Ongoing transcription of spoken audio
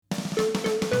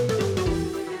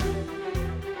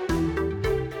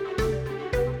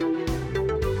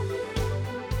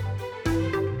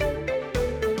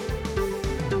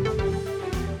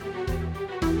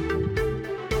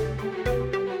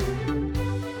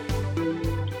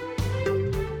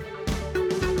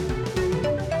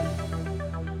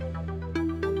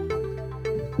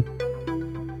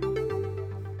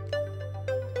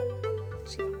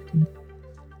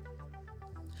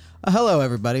Hello,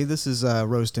 everybody. This is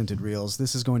Rose Tinted Reels.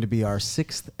 This is going to be our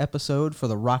 6th episode for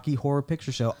the Rocky Horror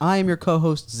Picture Show. I am your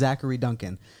co-host, Zachary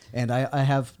Duncan, and I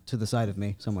have to the side of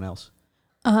me someone else.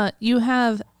 You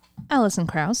have Allison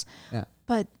Krause. Yeah.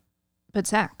 But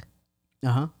Zach.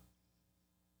 Uh-huh.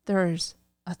 There's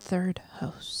a third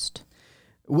host.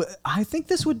 I think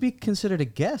this would be considered a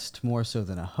guest more so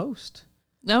than a host.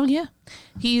 Oh, yeah.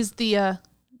 He's the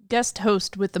guest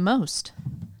host with the most.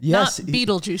 Yes. Not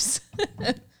Beetlejuice.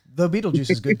 The Beetlejuice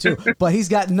is good, too. But he's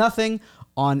got nothing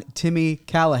on Timmy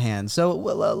Callahan. So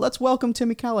let's welcome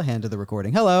Timmy Callahan to the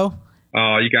recording. Hello.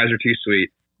 Oh, you guys are too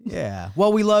sweet. Yeah.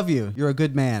 Well, we love you. You're a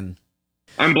good man.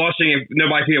 I'm blushing if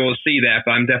nobody's able to see that,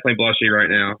 but I'm definitely blushing right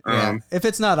now. Yeah. If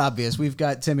it's not obvious, we've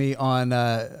got Timmy on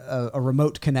a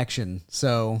remote connection.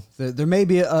 So there may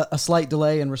be a slight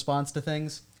delay in response to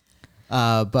things.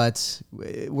 But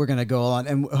we're going to go on.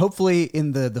 And hopefully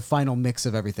in the final mix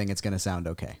of everything, it's going to sound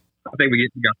okay. I think we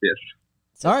got this.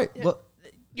 So, all right. Well,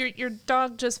 your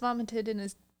dog just vomited and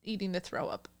is eating to throw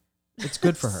up. It's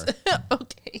good for her.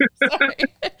 Okay, sorry.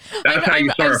 That's how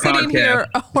you start a sitting podcast. here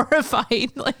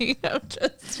horrified.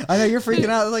 I know you're freaking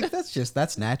out. Like,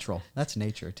 that's natural. That's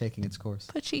nature taking its course.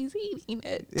 But she's eating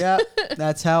it. Yeah,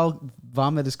 that's how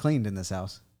vomit is cleaned in this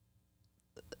house.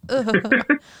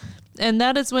 And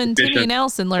that is when Timmy and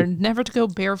Allison learned never to go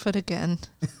barefoot again.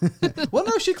 Well,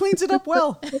 no, she cleans it up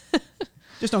well.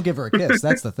 Just don't give her a kiss.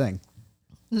 That's the thing.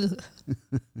 Well, take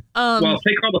all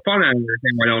the fun out of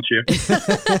everything, why don't you?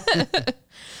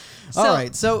 All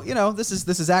right, so this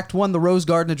is Act 1, the Rose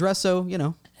Garden Address. So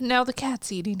Now the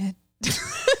cat's eating it.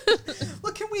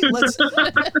 Look,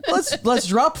 let's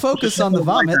drop focus on the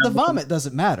vomit. The vomit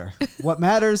doesn't matter. What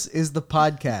matters is the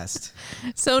podcast.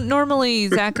 So normally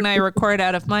Zach and I record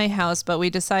out of my house, but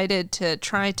we decided to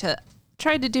try to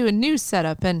do a new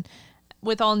setup, and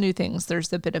with all new things,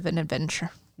 there's a bit of an adventure.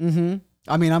 Mm-hmm.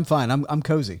 I mean, I'm fine. I'm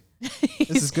cozy.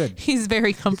 This is good. He's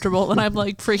very comfortable, and I'm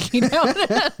like freaking out.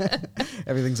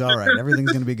 Everything's all right.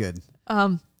 Everything's gonna be good.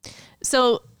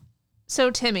 So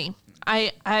Timmy,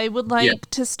 I would like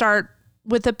to start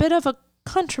with a bit of a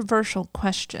controversial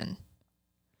question.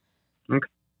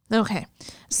 Okay.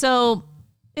 So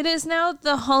it is now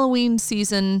the Halloween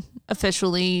season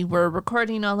officially. We're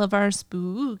recording all of our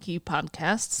spooky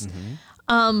podcasts.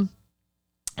 Mm-hmm.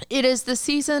 It is the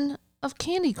season of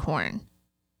candy corn.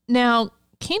 Now,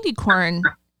 candy corn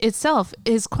itself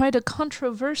is quite a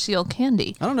controversial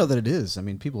candy. I don't know that it is. I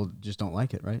mean, people just don't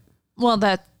like it, right? Well,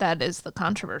 that is the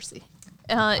controversy.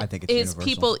 I think it's universal.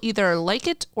 People either like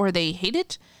it or they hate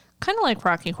it, kind of like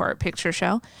Rocky Horror Picture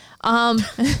Show. I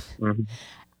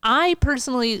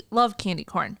personally love candy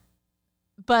corn,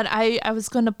 but I was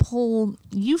going to poll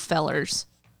you fellers.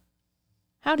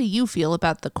 How do you feel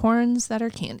about the corns that are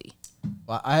candy?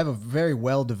 Well, I have a very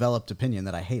well-developed opinion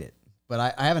that I hate it, but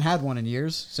I haven't had one in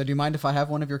years. So do you mind if I have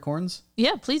one of your corns?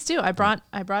 Yeah, please do. I brought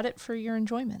it for your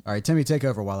enjoyment. All right, Timmy, take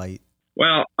over while I eat.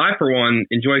 Well, I, for one,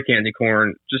 enjoy candy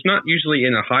corn, just not usually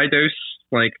in a high dose.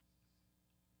 Like,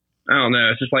 I don't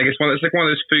know. It's just like, it's one of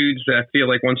those foods that I feel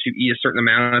like once you eat a certain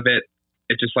amount of it,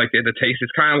 it's just like the taste.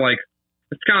 It's kind of like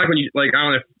when you, like, I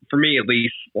don't know, for me at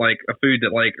least, like a food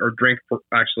that like, or drink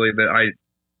actually that I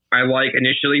like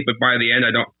initially, but by the end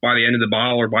by the end of the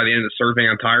bottle or by the end of the serving,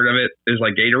 I'm tired of it, is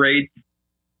like Gatorade.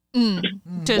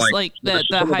 Just like the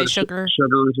high sugar.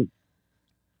 Sugars.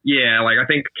 Yeah, like I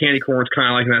think candy corn's kind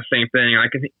of like that same thing. I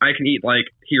can eat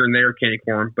like here and there candy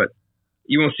corn, but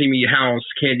you won't see me house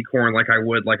candy corn like I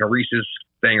would like a Reese's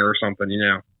thing or something,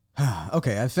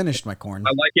 Okay, I finished my corn. I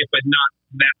like it, but not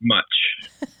that much.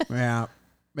 Yeah.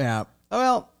 Well,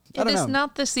 I don't know. It is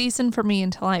not the season for me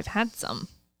until I've had some.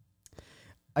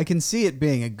 I can see it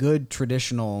being a good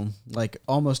traditional, like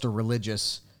almost a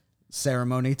religious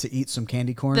ceremony to eat some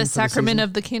candy corn. The sacrament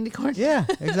of the candy corn. Yeah,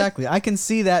 exactly. I can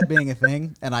see that being a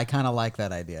thing, and I kind of like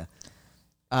that idea.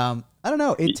 I don't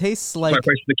know. It tastes like. Somebody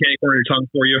places the candy corn in your tongue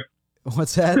for you.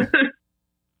 What's that?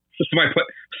 Somebody put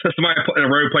in a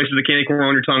row places the candy corn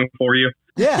on your tongue for you.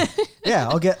 Yeah.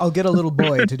 I'll get a little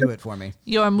boy to do it for me.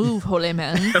 Your move, holy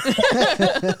man.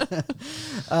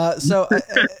 So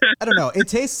I don't know. It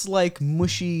tastes like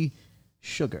mushy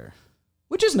sugar,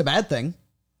 which isn't a bad thing.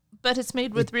 But it's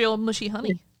made with real mushy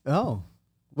honey. Oh,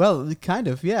 well, kind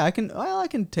of. Yeah, I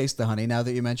can taste the honey now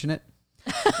that you mention it.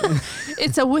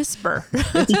 It's a whisper.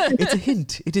 It's a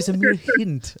hint. It is a mere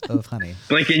hint of honey.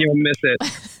 Blink and you'll miss it.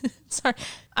 Sorry.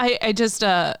 I just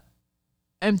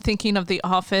I'm thinking of The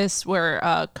Office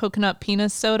where coconut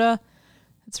penis soda.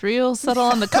 It's real subtle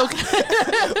on the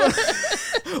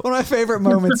coconut. One of my favorite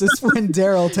moments is when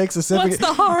Daryl takes a sip. What's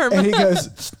the harm? And he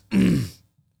goes,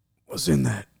 what's in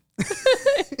that?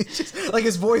 It's just, like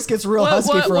his voice gets real What,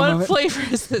 husky what, for a what moment. flavor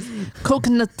is this?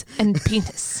 Coconut and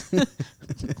penis.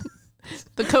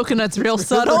 The coconut's real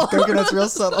subtle. Coconut's real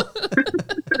subtle.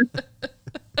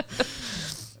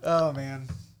 Oh man.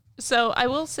 So I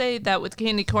will say that with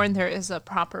candy corn, there is a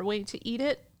proper way to eat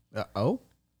it. Oh.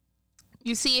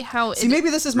 You see how See, maybe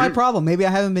this is my problem. Maybe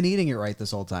I haven't been eating it right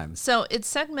this whole time. So it's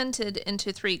segmented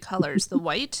into 3 colors: the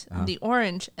white, the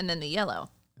orange, and then the yellow.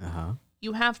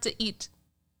 You have to eat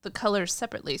the colors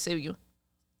separately. So you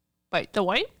bite the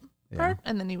white part,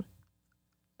 and then you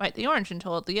bite the orange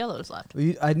until the yellow is left.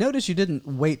 I noticed you didn't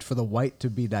wait for the white to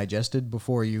be digested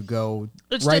before you go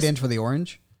It's right just- in for the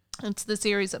orange. It's the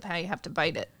series of how you have to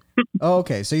bite it. Oh,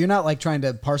 okay. So you're not like trying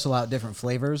to parcel out different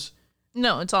flavors.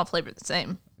 No, it's all flavored the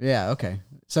same. Yeah. Okay.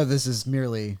 So this is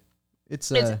merely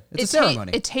it's a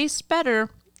ceremony. It tastes better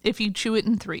if you chew it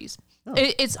in 3s. Oh.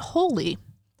 It's holy.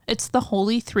 It's the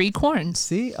holy 3 corns.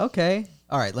 See. Okay.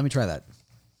 All right. Let me try that.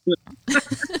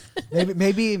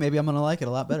 maybe I'm gonna like it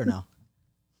a lot better now.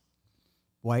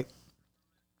 White.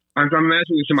 I'm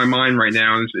imagining this in my mind right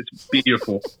now, and it's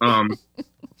beautiful.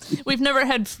 We've never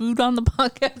had food on the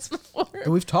podcast before.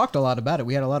 And we've talked a lot about it.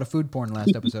 We had a lot of food porn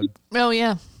last episode. Oh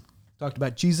yeah, Talked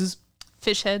about cheeses,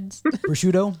 fish heads.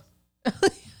 prosciutto.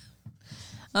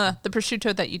 The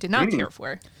prosciutto that you did not care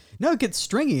for. No, it gets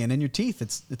stringy and in your teeth.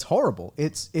 It's horrible.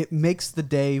 It makes the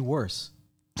day worse.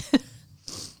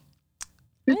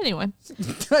 Anyway,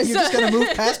 You're just gonna move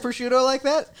past prosciutto like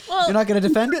that? Well- You're not gonna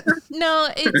defend it? no,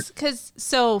 it's because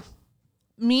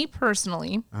me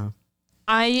personally,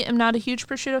 I am not a huge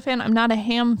prosciutto fan. I'm not a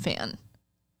ham fan.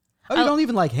 Oh, you don't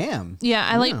even like ham? Yeah,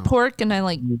 I like No. pork and I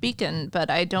like bacon, but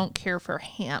I don't care for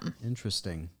ham.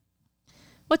 Interesting.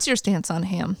 What's your stance on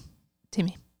ham,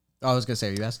 Timmy? Oh, I was gonna say,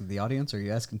 are you asking the audience or are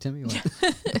you asking Timmy? What?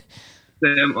 I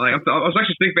was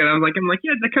actually thinking about it. I'm like,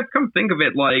 yeah, come think of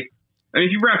it. Like, I mean,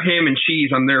 if you wrap ham and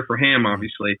cheese, I'm there for ham,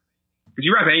 obviously. Because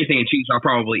you wrap anything in cheese, I'll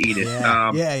probably eat it.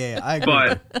 Yeah. I agree. but-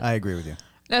 with you. I agree with you.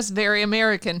 That's very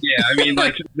American. Yeah, I mean,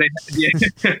 like,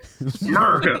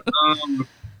 America.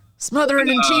 Smother it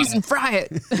in cheese and fry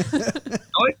it. I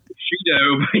like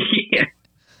prosciutto, but yeah.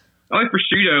 I like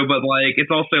prosciutto, but like it's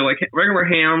also like regular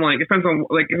ham. Like it depends on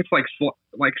like if it's like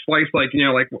sliced like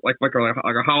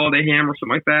a holiday ham or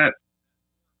something like that.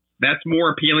 That's more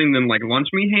appealing than like lunch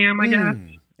meat ham, I guess.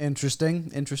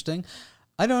 Interesting.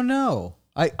 I don't know.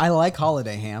 I like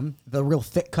holiday ham, the real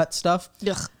thick cut stuff.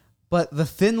 Ugh. But the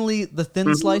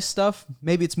thin slice stuff,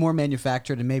 maybe it's more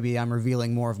manufactured and maybe I'm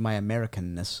revealing more of my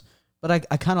Americanness. But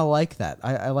I kind of like that.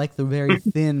 I like the very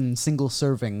thin, single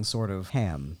serving sort of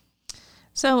ham.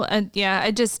 So,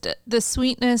 the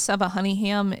sweetness of a honey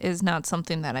ham is not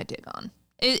something that I dig on.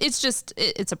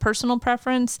 It's a personal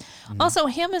preference. Also,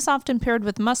 ham is often paired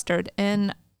with mustard,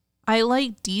 and I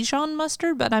like Dijon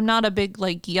mustard, but I'm not a big,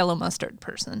 like, yellow mustard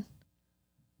person.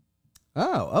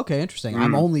 Oh, okay, interesting.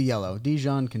 I'm only yellow.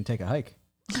 Dijon can take a hike.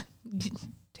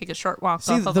 Take a short walk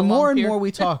See, off of the a more long and pier. more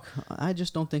we talk, I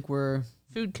just don't think we're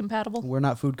Food compatible.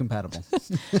 not food compatible.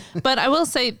 But I will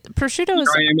say, prosciutto is...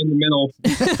 I am in the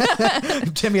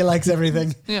middle. Timmy likes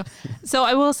everything. Yeah. So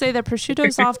I will say that prosciutto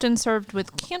is often served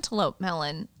with cantaloupe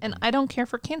melon, and I don't care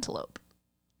for cantaloupe.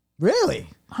 Really?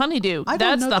 Honeydew. I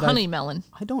don't That's know the that honey melon.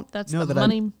 I don't That's know the that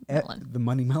money I've, melon. The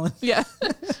money melon? Yeah.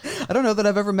 I don't know that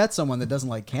I've ever met someone that doesn't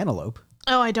like cantaloupe.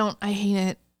 Oh, I don't. I hate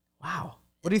it. Wow.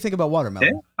 What do you think about Yeah,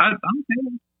 watermelon? I'm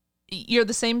saying. You're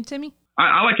the same, Timmy?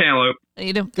 I like cantaloupe.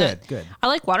 You do? Good. I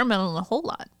like watermelon a whole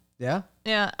lot. Yeah?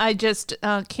 Yeah, I just,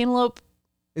 cantaloupe,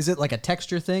 Is it like a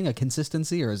texture thing, a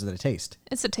consistency, or is it a taste?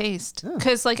 it's a taste. Oh.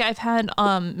 Because, like, I've had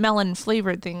melon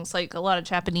flavored things. Like, a lot of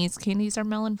Japanese candies are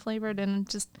melon flavored, and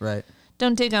just Right.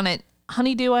 don't dig on it.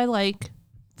 Honeydew, I like.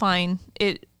 Fine.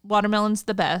 Watermelon's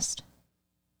the best.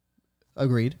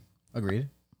 Agreed.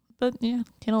 But, yeah,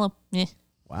 cantaloupe, yeah.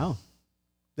 Wow.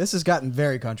 This has gotten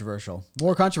very controversial.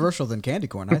 More controversial than candy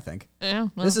corn, I think. Yeah,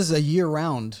 well, This is a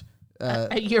year-round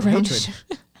a year-round hatred.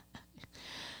 issue.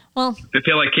 Well, I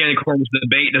feel like candy corn was the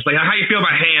debate. It's like, how you feel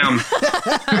about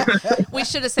ham? we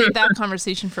should have saved that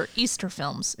conversation for Easter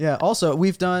films. Yeah. Also,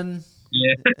 we've done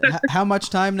Yeah. how much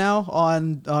time now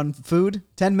on food?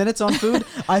 10 minutes on food?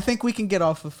 I think we can get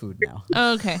off of food now.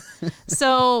 Okay.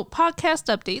 So, podcast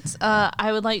updates.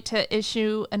 I would like to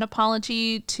issue an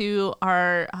apology to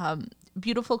our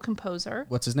beautiful composer,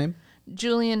 What's his name?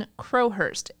 Julian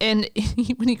Crowhurst. And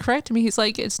when he corrected me, he's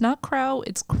like, it's not crow,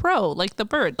 it's crow, like the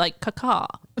bird, like caca.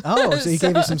 Oh, so he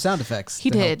gave you some sound effects. He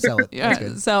to help did. sell it. Yeah. That's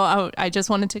good. So I just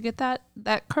wanted to get that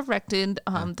corrected.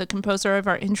 The composer of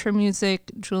our intro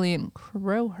music, Julian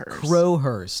Crowhurst.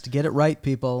 Crowhurst. Get it right,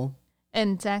 people.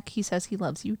 And Zach, he says he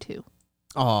loves you too.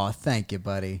 Oh, thank you,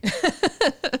 buddy.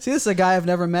 See, this is a guy I've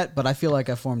never met, but I feel like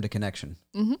I formed a connection.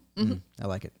 I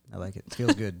like it. It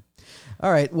feels good.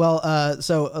 All right. Well,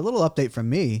 so a little update from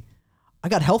me. I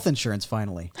got health insurance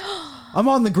finally. I'm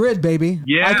on the grid, baby.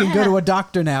 Yeah. I can go to a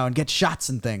doctor now and get shots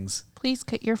and things. Please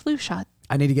get your flu shot.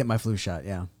 I need to get my flu shot,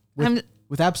 yeah.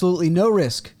 With absolutely no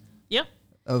risk Yep.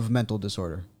 of mental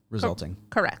disorder resulting.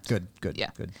 Correct. Good. Yeah.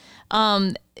 Good.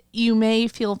 You may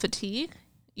feel fatigue.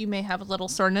 You may have a little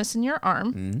soreness in your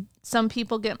arm. Some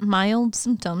people get mild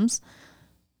symptoms,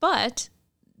 but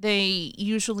they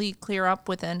usually clear up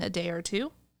within a day or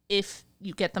two if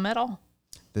you get them at all.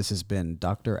 This has been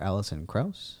Dr. Allison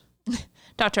Krause.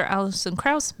 Dr. Allison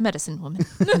Krause, medicine woman.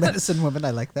 Medicine woman,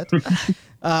 I like that.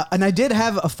 And I did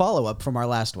have a follow-up from our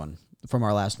last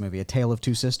movie, A Tale of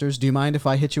Two Sisters. Do you mind if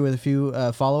I hit you with a few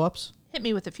follow-ups? Hit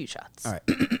me with a few shots. All right.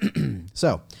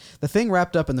 So, the thing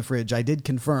wrapped up in the fridge, I did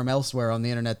confirm elsewhere on the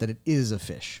internet that it is a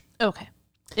fish. Okay.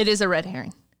 It is a red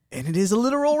herring. And it is a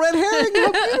literal red herring.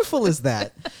 How beautiful is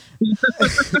that?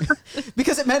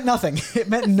 Because it meant nothing. It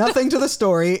meant nothing to the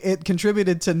story. It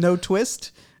contributed to no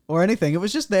twist or anything. It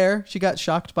was just there. She got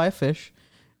shocked by a fish.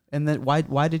 And then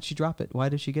why did she drop it? Why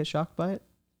did she get shocked by it?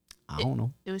 I don't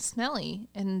know. It was smelly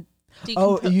and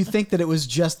Oh, you think that it was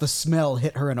just the smell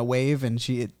hit her in a wave and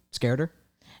it scared her?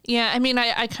 Yeah, I mean,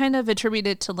 I kind of attribute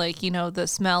it to the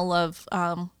smell of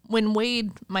when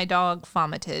Wade, my dog,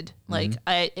 vomited. Like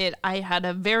I had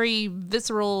a very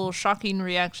visceral, shocking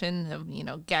reaction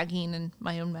of gagging in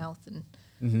my own mouth and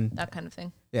that kind of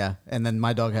thing. Yeah, and then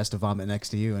my dog has to vomit next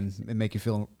to you and make you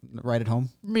feel right at home.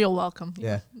 Real welcome.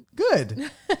 Yeah,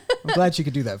 good. I'm glad she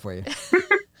could do that for you.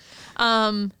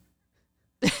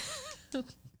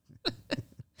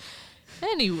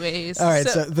 Anyways, all right.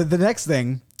 So the next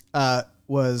thing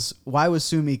was, why was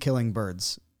Sumi killing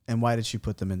birds, and why did she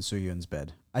put them in Soo-Yoon's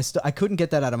bed? I couldn't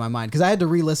get that out of my mind because I had to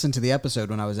re-listen to the episode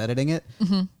when I was editing it,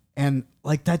 and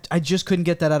like that, I just couldn't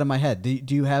get that out of my head.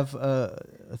 Do you have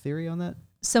a theory on that?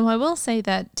 So I will say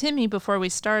that Timmy, before we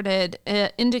started,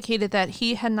 indicated that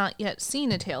he had not yet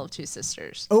seen A Tale of Two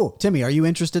Sisters. Oh, Timmy, are you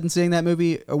interested in seeing that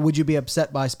movie, or would you be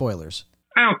upset by spoilers?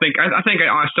 I don't think. I think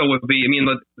I still would be. I mean,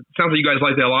 it sounds like you guys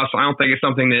like that a lot, so I don't think it's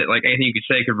something that like anything you could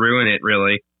say could ruin it.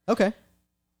 Really. Okay.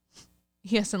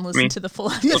 He hasn't listened to the full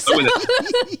episode. Yes.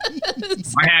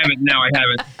 I haven't. No, I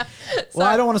haven't. Well,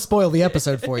 I don't want to spoil the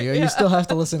episode for you. You still have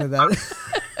to listen to that. I'm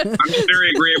just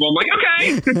very agreeable. I'm like,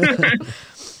 okay.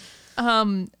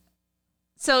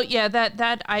 So yeah,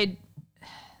 the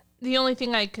only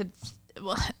thing I could,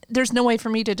 there's no way for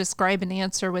me to describe an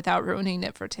answer without ruining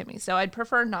it for Timmy. So I'd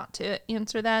prefer not to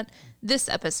answer that this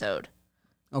episode.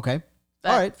 Okay.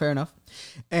 All right. Fair enough.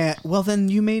 Well, then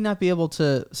you may not be able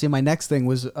to see. My next thing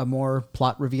was a more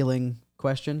plot revealing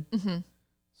question. Mm-hmm.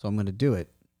 So I'm going to do it.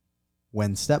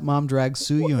 When stepmom drags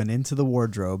Soo-Yoon into the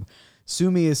wardrobe,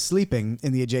 Sumi is sleeping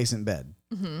in the adjacent bed.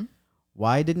 Mm-hmm.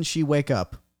 Why didn't she wake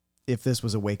up if this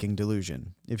was a waking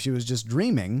delusion? If she was just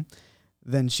dreaming,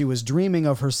 then she was dreaming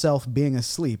of herself being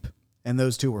asleep and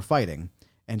those two were fighting,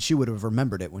 and she would have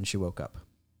remembered it when she woke up.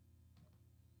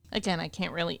 Again, I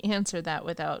can't really answer that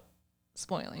without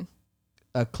spoiling.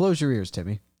 Close your ears,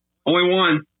 Timmy. Only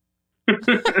one.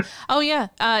 Oh, yeah.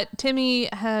 Timmy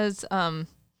has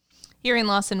hearing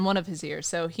loss in one of his ears,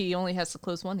 so he only has to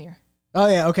close one ear. Oh,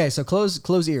 yeah. Okay, so close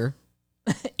ear.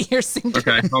 Ear syncing.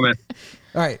 Okay, comment.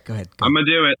 All right, go ahead. I'm going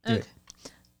to do it. Okay.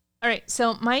 All right,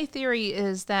 so my theory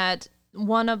is that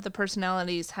one of the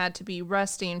personalities had to be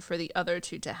resting for the other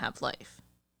two to have life.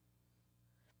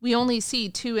 We only see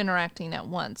two interacting at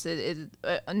once.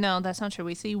 No, that's not true.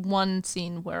 We see one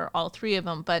scene where all three of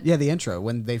them, but... Yeah, the intro,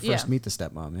 when they first meet the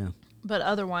stepmom, yeah. But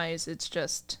otherwise, it's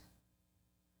just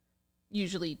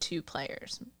usually two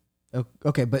players.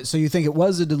 Okay, but so you think it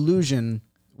was a delusion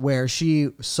where she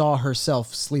saw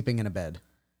herself sleeping in a bed?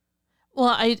 Well,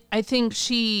 I think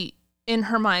she, in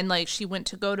her mind, like she went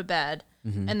to go to bed,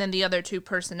 and then the other two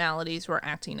personalities were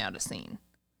acting out a scene.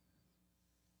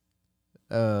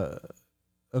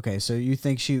 Okay, so you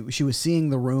think she was seeing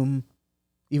the room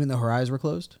even though her eyes were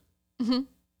closed? Mm-hmm.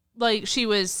 Like she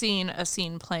was seeing a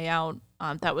scene play out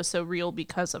that was so real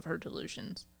because of her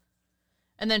delusions.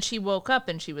 And then she woke up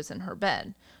and she was in her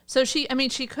bed. So she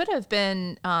could have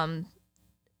been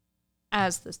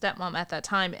as the stepmom at that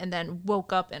time and then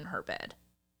woke up in her bed.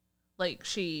 Like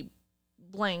she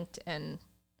blinked, and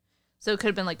so it could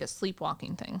have been like a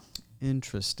sleepwalking thing.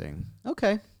 Interesting.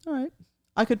 Okay. All right.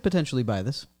 I could potentially buy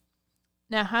this.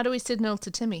 Now, how do we signal to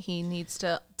Timmy he needs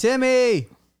to... Timmy,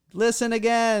 listen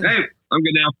again. Hey, I'm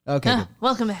good now. Okay. Good.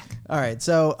 Welcome back. All right.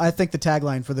 So I think the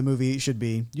tagline for the movie should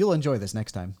be, "You'll enjoy this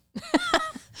next time."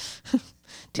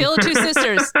 Tale of Two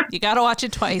Sisters. You got to watch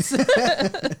it twice.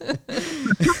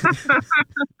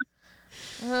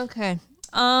 Okay.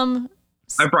 I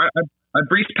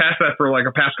breezed past that for like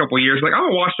a past couple of years. Like, I'm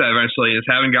gonna watch that eventually. Just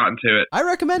haven't gotten to it. I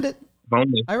recommend it. If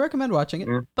only. I recommend watching it.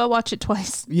 But watch it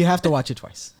twice. You have to watch it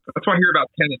twice. That's why I hear about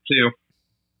Tenet too.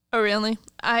 Oh, really?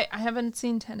 I haven't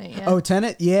seen Tenet yet. Oh,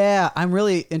 Tenet? Yeah, I'm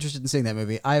really interested in seeing that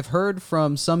movie. I've heard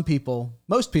from some people,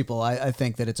 most people, I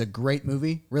think that it's a great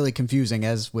movie. Really confusing,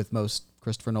 as with most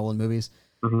Christopher Nolan movies.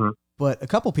 Mm-hmm. But a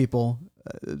couple people,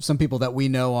 some people that we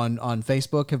know on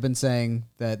Facebook have been saying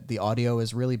that the audio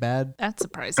is really bad. That's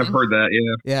surprising. I've heard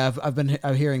that. Yeah. Yeah,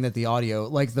 I'm hearing that the audio,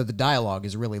 like the dialogue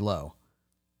is really low.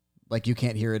 Like you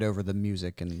can't hear it over the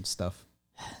music and stuff.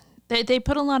 They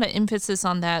put a lot of emphasis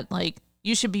on that, like,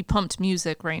 you should be pumped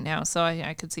music right now, so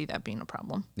I could see that being a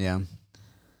problem. Yeah.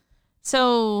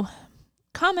 So,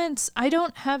 comments. I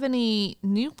don't have any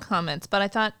new comments, but I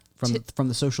thought... From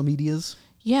the social medias?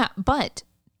 Yeah, but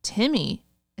Timmy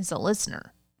is a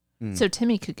listener. So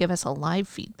Timmy could give us a live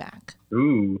feedback.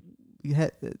 Ooh.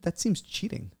 That seems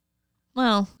cheating.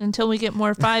 Well, until we get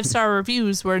more 5-star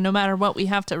reviews where no matter what, we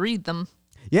have to read them.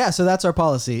 Yeah, so that's our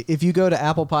policy. If you go to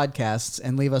Apple Podcasts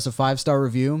and leave us a 5-star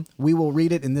review, we will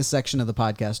read it in this section of the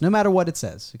podcast, no matter what it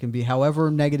says. It can be however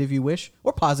negative you wish,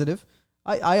 or positive.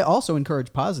 I also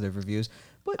encourage positive reviews,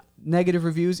 but negative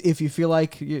reviews, if you feel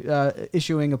like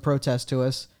issuing a protest to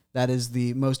us, that is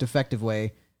the most effective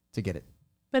way to get it.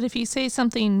 But if you say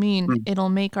something mean, it'll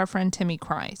make our friend Timmy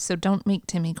cry. So don't make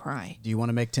Timmy cry. Do you want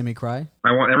to make Timmy cry?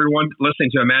 I want everyone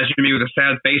listening to imagine me with a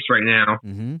sad face right now.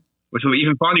 Mm-hmm. Which will be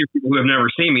even funnier for people who have never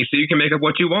seen me, so you can make up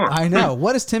what you want. I know.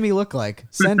 What does Timmy look like?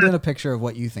 Send in a picture of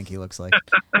what you think he looks like.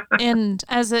 And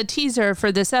as a teaser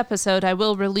for this episode, I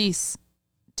will release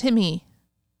Timmy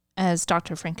as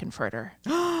Dr. Frankenfurter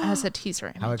as a teaser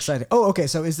image. How exciting. Oh, okay.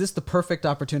 So is this the perfect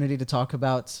opportunity to talk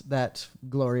about that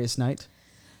glorious night?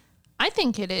 I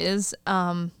think it is.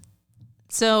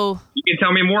 So you can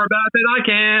tell me more about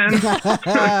it than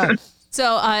I can.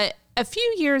 So a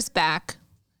few years back,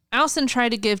 Allison tried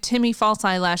to give Timmy false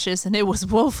eyelashes, and it was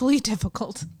woefully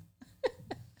difficult.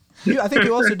 I think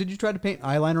you also, did you try to paint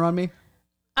eyeliner on me?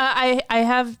 I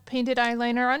have painted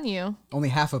eyeliner on you. Only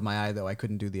half of my eye, though. I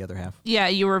couldn't do the other half. Yeah,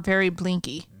 you were very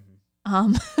blinky.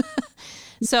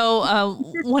 So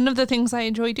one of the things I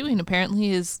enjoy doing,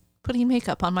 apparently, is putting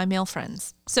makeup on my male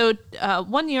friends. So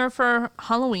one year for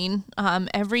Halloween,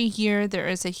 every year there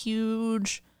is a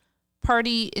huge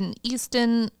party in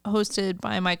Easton hosted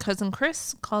by my cousin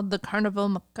Chris called the Carnival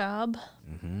Macabre.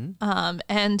 Mm-hmm.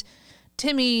 And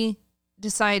Timmy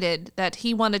decided that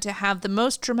he wanted to have the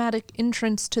most dramatic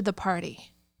entrance to the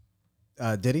party.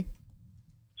 Did he?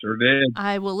 Sure did.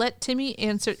 I will let Timmy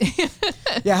answer.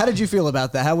 Yeah, how did you feel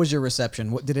about that? How was your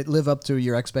reception? Did it live up to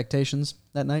your expectations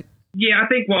that night? Yeah, I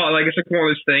think, well, like, it's like one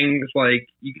of those things, like,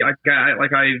 I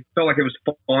felt like it was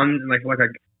fun, and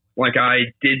like I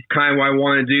did kind of what I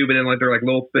wanted to do, but then like there were like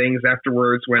little things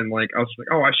afterwards when like I was like,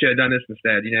 oh, I should have done this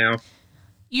instead, you know?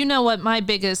 You know what my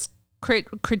biggest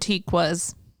critique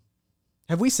was?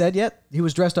 Have we said yet? He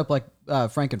was dressed up like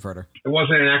Frankenfurter. It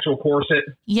wasn't an actual corset.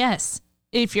 Yes.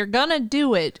 If you're gonna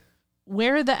do it,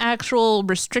 wear the actual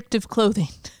restrictive clothing.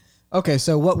 Okay,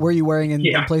 so what were you wearing in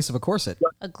place of a corset?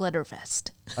 A glitter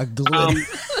vest. A glitter.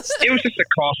 It was just a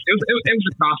costume. It was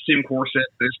a costume corset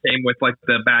that just came with like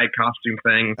the bag costume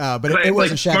thing. But it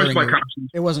wasn't shattering.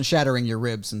 It wasn't shattering your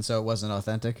ribs, and so it wasn't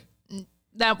authentic.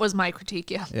 That was my critique.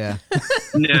 Yeah. Yeah.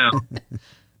 No.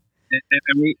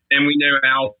 and we know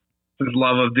Al's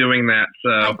love of doing that.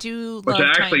 So I do love which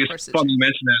actually is funny you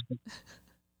mention that.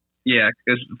 Yeah,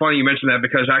 it's funny you mention that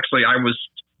because actually I was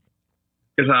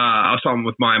talking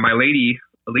with my lady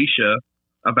Alicia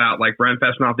about like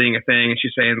Renfest not being a thing, and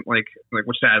she's saying like well,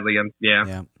 sadly I'm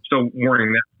still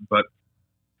mourning that, but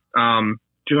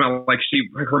she was like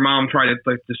her mom tried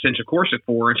to cinch a corset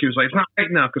for her, and she was like it's not right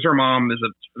enough because her mom is a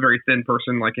very thin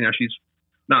person, like you know she's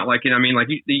not like you know I mean like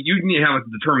you need to have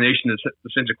the determination to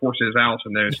cinch a corset as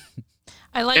Allison knows.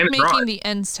 I like making the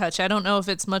ends touch. I don't know if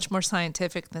it's much more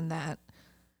scientific than that.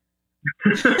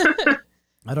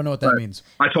 I don't know what that means.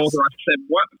 I told her, I said,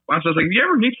 what? I was like, you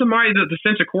ever need somebody to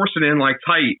cinch a corset in like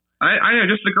tight? I know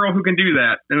just the girl who can do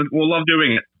that and will love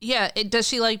doing it. Yeah. Does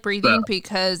she like breathing?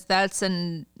 Because that's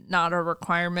not a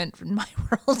requirement in my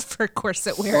world for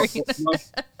corset wearing.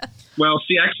 Well,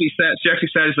 she actually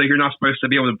says like you're not supposed to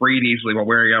be able to breathe easily while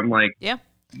wearing it. I'm like, yeah,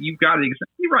 you've got it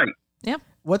exactly right. Yeah.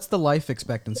 What's the life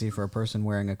expectancy for a person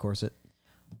wearing a corset?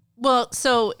 Well,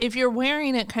 so if you're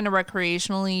wearing it kind of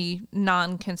recreationally,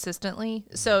 non-consistently,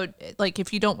 so like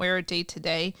if you don't wear it day to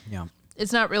day,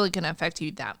 it's not really going to affect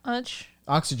you that much.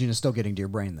 Oxygen is still getting to your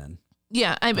brain then.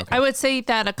 Yeah, I would say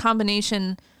that a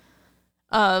combination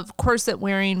of corset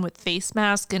wearing with face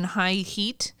mask and high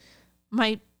heat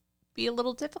might be a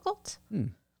little difficult.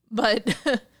 But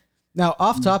Now,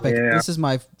 off topic, Yeah. this is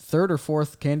my third or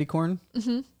fourth candy corn.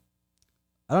 Mm-hmm.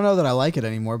 I don't know that I like it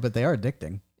anymore, but they are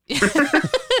addicting.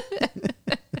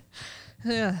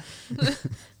 yeah.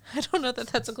 I don't know that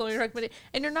that's a glowing recommendation.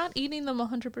 And you're not eating them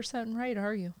 100% right,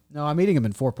 are you? No, I'm eating them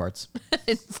in 4 parts.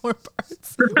 In 4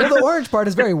 parts. Well, the orange part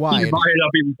is very You wide. divide it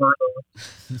up even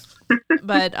further.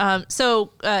 But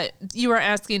so you were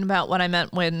asking about what I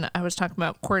meant when I was talking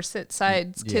about corset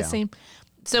sides Yeah. kissing.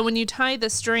 So when you tie the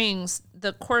strings,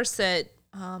 the corset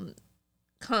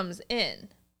comes in,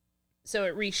 so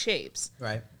it reshapes.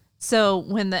 Right. So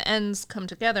when the ends come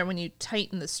together, when you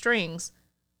tighten the strings,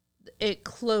 it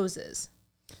closes.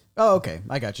 Oh, okay.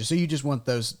 I got you. So you just want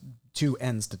those 2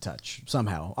 ends to touch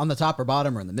somehow. On the top or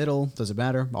bottom or in the middle. Does it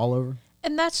matter? All over?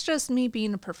 And that's just me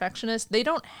being a perfectionist. They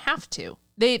don't have to.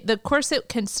 The corset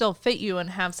can still fit you and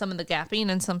have some of the gapping,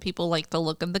 and some people like the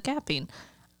look of the gapping.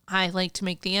 I like to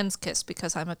make the ends kiss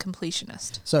because I'm a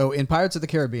completionist. So in Pirates of the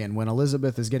Caribbean, when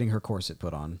Elizabeth is getting her corset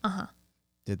put on,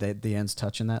 did the ends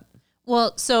touch in that?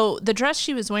 Well, so the dress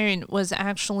she was wearing was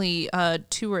actually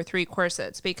 2 or 3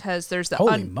 corsets, because there's the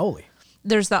Holy moly.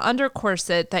 there's the under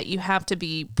corset that you have to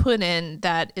be put in,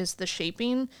 that is the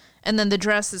shaping, and then the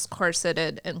dress is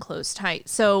corseted and closed tight.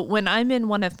 So when I'm in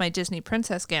one of my Disney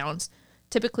princess gowns,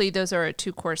 typically those are a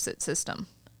 2 corset system.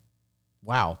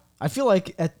 Wow. I feel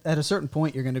like at a certain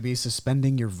point you're going to be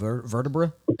suspending your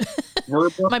vertebra.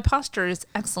 My posture is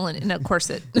excellent in a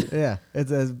corset. Yeah.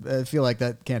 I feel like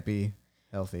that can't be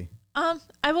healthy.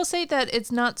 I will say that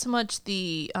it's not so much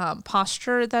the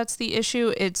posture that's the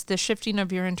issue. It's the shifting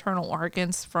of your internal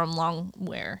organs from long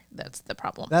wear. That's the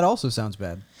problem. That also sounds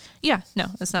bad. Yeah, no,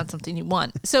 it's not something you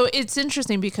want. So it's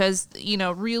interesting because,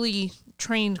 really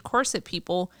trained corset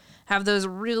people have those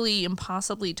really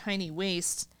impossibly tiny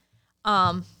waists.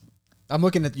 I'm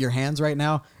looking at your hands right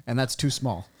now, and that's too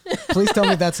small. Please tell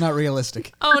me that's not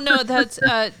realistic. Oh, no, that's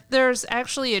there's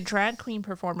actually a drag queen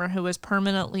performer who has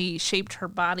permanently shaped her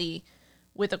body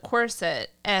with a corset,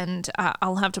 and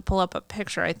I'll have to pull up a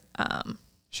picture.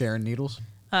 Sharon Needles?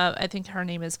 I think her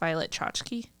name is Violet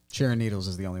Chachki. Sharon Needles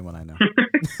is the only one I know.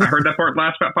 I heard that part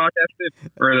last podcast too,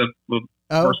 or the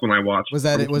first one I watched. Was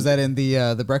that in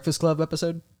the Breakfast Club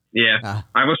episode? Yeah,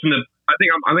 I listened to. I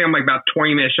think I'm like about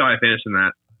 20 minutes shy of finishing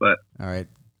that, but All right.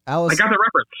 I Alice, got the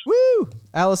reference. woo!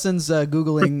 Allison's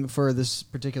Googling for this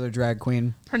particular drag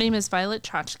queen. Her name is Violet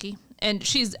Chachki, and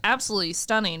she's absolutely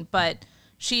stunning, but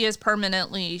she has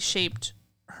permanently shaped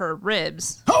her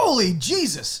ribs. Holy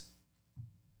Jesus!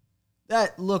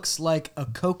 That looks like a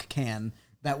Coke can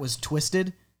that was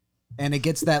twisted, and it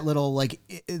gets that little,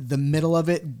 the middle of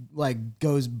it,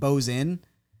 bows in.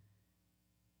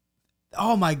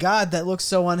 Oh my God, that looks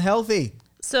so unhealthy.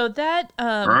 So that,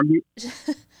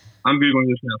 I'm googling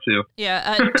this now too.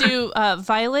 yeah, do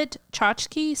Violet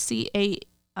Chachki,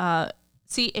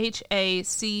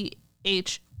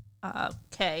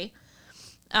 CHACHK,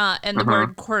 and the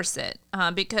word corset,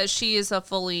 because she is a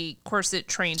fully corset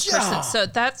trained person. Yeah. So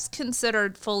that's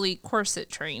considered fully corset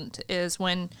trained, is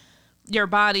when your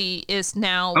body is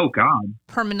now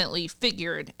permanently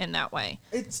figured in that way.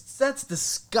 That's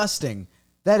disgusting.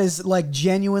 That is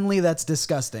genuinely, that's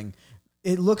disgusting.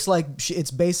 It looks like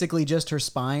it's basically just her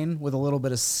spine with a little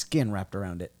bit of skin wrapped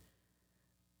around it.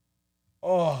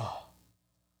 Oh.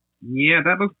 Yeah,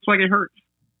 that looks like it hurts.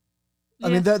 I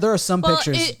mean, there are some Well,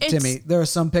 pictures, Timmy. There are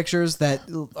some pictures that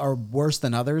are worse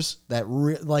than others. That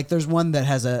there's one that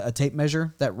has a tape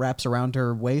measure that wraps around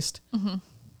her waist. Mm-hmm.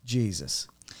 Jesus.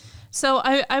 So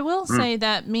I will say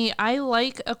that I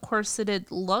like a corseted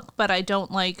look, but I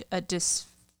don't like a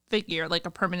a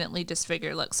permanently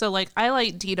disfigured look. So I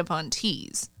like Dita Von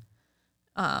Teese.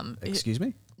 Excuse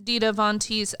me? Dita Von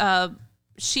Teese,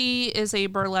 she is a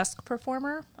burlesque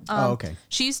performer. Okay.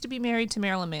 She used to be married to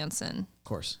Marilyn Manson, Of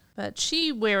course. but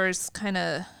she wears kind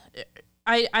of,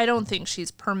 I don't think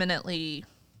she's permanently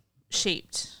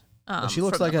shaped. Well, she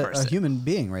looks like a human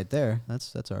being right there.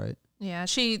 That's all right. Yeah,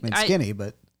 I mean, skinny,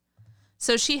 but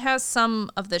so she has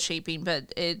some of the shaping,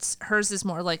 but hers is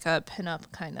more like a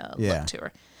pinup kind of look to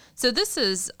her. So this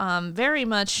is very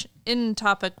much in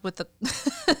topic with the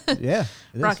yeah,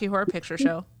 Rocky Horror Picture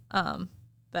Show.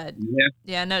 But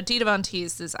no, Dita Von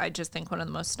Teese is, I just think, one of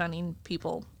the most stunning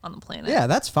people on the planet. Yeah,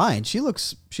 that's fine. She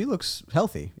looks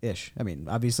healthy-ish. I mean,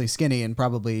 obviously skinny and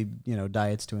probably,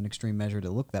 diets to an extreme measure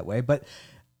to look that way, but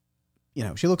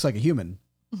she looks like a human.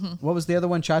 Mm-hmm. What was the other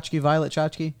one? Violet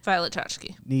Chachki? Violet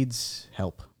Chachki. Needs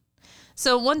help.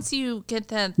 So once you get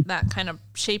that kind of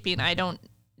shaping,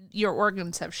 your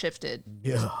organs have shifted.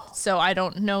 Yeah. So I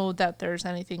don't know that there's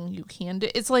anything you can do.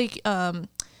 It's like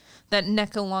that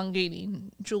neck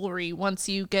elongating jewelry. Once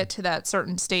you get to that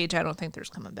certain stage, I don't think there's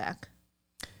coming back.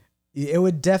 It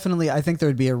would definitely, I think there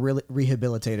would be a really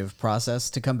rehabilitative process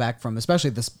to come back from, especially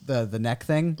the neck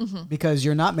thing, because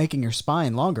you're not making your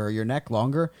spine longer, your neck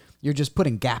longer. You're just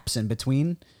putting gaps in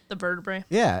between The vertebrae.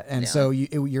 Yeah, and so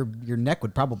your neck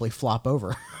would probably flop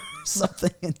over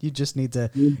something, and you just need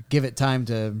to give it time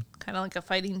to Kind of like a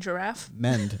fighting giraffe.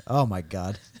 mend. Oh my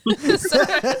god.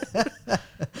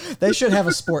 They should have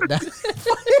a sport now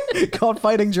called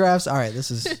fighting giraffes. All right,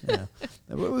 this is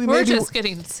We're just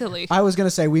getting silly. I was going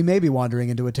to say we may be wandering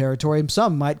into a territory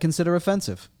some might consider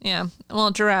offensive. Yeah.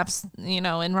 Well, giraffes,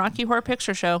 in Rocky Horror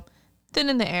Picture Show, thin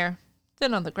in the air,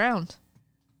 thin on the ground.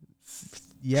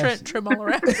 Yes. Trim all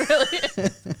around, really.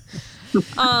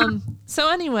 So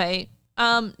anyway,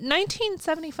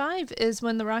 1975 is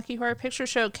when the Rocky Horror Picture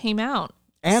Show came out.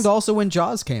 And also when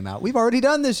Jaws came out. We've already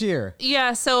done this year.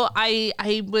 Yeah, so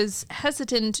I was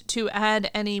hesitant to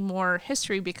add any more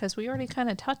history because we already kind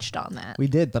of touched on that. We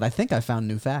did, but I think I found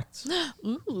new facts.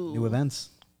 Ooh. New events.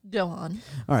 Go on.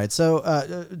 All right,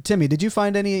 so Timmy, did you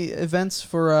find any events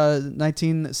for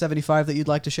 1975 that you'd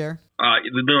like to share?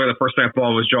 Literally the first thing I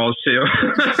thought was Jaws 2.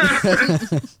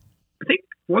 I think,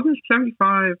 wasn't it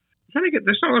 75?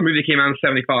 There's some other movie that came out in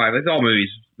 75. It's all movies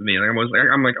to me. I'm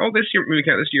like, oh, this movie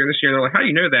came out this year, and this year. And they're like, how do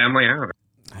you know that? I'm like, I don't know.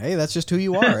 Hey, that's just who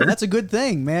you are. And that's a good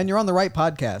thing, man. You're on the right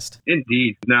podcast.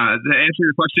 Indeed. No, to answer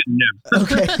your question, no.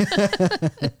 Okay.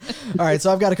 All right,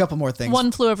 so I've got a couple more things. One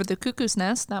Flew Over the Cuckoo's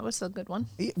Nest. That was a good one.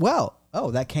 Well,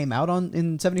 that came out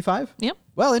in 75? Yep.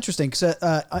 Well, interesting. Because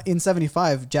in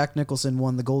 75, Jack Nicholson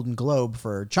won the Golden Globe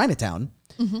for Chinatown.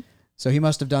 Mm-hmm. So he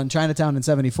must have done Chinatown in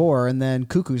 74 and then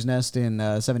Cuckoo's Nest in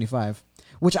 75,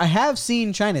 which I have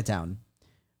seen Chinatown,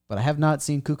 but I have not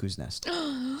seen Cuckoo's Nest.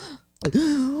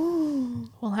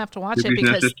 We'll have to watch it Cuckoo's Nest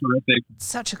because is terrific. it's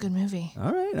such a good movie.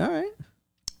 All right.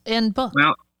 And book.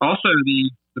 Well, also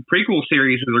the prequel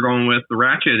series that they're going with, the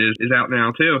Ratchet, is out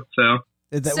now too. So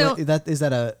You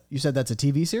said that's a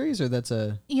TV series or that's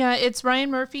a? Yeah, it's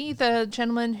Ryan Murphy, the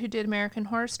gentleman who did American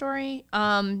Horror Story.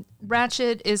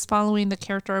 Ratchet is following the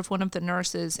character of one of the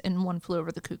nurses in One Flew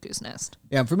Over the Cuckoo's Nest.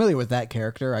 Yeah, I'm familiar with that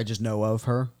character. I just know of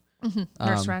her. Mm-hmm.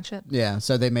 Nurse Ratchet. Yeah,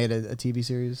 so they made a TV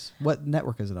series. What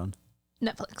network is it on?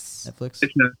 Netflix. Netflix?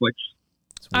 it's Netflix.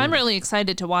 I'm really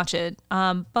excited to watch it,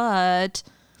 but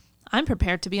I'm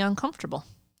prepared to be uncomfortable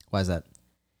Why is that?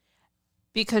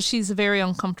 because she's a very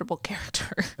uncomfortable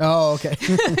character. Oh, okay.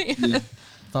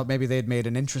 Thought maybe they'd made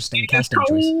an interesting casting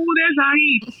choice. Cold as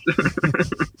ice.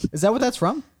 Is that what that's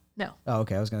from? No. Oh,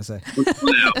 okay. I was going to say.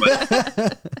 No,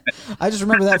 but, I just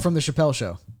remember that from the Chappelle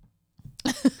Show.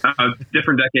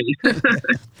 different decade.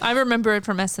 I remember it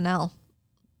from SNL.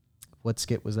 What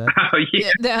skit was that? Oh,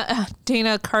 yeah.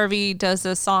 Dana Carvey does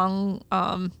a song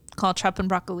called Choppin'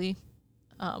 Broccoli,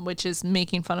 which is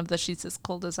making fun of the She's as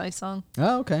Cold as Ice song.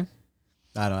 Oh, okay.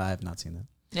 I have not seen that.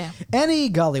 Yeah. Any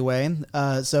golly way.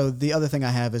 So the other thing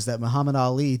I have is that Muhammad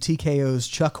Ali TKO's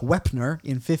Chuck Wepner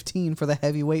in 15 for the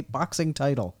heavyweight boxing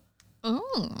title.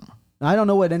 Mm. I don't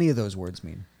know what any of those words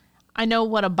mean. I know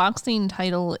what a boxing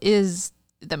title is.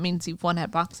 That means you've won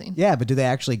at boxing. Yeah, but do they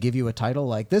actually give you a title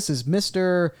like this is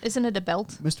Mr. Isn't it a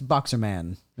belt? Mr. Boxer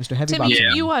Man, Mr. Heavy Timmy, Boxer?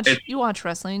 Yeah. you watch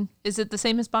wrestling. Is it the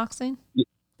same as boxing?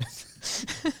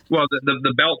 Well,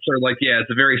 the belts are like, it's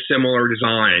a very similar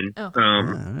design. Oh. All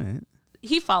right.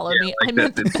 He followed me. like I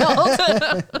meant the belt.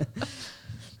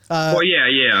 Well,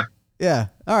 yeah. Yeah.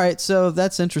 All right. So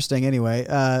that's interesting. Anyway,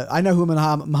 I know who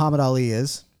Muhammad Ali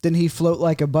is. Didn't he float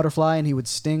like a butterfly and he would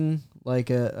sting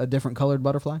like a different colored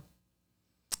butterfly?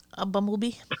 A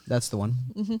bumblebee. That's the one.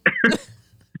 Mm-hmm.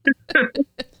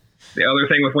 The other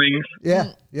thing with wings.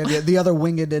 Yeah. Yeah. The other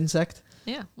winged insect.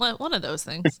 Yeah, one of those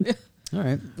things. All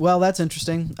right. Well, that's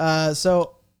interesting. Actually,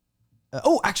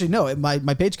 no.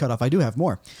 My page cut off. I do have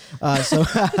more.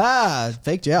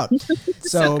 Faked you out.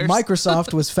 So Suckers.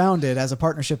 Microsoft was founded as a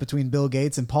partnership between Bill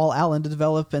Gates and Paul Allen to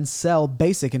develop and sell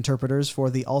basic interpreters for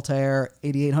the Altair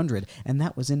 8800, and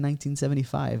that was in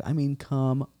 1975. I mean,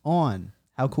 come on.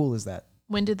 How cool is that?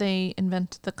 When did they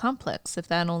invent the complex if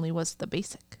that only was the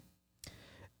basic?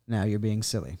 Now you're being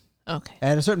silly. Okay.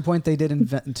 At a certain point, they did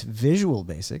invent Visual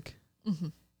Basic,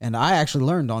 and I actually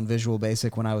learned on Visual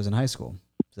Basic when I was in high school.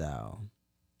 So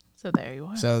there you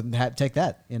are. So take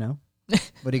that,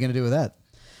 What are you going to do with that?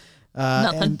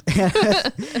 Nothing.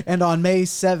 And on May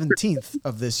 17th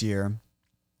of this year,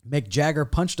 Mick Jagger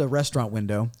punched a restaurant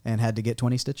window and had to get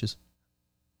 20 stitches.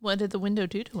 What did the window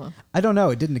do to him? I don't know.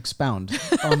 It didn't expound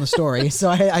on the story. So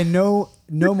I know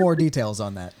no more details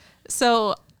on that.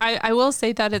 So I will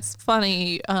say that it's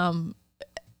funny.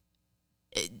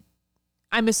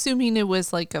 I'm I'm assuming it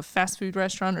was like a fast food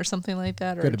restaurant or something like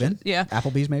that. Or Could have been. Yeah.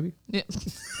 Applebee's, maybe. Yeah.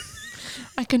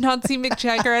 I could not see Mick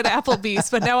Jagger at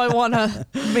Applebee's, but now I want to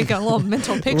make a little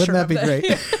mental picture. Wouldn't that be great?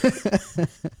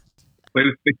 But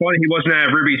it's funny he wasn't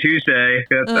at Ruby Tuesday.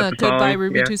 That's the Goodbye, song.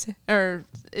 Ruby Tuesday. Or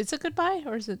is it Goodbye,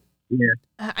 or is it?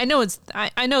 Yeah. I know it's.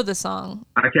 I know the song.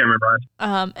 I can't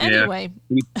remember. Anyway.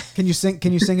 Can you sing?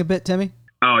 Can you sing a bit, Timmy?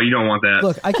 Oh, you don't want that.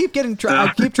 Look, I keep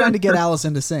trying to get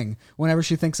Allison to sing whenever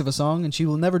she thinks of a song, and she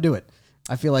will never do it.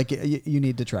 I feel like you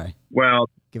need to try. Well,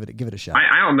 give it a shot.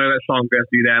 I don't know that song best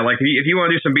do that. Like if you want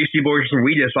to do some Beastie Boys or some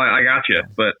Weedus, I got you.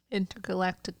 But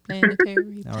intergalactic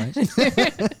planetary. All right.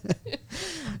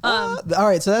 All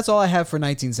right. So that's all I have for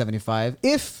 1975.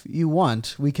 If you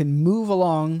want, we can move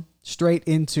along straight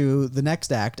into the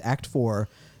next act, Act 4,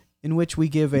 in which we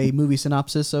give a movie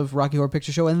synopsis of Rocky Horror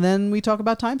Picture Show, and then we talk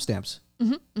about timestamps.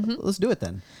 Let's do it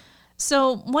then.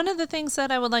 So one of the things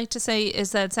that I would like to say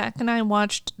is that Zach and I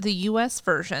watched the U.S.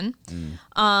 version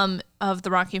of the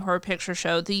Rocky Horror Picture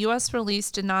Show. The U.S. release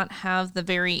did not have the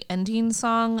very ending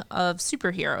song of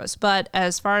Superheroes, but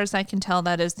as far as I can tell,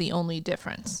 that is the only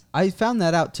difference. I found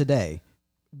that out today.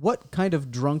 What kind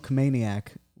of drunk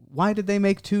maniac? Why did they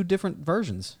make two different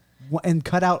versions and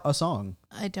cut out a song?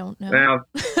 I don't know. now,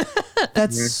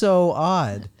 That's so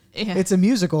odd. Yeah. It's a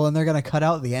musical, and they're going to cut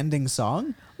out the ending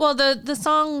song? Well, the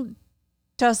song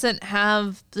doesn't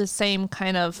have the same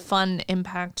kind of fun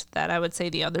impact that I would say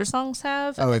the other songs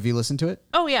have. Oh, have you listened to it?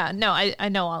 Oh, yeah. No, I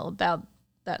know all about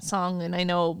that song, and I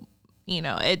know,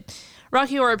 it.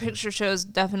 Rocky Horror Picture Show is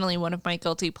definitely one of my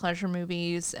guilty pleasure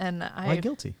movies, and Why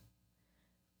guilty?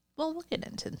 Well, we'll get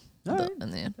into All right.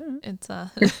 it's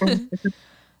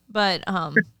but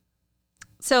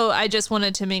so I just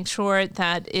wanted to make sure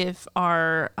that if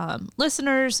our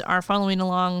listeners are following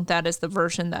along, that is the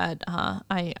version that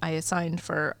I assigned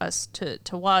for us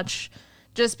to watch,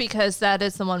 just because that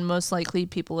is the one most likely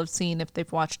people have seen if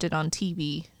they've watched it on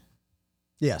TV.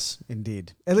 Yes,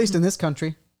 indeed. At least in this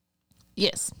country.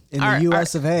 Yes. In the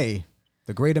U.S. of A.,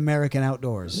 the great American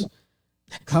outdoors.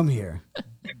 Come here.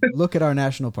 Look at our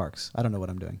national parks. I don't know what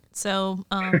I'm doing. So,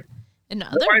 in other...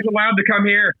 nobody's allowed to come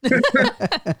here.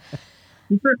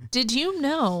 Did you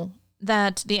know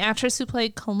that the actress who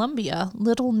played Columbia,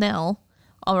 Little Nell,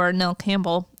 or Nell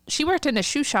Campbell, she worked in a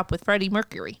shoe shop with Freddie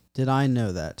Mercury? Did I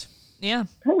know that? Yeah.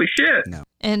 Holy shit. No.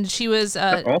 And she was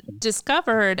awesome.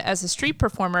 discovered as a street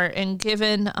performer and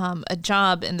given a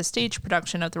job in the stage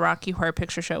production of the Rocky Horror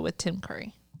Picture Show with Tim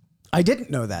Curry. I didn't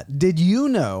know that. Did you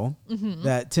know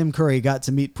that Tim Curry got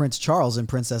to meet Prince Charles and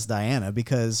Princess Diana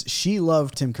because she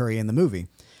loved Tim Curry in the movie?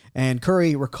 And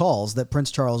Curry recalls that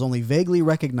Prince Charles only vaguely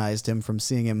recognized him from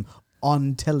seeing him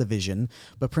on television,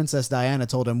 but Princess Diana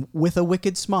told him with a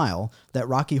wicked smile that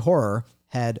Rocky Horror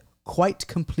had quite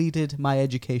completed my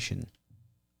education.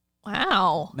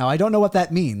 Wow. Now, I don't know what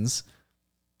that means,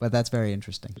 but that's very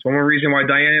interesting. It's one more reason why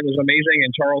Diana was amazing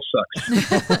and Charles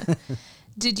sucks.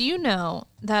 Did you know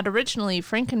that originally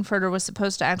Frankenfurter was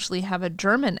supposed to actually have a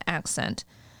German accent,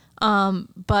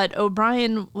 but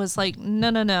O'Brien was like,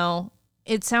 no.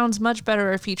 It sounds much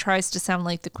better if he tries to sound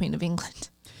like the Queen of England.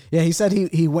 Yeah, he said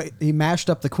he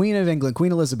mashed up the Queen of England,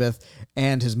 Queen Elizabeth,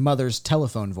 and his mother's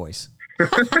telephone voice.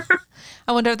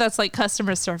 I wonder if that's like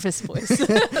customer service voice.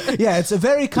 Yeah, it's a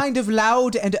very kind of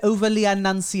loud and overly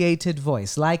enunciated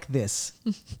voice, like this.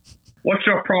 What's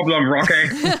your problem, Rocky?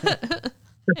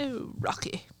 Oh,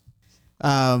 Rocky.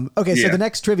 Okay, so Yeah. the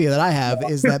next trivia that I have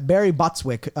is that Barry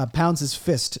Botswick pounds his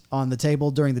fist on the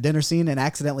table during the dinner scene and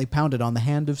accidentally pounded on the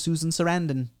hand of Susan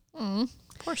Sarandon.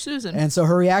 Poor Susan. And so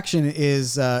her reaction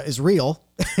is real,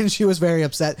 and she was very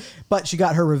upset. But she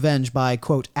got her revenge by,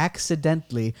 quote,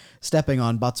 accidentally stepping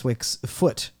on Botswick's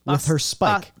foot with her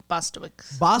spike. Bostwick.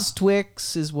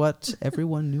 Bostwicks is what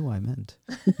everyone knew I meant.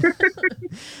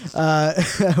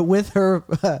 With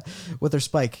her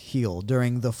spike heel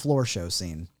during the floor show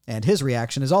scene. And his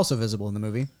reaction is also visible in the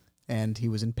movie, and he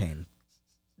was in pain.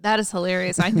 That is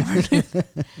hilarious. I never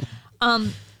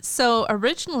knew. So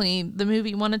originally, the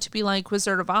movie wanted to be like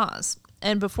Wizard of Oz.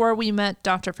 And before we met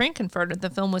Dr. Frankenfurter, the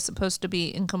film was supposed to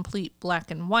be in complete black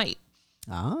and white.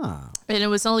 Ah. And it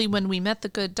was only when we met the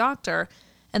good doctor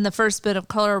and the first bit of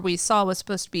color we saw was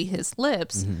supposed to be his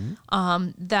lips,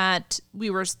 that we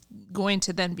were going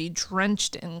to then be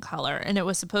drenched in color. And it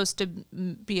was supposed to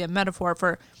be a metaphor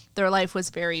for their life was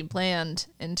very bland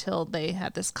until they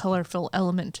had this colorful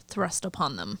element thrust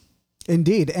upon them.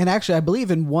 Indeed. And actually, I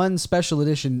believe in one special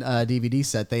edition DVD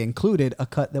set, they included a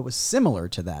cut that was similar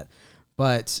to that,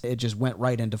 but it just went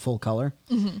right into full color.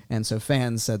 And so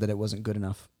fans said that it wasn't good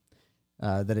enough.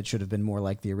 that it should have been more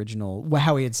like the original,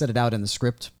 how he had set it out in the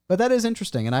script. But that is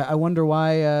interesting, and I wonder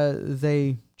why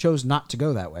they chose not to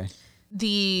go that way.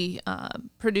 The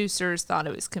producers thought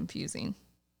it was confusing.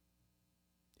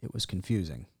 It was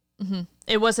confusing. Mm-hmm.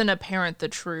 It wasn't apparent the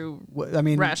true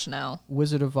rationale.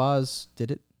 Wizard of Oz did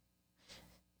it?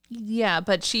 Yeah,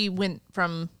 but she went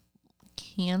from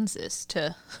Kansas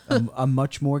to a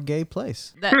much more gay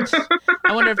place.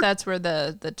 I wonder if that's where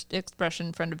the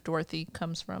expression "friend of Dorothy"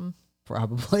 comes from.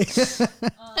 Probably.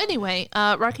 Anyway,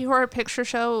 Rocky Horror Picture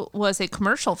Show was a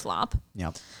commercial flop.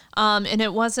 Yep. And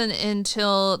it wasn't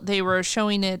until they were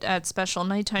showing it at special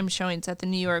nighttime showings at the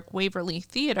New York Waverly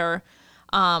Theater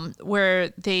where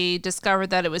they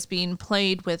discovered that it was being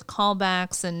played with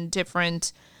callbacks and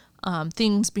different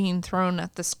things being thrown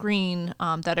at the screen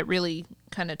that it really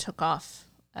kind of took off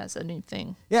as a new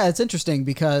thing. Yeah, it's interesting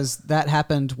because that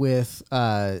happened with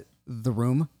The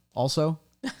Room also.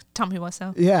 Tommy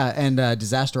Wiseau. Yeah, and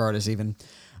Disaster Artist even.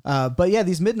 But yeah,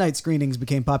 these midnight screenings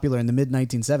became popular in the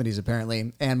mid-1970s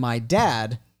apparently, and my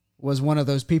dad was one of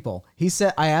those people. He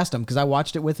said, I asked him because I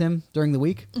watched it with him during the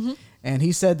week, and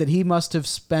he said that he must have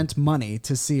spent money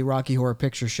to see Rocky Horror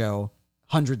Picture Show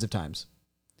hundreds of times.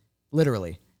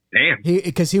 Literally. Damn.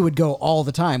 Because he would go all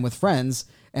the time with friends,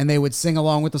 and they would sing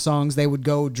along with the songs. They would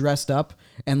go dressed up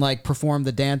and like perform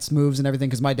the dance moves and everything,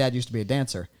 because my dad used to be a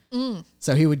dancer.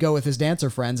 So he would go with his dancer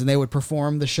friends, and they would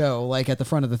perform the show like at the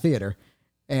front of the theater.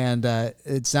 And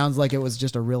it sounds like it was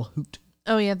just a real hoot.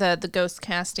 Oh, yeah, the ghost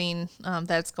casting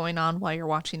that's going on while you're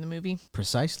watching the movie.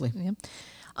 Precisely. Yeah.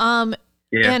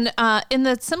 Yeah. And in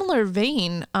the similar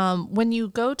vein, when you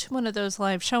go to one of those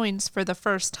live showings for the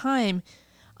first time,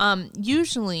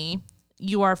 usually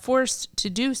you are forced to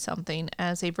do something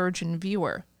as a virgin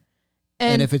viewer.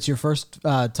 And if it's your first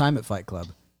time at Fight Club,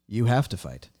 you have to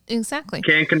fight. Exactly.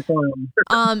 Can confirm.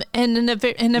 And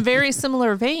in a very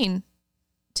similar vein,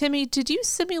 Timmy, did you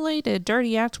simulate a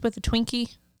dirty act with a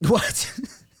Twinkie? What?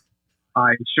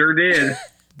 I sure did.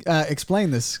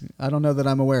 Explain this. I don't know that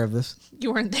I'm aware of this.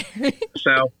 You weren't there.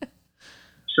 So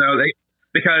they,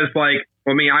 because like,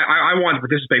 well, I mean, I wanted to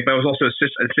participate, but I was also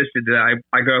insisted that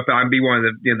I go up and be one of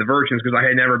the virgins, because I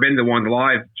had never been to one of the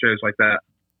live shows like that.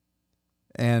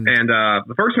 And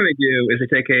the first thing they do is they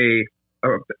take a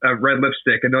red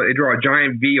lipstick and they draw a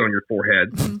giant V on your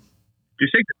forehead to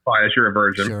signify that you're a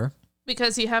virgin. Sure.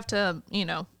 Because you have to,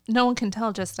 no one can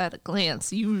tell just at a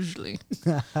glance, usually.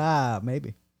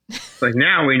 Maybe. Like,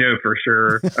 now we know for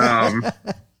sure.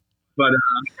 But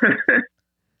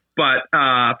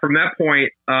from that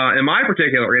point, in my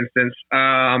particular instance,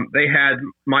 they had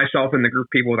myself and the group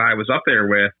of people that I was up there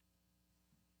with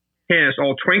hand us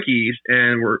all Twinkies,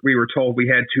 and we were told we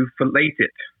had to fillet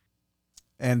it.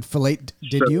 And fillet,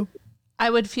 did you? I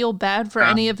would feel bad for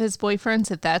any of his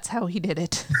boyfriends if that's how he did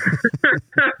it.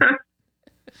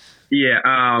 Yeah.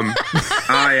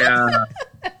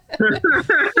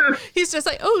 He's just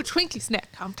like, oh, Twinkie snack.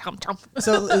 Tom, tom, tom.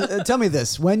 So tell me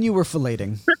this. When you were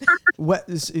filleting,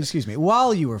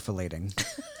 while you were filleting,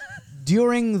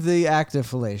 during the act of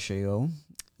fellatio,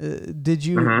 did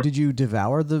you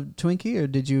devour the Twinkie, or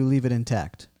did you leave it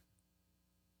intact?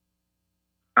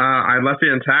 I left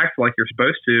it intact like you're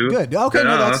supposed to. Good. Okay,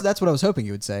 no, that's what I was hoping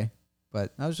you would say.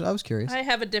 But I was curious. I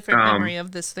have a different memory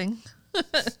of this thing.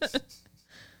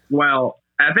 Well,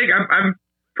 I think I'm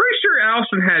pretty sure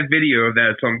Allison had video of that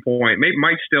at some point.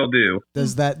 Might still do.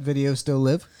 Does that video still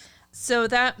live? So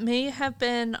that may have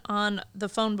been on the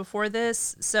phone before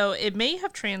this, so it may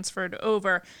have transferred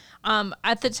over.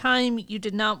 At the time, you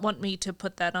did not want me to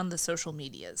put that on the social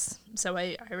medias, so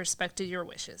I respected your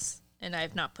wishes, and I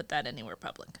have not put that anywhere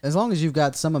public. As long as you've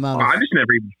got some amount of... I just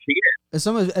never even seen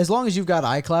it. As long as you've got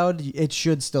iCloud, it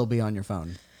should still be on your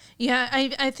phone. Yeah,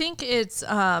 I think it's...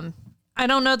 I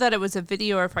don't know that it was a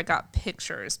video or if I got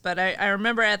pictures, but I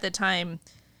remember at the time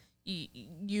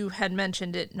you had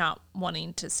mentioned it not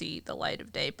wanting to see the light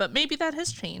of day, but maybe that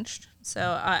has changed. So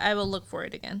I will look for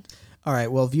it again. All right.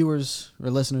 Well, viewers or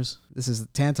listeners, this is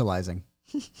tantalizing.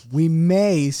 We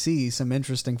may see some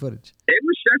interesting footage. It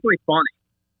was definitely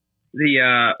funny.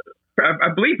 I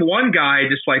believe one guy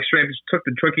just like straight up just took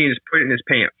the Twinkie and just put it in his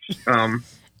pants.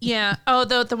 Yeah. Oh,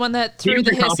 the one that threw the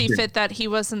hissy fit that he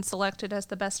wasn't selected as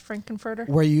the best Frankenfurter.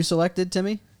 Were you selected,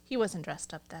 Timmy? He wasn't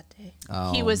dressed up that day.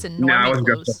 Oh. He was in normie clothes. No, I wasn't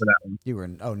clothes. dressed up for that one. You were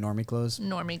in normie clothes?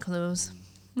 Normie clothes.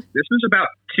 This was about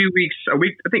 2 weeks, a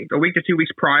week to 2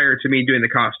 weeks prior to me doing the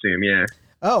costume, yeah.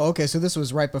 Oh, okay. So this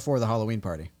was right before the Halloween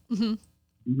party. Mm-hmm.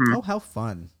 Mm-hmm. Oh, how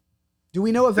fun. Do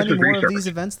we know of any more of these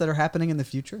events that are happening in the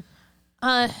future?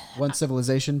 Once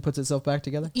civilization puts itself back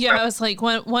together? Yeah, I was like,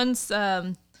 once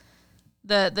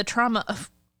the trauma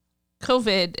of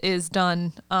COVID is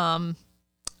done,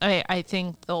 I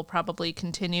think they'll probably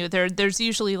continue. There's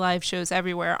usually live shows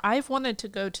everywhere. I've wanted to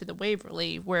go to the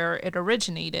Waverly where it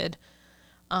originated,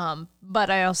 but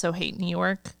I also hate New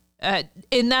York.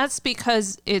 And that's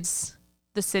because it's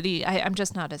the city. I'm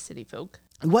just not a city folk.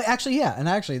 Well, actually, yeah. And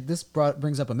actually, this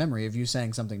brings up a memory of you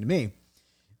saying something to me.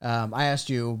 I asked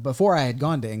you, before I had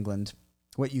gone to England,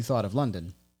 what you thought of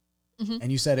London. Mm-hmm.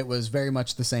 And you said it was very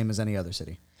much the same as any other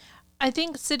city. I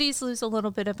think cities lose a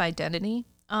little bit of identity.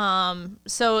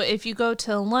 So if you go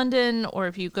to London or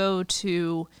if you go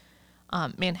to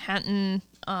Manhattan,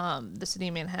 the city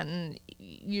of Manhattan,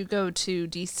 you go to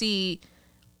DC,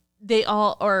 they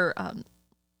all are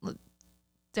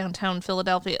downtown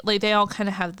Philadelphia. Like they all kind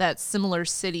of have that similar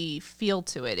city feel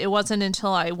to it. It wasn't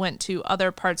until I went to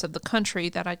other parts of the country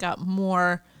that I got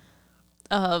more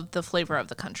of the flavor of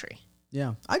the country.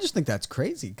 Yeah, I just think that's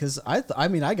crazy because I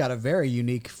mean, I got a very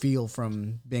unique feel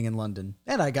from being in London,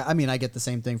 and I get the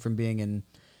same thing from being in,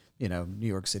 New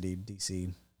York City,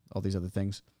 DC, all these other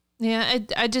things. Yeah,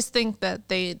 I just think that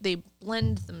they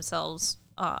blend themselves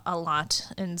a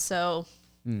lot, and so.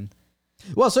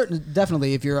 Well,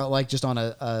 definitely, if you're like just on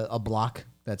a block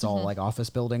that's all like office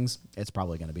buildings, it's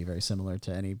probably going to be very similar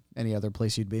to any other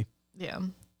place you'd be. Yeah.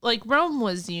 Like Rome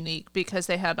was unique because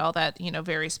they had all that,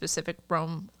 very specific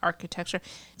Rome architecture.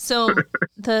 So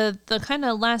the kind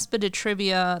of last bit of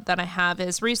trivia that I have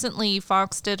is recently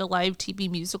Fox did a live TV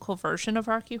musical version of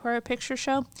Rocky Horror Picture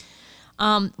Show,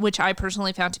 which I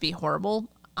personally found to be horrible.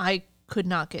 I could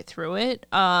not get through it.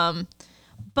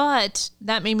 But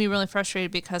that made me really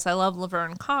frustrated because I love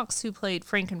Laverne Cox, who played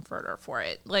Frankenfurter for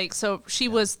it. Like, so she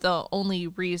was the only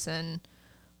reason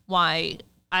why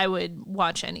I would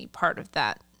watch any part of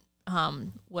that. I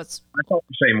felt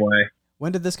the same way.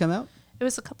 When did this come out? It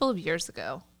was a couple of years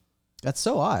ago. That's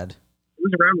so odd. It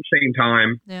was around the same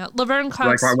time. Yeah, Laverne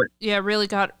Cox, really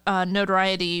got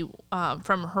notoriety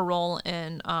from her role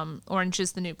in Orange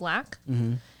is the New Black.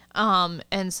 Mm-hmm.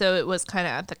 And so it was kind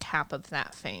of at the cap of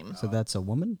that fame. So that's a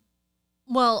woman?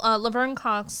 Well, Laverne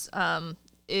Cox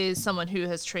is someone who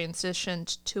has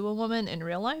transitioned to a woman in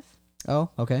real life.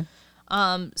 Oh, okay.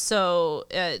 So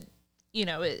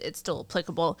it's still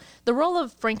applicable. The role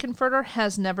of Frankenfurter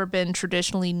has never been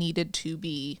traditionally needed to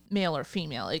be male or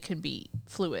female. It can be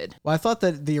fluid. Well, I thought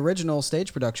that the original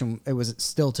stage production, it was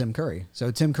still Tim Curry.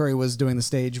 So Tim Curry was doing the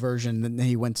stage version, and then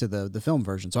he went to the film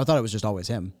version. So I thought it was just always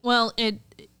him. Well, it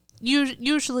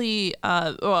usually,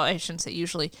 I shouldn't say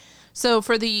usually. So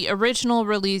for the original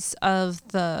release of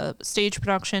the stage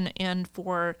production and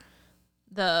for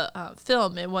the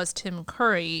film, it was Tim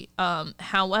Curry.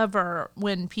 However,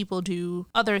 when people do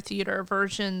other theater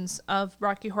versions of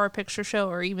Rocky Horror Picture Show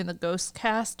or even the Ghost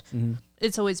cast,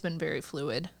 it's always been very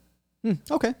fluid.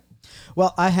 Okay.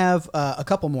 Well, I have a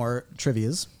couple more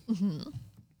trivias.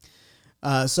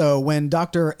 So when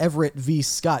Dr. Everett V.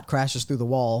 Scott crashes through the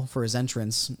wall for his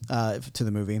entrance to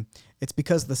the movie, it's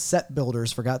because the set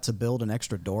builders forgot to build an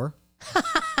extra door.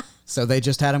 So they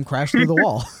just had him crash through the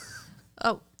wall.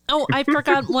 Oh, I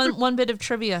forgot one bit of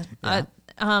trivia.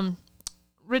 Yeah.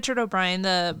 Richard O'Brien,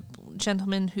 the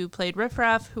gentleman who played Riff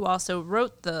Raff, who also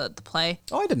wrote the play.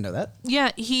 Oh, I didn't know that.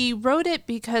 Yeah, he wrote it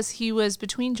because he was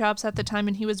between jobs at the time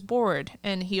and he was bored.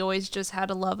 And he always just had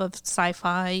a love of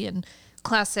sci-fi and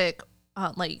classic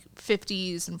like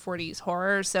 50s and 40s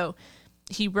horror. So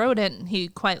he wrote it and he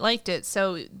quite liked it.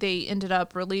 So they ended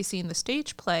up releasing the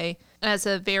stage play as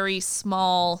a very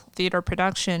small theater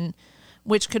production,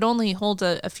 which could only hold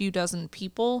a few dozen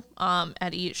people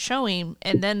at each showing.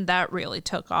 And then that really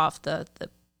took off the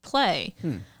play,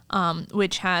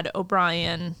 which had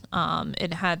O'Brien.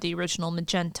 It had the original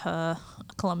Magenta,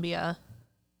 Columbia.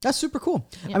 That's super cool.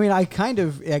 Yeah. I mean, I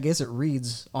guess it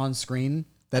reads on screen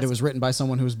that it was written by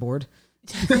someone who was bored.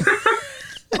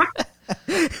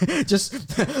 Let's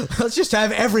just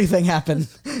have everything happen.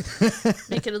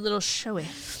 Make it a little showy.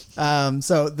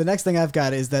 So the next thing I've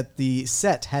got is that the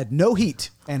set had no heat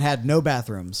and had no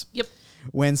bathrooms. Yep.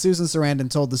 When Susan Sarandon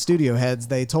told the studio heads,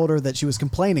 they told her that she was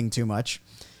complaining too much,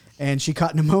 and she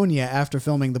caught pneumonia after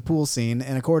filming the pool scene.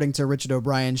 And according to Richard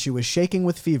O'Brien, she was shaking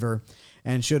with fever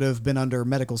and should have been under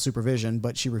medical supervision,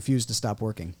 but she refused to stop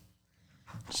working.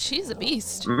 She's a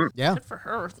beast. Yeah. Good for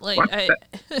her.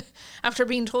 After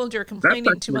being told you're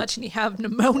complaining too much and you have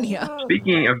pneumonia.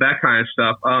 Speaking of that kind of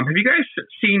stuff, have you guys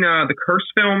seen the Curse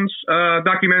films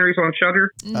documentaries on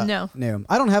Shudder? No. No.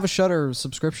 I don't have a Shudder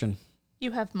subscription.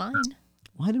 You have mine.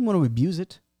 Well, I didn't want to abuse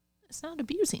it. It's not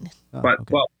abusing. Oh, but,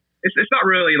 okay. Well, it's not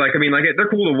really, they're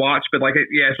cool to watch, but,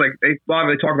 it's like, a lot of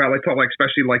they talk about,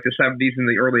 especially, the 70s and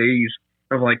the early 80s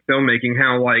of, filmmaking,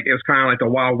 how, it was kind of like the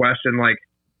Wild West and,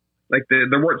 like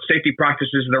the what safety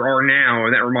practices there are now,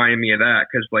 and that reminded me of that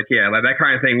because like that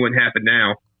kind of thing wouldn't happen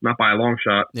now, not by a long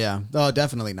shot. Yeah, oh,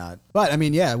 definitely not. But I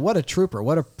mean, yeah, what a trooper,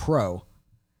 what a pro.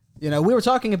 You know, we were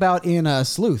talking about in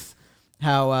Sleuth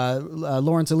how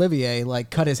Laurence Olivier like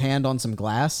cut his hand on some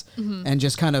glass and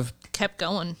just kind of kept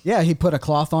going. Yeah, he put a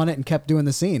cloth on it and kept doing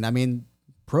the scene. I mean,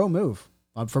 pro move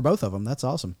for both of them. That's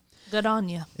awesome. Good on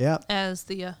you. Yeah, as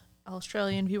the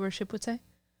Australian viewership would say.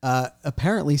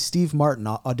 Apparently, Steve Martin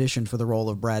auditioned for the role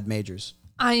of Brad Majors.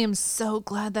 I am so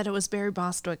glad that it was Barry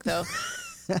Bostwick, though.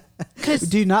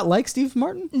 Do you not like Steve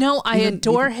Martin? No, I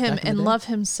adore him and love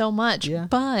him so much. Yeah.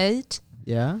 But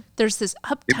there's this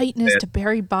uptightness to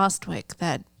Barry Bostwick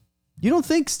that... You don't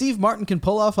think Steve Martin can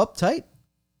pull off uptight?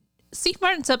 Steve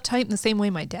Martin's uptight in the same way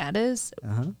my dad is.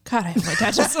 God, I hope my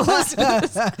dad just listen to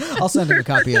this. I'll send him a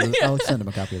copy of the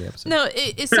episode. No,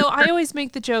 so I always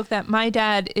make the joke that my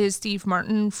dad is Steve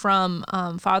Martin from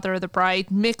Father of the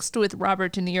Bride mixed with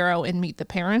Robert De Niro in Meet the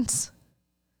Parents.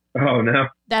 Oh, no.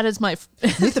 That is my...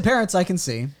 Meet the Parents, I can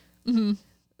see.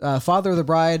 Mm-hmm. Father of the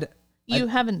Bride... You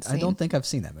haven't seen. I don't think I've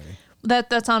seen that movie.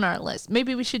 That's on our list.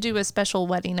 Maybe we should do a special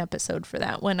wedding episode for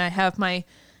that when I have my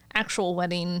actual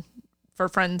wedding for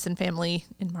friends and family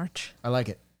in March. I like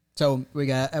it. So we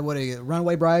got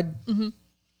Runaway Bride,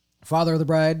 Father of the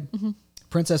Bride,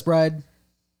 Princess Bride.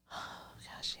 Oh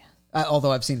gosh, yeah.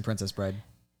 Although I've seen Princess Bride.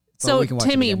 So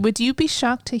Timmy, would you be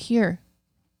shocked to hear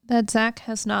that Zach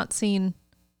has not seen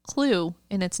Clue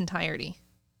in its entirety?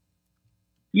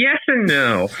 Yes and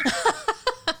no.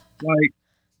 like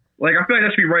I feel like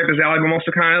that should be right up his alley, but I'm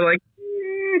also kind of like.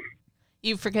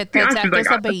 You forget that Zach is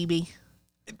a baby.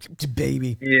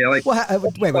 Baby. Yeah, like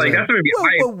wait. That's gonna be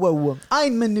whoa.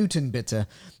 I'm a Newton bitter.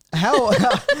 How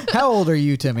old are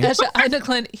you, Timmy? I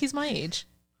decline. He's my age.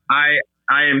 I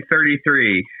am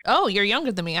 33. Oh, you're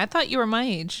younger than me. I thought you were my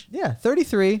age. Yeah,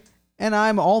 33, and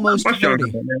I'm almost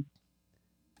 30. Than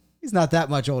He's not that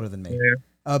much older than me. Yeah.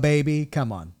 A baby,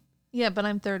 come on. Yeah, but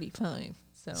I'm 35.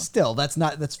 So still, that's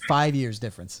 5 years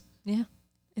difference. Yeah,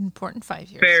 important 5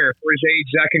 years. Fair for his age.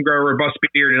 Zach can grow a robust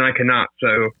beard, and I cannot.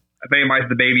 So. If anybody's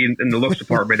the baby in the looks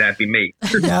department, that'd be me.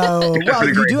 No,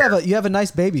 well, you have a nice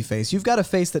baby face. You've got a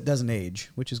face that doesn't age,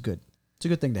 which is good. It's a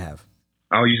good thing to have.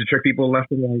 I'll use to trick people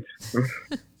left and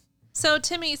right. So,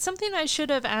 Timmy, something I should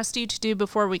have asked you to do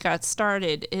before we got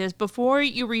started is before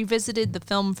you revisited the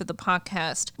film for the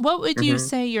podcast, what would you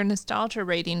say your nostalgia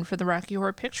rating for the Rocky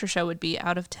Horror Picture Show would be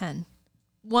out of 10?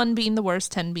 1 being the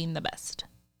worst, 10 being the best.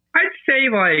 I'd say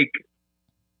like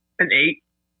an 8.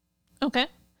 Okay.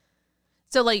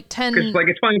 So like 10. Because like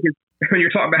it's funny because when you're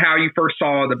talking about how you first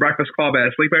saw The Breakfast Club at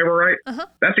a sleepover, right?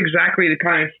 That's exactly the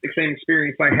kind of same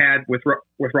experience I had with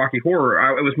Rocky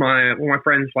Horror. It was one of my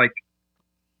friends, like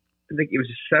I think it was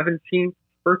his 17th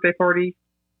birthday party.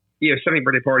 Yeah, 17th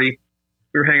birthday party.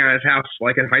 We were hanging out at his house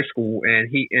like in high school,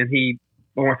 and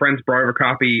one of my friends brought over a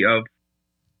copy of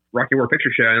Rocky Horror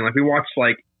Picture Show, and like we watched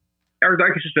like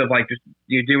just of like just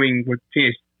doing what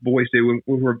teenage boys do when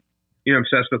we were.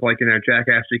 Obsessed with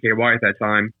Jackass, CKY at that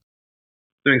time,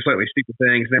 doing slightly stupid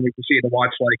things. Then we proceeded to watch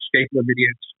like skateboard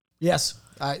videos. Yes,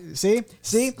 see,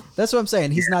 that's what I'm saying.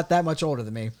 He's not that much older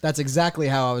than me. That's exactly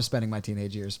how I was spending my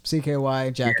teenage years.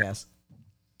 CKY, Jackass.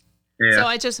 Yeah. So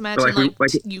I just imagine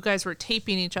you guys were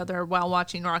taping each other while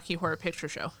watching Rocky Horror Picture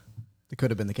Show. It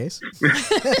could have been the case.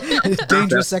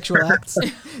 Dangerous sexual acts.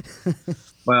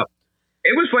 Well,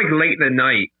 it was like late in the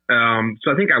night.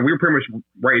 So I think we were pretty much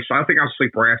right. So I think I was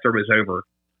asleep right after it was over.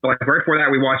 But like right before that,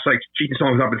 we watched like Cheating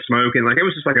Songs Up in Smoke, and like it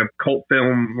was just like a cult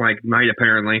film like night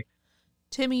apparently.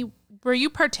 Timmy, were you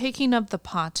partaking of the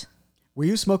pot? Were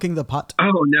you smoking the pot?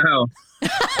 Oh no,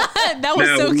 that was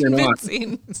so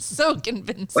convincing. So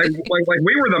convincing. Like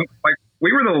we were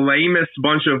the lamest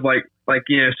bunch of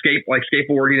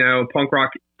skateboard punk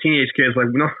rock teenage kids. Like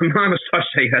none of us touched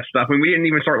any of that stuff. I mean, we didn't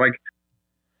even start like.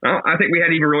 I think we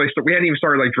hadn't even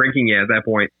started like drinking yet at that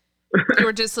point. You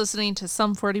were just listening to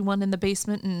Sum 41 in the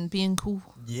basement and being cool.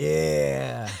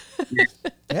 Yeah.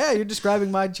 Yeah, you're describing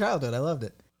my childhood. I loved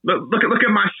it. Look at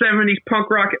my 70s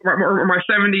punk rock or my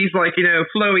 70s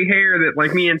flowy hair that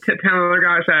like me and 10 other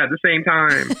guys had at the same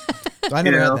time. So I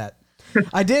never had that.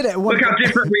 I did at one Look how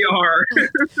different we are.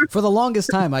 For the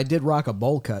longest time, I did rock a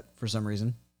bowl cut for some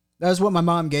reason. That was what my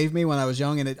mom gave me when I was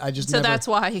young, and I just never... that's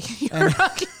why you're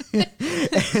rocking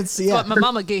it. That's what my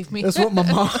mama gave me. That's what my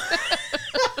mom...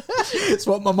 It's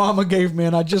what my mama gave me,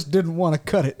 and I just didn't want to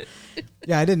cut it.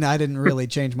 Yeah, I didn't really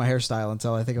change my hairstyle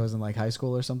until I think I was in like high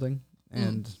school or something.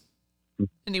 And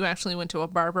And you actually went to a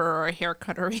barber or a hair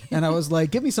cuttery. And I was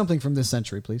like, give me something from this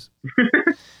century, please.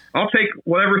 I'll take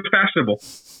whatever's fashionable.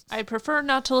 I prefer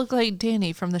not to look like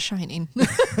Danny from The Shining.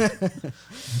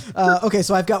 Okay,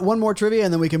 so I've got one more trivia,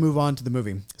 and then we can move on to the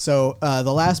movie. So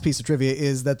the last piece of trivia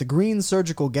is that the green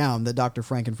surgical gown that Dr.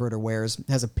 Frankenfurter wears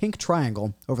has a pink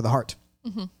triangle over the heart.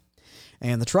 Mm-hmm.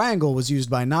 And the triangle was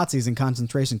used by Nazis in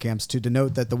concentration camps to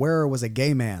denote that the wearer was a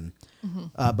gay man.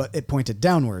 Mm-hmm. But it pointed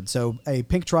downward. So a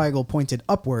pink triangle pointed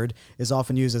upward is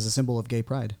often used as a symbol of gay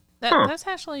pride. That's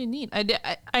actually neat.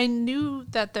 I knew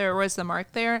that there was the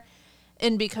mark there.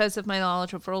 And because of my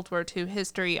knowledge of World War II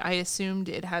history, I assumed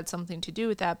it had something to do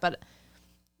with that. But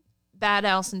Bad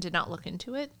Allison did not look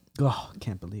into it. Oh,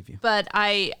 can't believe you. But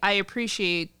I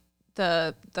appreciate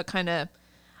the kind of...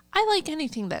 I like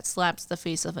anything that slaps the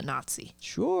face of a Nazi.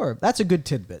 Sure. That's a good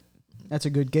tidbit. That's a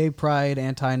good gay pride,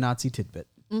 anti-Nazi tidbit.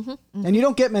 Mm-hmm, mm-hmm. And you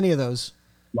don't get many of those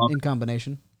in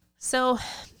combination. So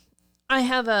I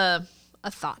have a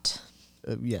thought.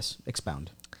 Yes,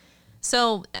 expound.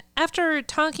 So after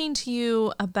talking to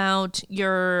you about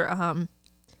your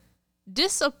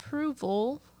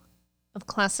disapproval of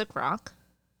classic rock,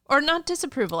 or not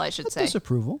disapproval, I should say.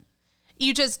 Disapproval.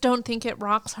 You just don't think it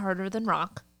rocks harder than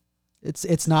rock.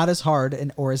 It's not as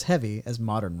hard or as heavy as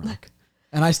modern rock.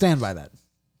 And I stand by that.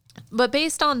 But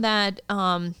based on that,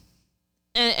 and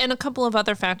a couple of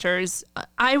other factors,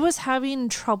 I was having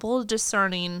trouble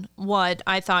discerning what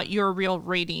I thought your real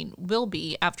rating will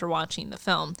be after watching the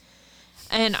film.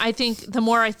 And I think the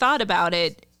more I thought about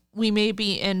it, we may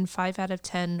be in 5 out of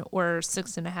 10 or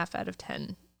 6.5 out of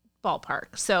 10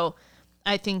 ballpark. So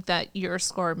I think that your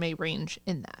score may range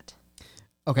in that.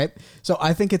 Okay. So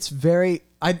I think it's very,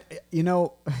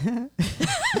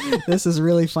 this is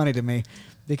really funny to me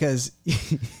because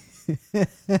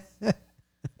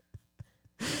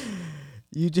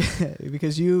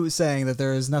you saying that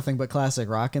there is nothing but classic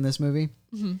rock in this movie.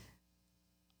 Mm-hmm.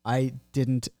 I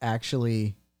didn't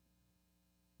actually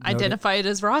identify it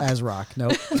as rock. As rock, no.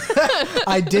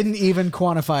 I didn't even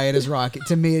quantify it as rock.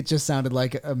 To me, it just sounded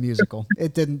like a musical.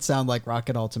 It didn't sound like rock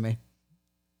at all to me.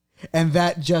 And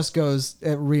that just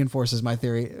it reinforces my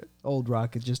theory. Old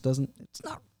rock, it just doesn't.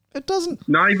 It doesn't.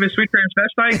 Not even Sweet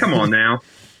Transvestite. Come on now.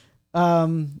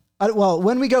 Well,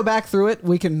 when we go back through it,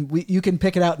 you can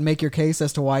pick it out and make your case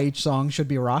as to why each song should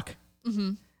be rock.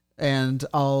 Mm-hmm. And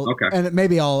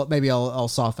maybe I'll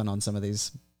soften on some of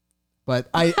these. But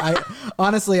I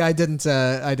honestly, I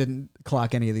didn't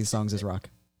clock any of these songs as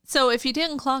rock. So if you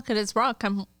didn't clock it as rock,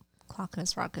 clocking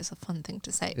as rock is a fun thing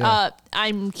to say. Yeah.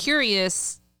 I'm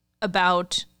curious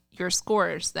about your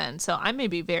scores then. So I may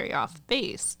be very off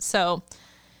base. So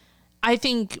I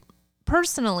think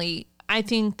personally,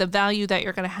 the value that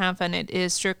you're going to have in it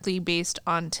is strictly based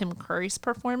on Tim Curry's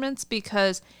performance,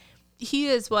 because he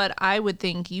is what I would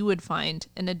think you would find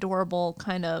an adorable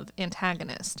kind of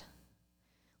antagonist.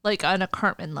 Like on a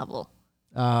Cartman level.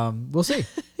 We'll see.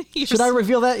 Should I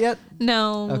reveal that yet?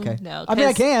 No. Okay. No. I mean,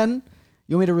 I can.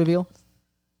 You want me to reveal?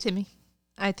 Timmy,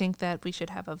 I think that we should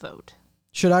have a vote.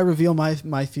 Should I reveal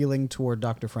my feeling toward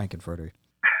Dr. Frankenfurter?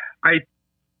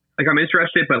 I'm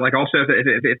interested, but also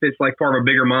if it's like part of a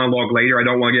bigger monologue later, I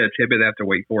don't want to get a tidbit. I have to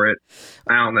wait for it.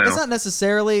 I don't know. It's not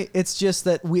necessarily. It's just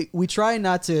that we try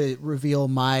not to reveal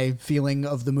my feeling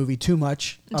of the movie too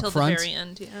much until up front. The very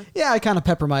end. Yeah. Yeah, I kind of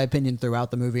pepper my opinion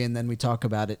throughout the movie, and then we talk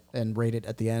about it and rate it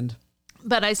at the end.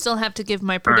 But I still have to give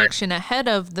my prediction ahead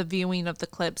of the viewing of the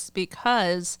clips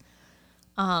because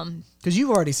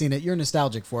you've already seen it. You're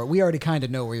nostalgic for it. We already kind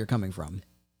of know where you're coming from.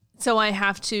 So I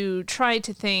have to try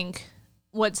to think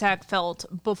what Zach felt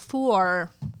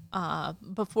before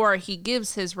he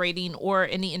gives his rating or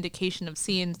any indication of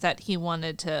scenes that he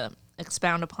wanted to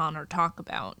expound upon or talk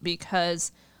about,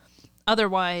 because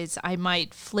otherwise I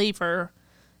might flavor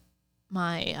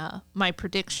my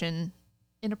prediction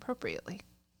inappropriately.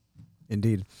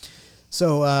 Indeed.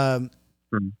 So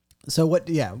so what?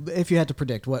 Yeah, if you had to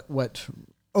predict, what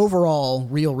overall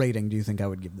real rating do you think I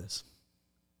would give this?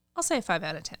 I'll say 5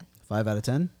 out of 10. 5 out of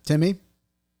 10. Timmy?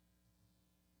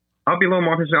 I'll be a little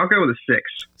more concerned. I'll go with a 6.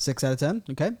 6 out of 10.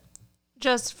 Okay.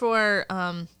 Just for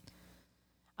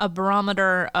a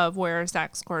barometer of where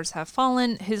Zach's scores have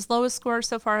fallen. His lowest score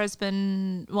so far has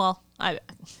been,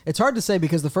 it's hard to say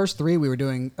because the first 3 we were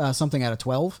doing something out of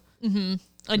 12. Mm-hmm.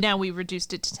 And now we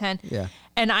reduced it to 10. Yeah.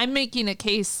 And I'm making a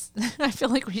case. I feel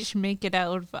like we should make it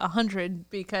out of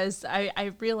 100 because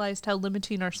I realized how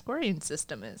limiting our scoring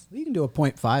system is. Well, you can do a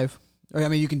 0.5. I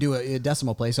mean, you can do a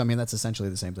decimal place. I mean, that's essentially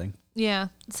the same thing. Yeah.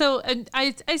 So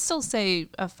I still say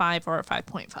a 5 or a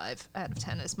 5.5 out of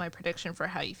 10 is my prediction for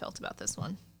how you felt about this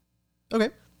one. Okay.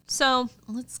 So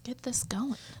let's get this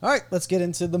going. All right, let's get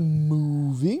into the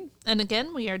movie. And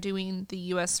again, we are doing the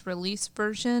U.S. release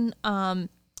version.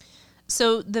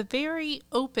 So the very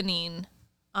opening,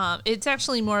 it's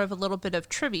actually more of a little bit of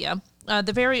trivia.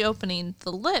 The very opening,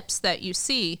 the lips that you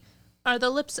see are the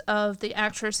lips of the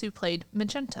actress who played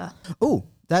Magenta. Oh,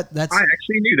 that's I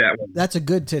actually knew that one. That's a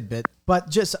good tidbit. But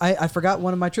just I forgot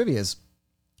one of my trivias.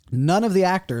 None of the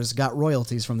actors got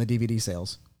royalties from the DVD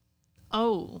sales.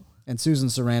 Oh. And Susan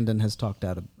Sarandon has talked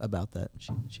out about that.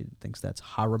 She thinks that's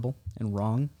horrible and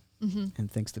wrong, and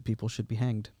thinks that people should be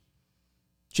hanged.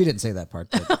 She didn't say that part.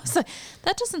 But I was like,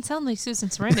 that doesn't sound like Susan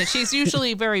Sarandon. She's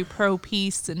usually very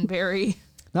pro-peace and very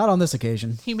not on this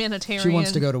occasion. humanitarian. She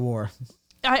wants to go to war.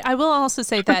 I will also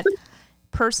say that,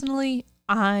 personally,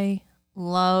 I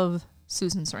love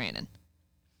Susan Sarandon.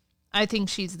 I think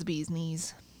she's the bee's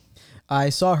knees. I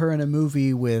saw her in a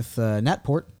movie with Nat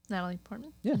Natalie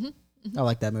Portman? Yeah. I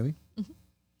like that movie.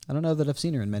 I don't know that I've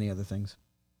seen her in many other things.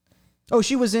 Oh,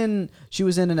 she was in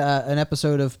an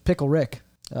episode of Pickle Rick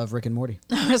of Rick and Morty.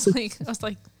 I was like, That's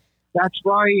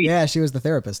right. Yeah, she was the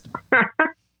therapist.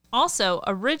 also,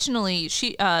 originally,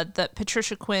 the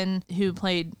Patricia Quinn, who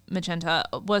played Magenta,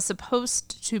 was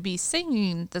supposed to be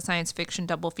singing the science fiction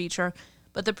double feature,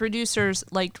 but the producers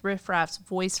liked Riff Raff's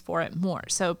voice for it more.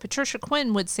 So Patricia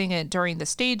Quinn would sing it during the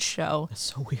stage show. That's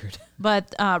so weird.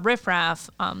 But Riff Raff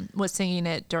was singing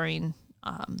it during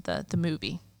the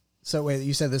movie. So wait,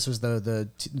 you said this was the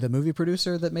movie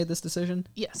producer that made this decision?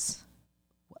 Yes.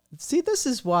 See, this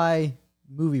is why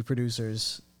movie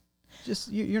producers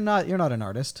just you're not an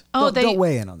artist. Oh, don't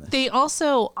weigh in on this. They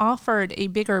also offered a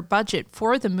bigger budget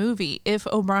for the movie if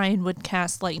O'Brien would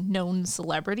cast like known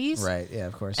celebrities. Right, yeah,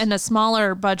 of course. And a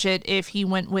smaller budget if he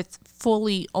went with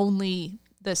fully only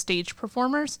the stage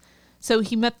performers. So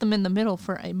he met them in the middle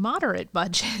for a moderate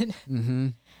budget.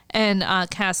 And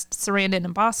cast Sarandon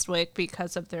and Bostwick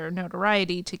because of their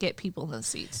notoriety to get people in the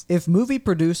seats. If movie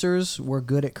producers were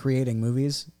good at creating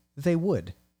movies, they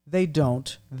would. They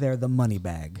don't. They're the money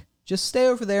bag. Just stay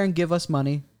over there and give us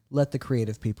money. Let the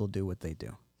creative people do what they do.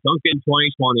 Duncan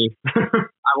 2020. I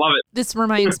love it. This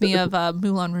reminds me of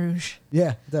Moulin Rouge.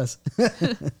 Yeah, it does.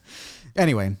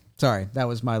 Anyway, sorry. That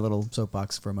was my little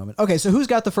soapbox for a moment. Okay, so who's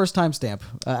got the first timestamp?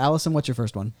 Allison, what's your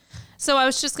first one? So I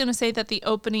was just going to say that the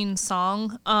opening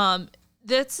song,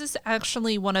 this is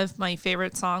actually one of my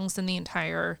favorite songs in the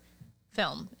entire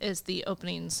film, is the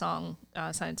opening song,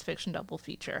 science fiction double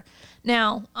feature.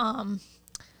 Now,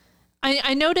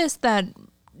 I noticed that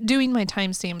doing my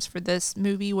timestamps for this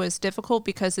movie was difficult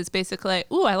because it's basically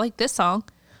like, ooh, I like this song.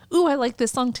 Ooh, I like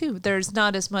this song too. There's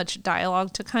not as much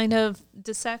dialogue to kind of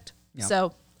dissect. Yeah.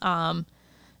 So,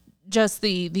 just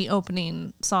the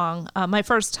opening song. My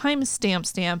first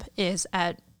stamp is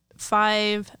at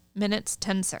 5 minutes,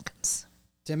 10 seconds.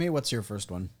 Timmy, what's your first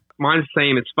one? Mine's the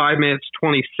same. It's 5 minutes,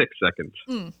 26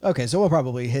 seconds. Okay, so we'll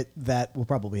probably hit that. We'll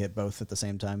probably hit both at the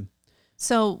same time.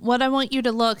 So what I want you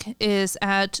to look is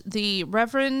at the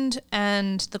Reverend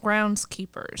and the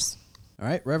groundskeepers. All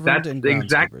right, Reverend That's and groundskeepers.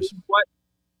 exactly what.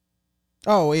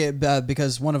 Oh, yeah,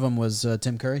 because one of them was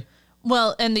Tim Curry.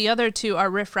 Well, and the other two are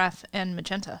Riff Raff and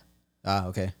Magenta. Ah,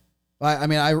 okay. I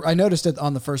mean, I noticed it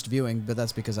on the first viewing, but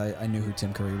that's because I knew who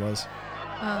Tim Curry was.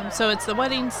 So it's the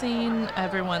wedding scene.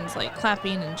 Everyone's like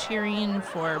clapping and cheering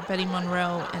for Betty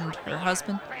Monroe and her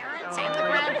husband. And the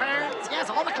grandparents, yes,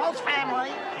 all the close family.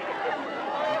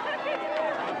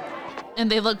 And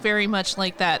they look very much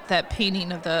like that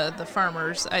painting of the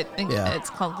farmers. I think Yeah.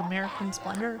 it's called American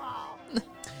Splendor.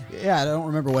 Yeah, I don't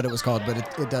remember what it was called, but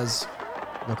it does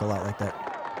look a lot like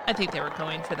that. I think they were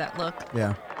going for that look.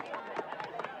 Yeah.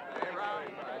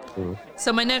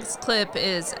 So my next clip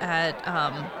is at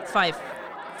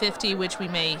 5:50, which we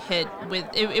may hit with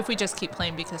if we just keep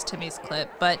playing because Timmy's clip.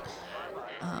 But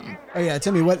Oh yeah,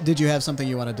 Timmy, what did you have something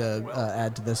you wanted to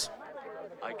add to this?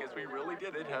 I guess we really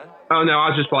did it, huh? Oh no, I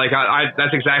was just like, I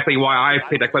that's exactly why I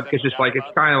picked that clip because it's like it's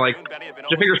kind of like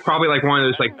I figure it's probably like one of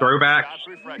those like throwbacks,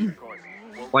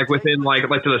 like within like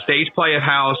to the stage play of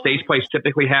how stage plays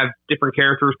typically have different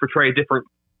characters portray different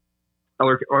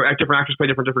or different actors play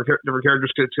different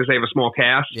characters because they have a small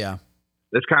cast. Yeah.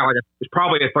 It's kind of like it's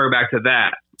probably a throwback to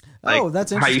that. Like, Oh,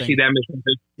 that's how interesting. you see them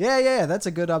as Yeah, that's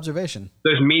a good observation.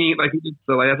 there's meaning like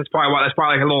so like that's probably why that's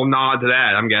probably like a little nod to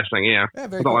that. I'm guessing. Yeah, Yeah, I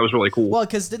very thought cool. that was really cool. Well,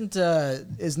 because isn't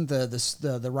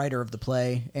the writer of the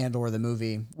play and or the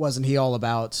movie, wasn't he all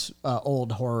about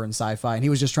old horror and sci-fi, and he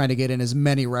was just trying to get in as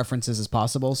many references as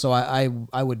possible. So I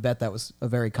would bet that was a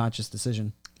very conscious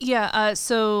decision. yeah,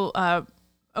 so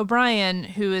O'Brien,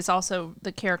 who is also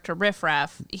the character Riff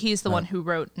Raff, he's the one who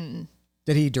wrote and.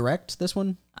 Did he direct this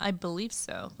one? I believe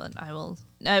so, but I will.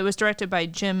 It was directed by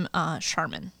Jim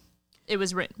Sharman. It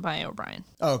was written by O'Brien.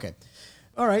 Oh, okay.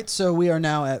 All right, so we are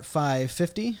now at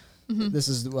 5:50. This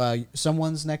is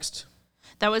someone's next.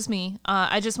 That was me.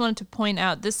 I just wanted to point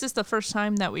out, this is the first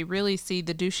time that we really see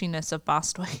the douchiness of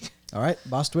Bostwick. All right,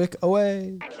 Bostwick,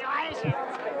 away.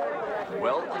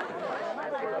 Well,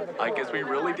 I guess we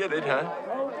really did it, huh?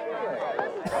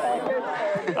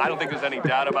 I don't think there's any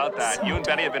doubt about that. You and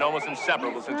Benny have been almost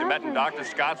inseparable since you met in Dr.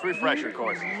 Scott's refresher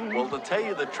courses. Well, to tell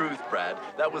you the truth, Brad,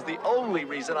 that was the only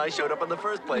reason I showed up in the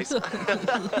first place. Okay, you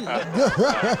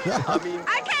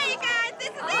guys, this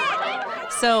is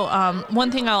it. So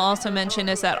one thing I'll also mention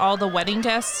is that all the wedding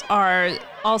guests are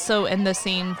also in the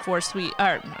scene for Time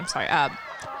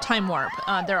Warp.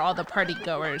 They're all the party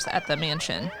goers at the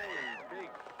mansion.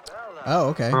 Oh,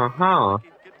 okay. Uh-huh.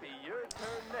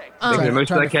 Making most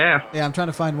of that cast. Yeah, I'm trying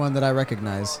to find one that I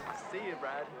recognize.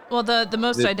 Well, the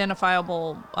most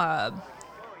identifiable.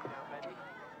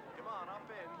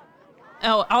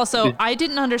 Also, I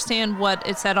didn't understand what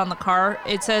it said on the car.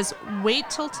 It says, "Wait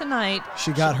till tonight."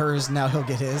 She got hers, now he'll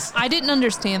get his. I didn't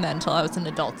understand that until I was an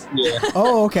adult. Yeah.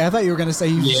 Oh, okay. I thought you were going to say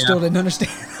you still didn't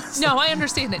understand. No, I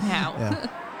understand it now. Yeah.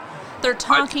 They're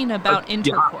talking about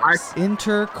intercourse.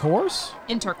 Intercourse?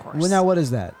 Intercourse. Well, now what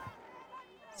is that?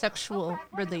 Sexual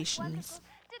relations.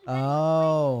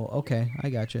 Oh, okay. I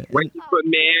got you. Wait for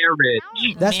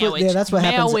marriage. That's what. Yeah, that's what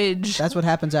happens. Marriage. That's what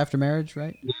happens after marriage,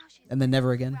 right? And then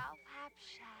never again.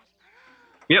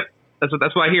 Yep.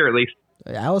 That's what I hear, at least.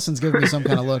 Allison's giving me some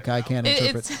kind of look I can't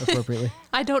interpret It's- appropriately.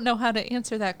 I don't know how to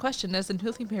answer that question as a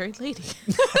newly married lady.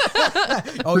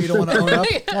 Oh, you don't want to own up?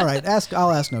 All right.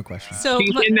 I'll ask no questions. So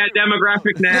He's in that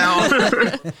demographic now.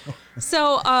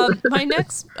 So my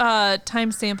next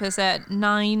timestamp is at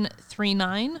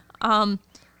 9:39.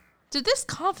 Did this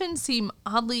coffin seem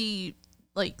oddly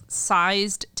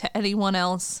sized to anyone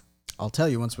else? I'll tell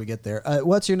you once we get there.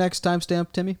 What's your next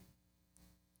timestamp, Timmy?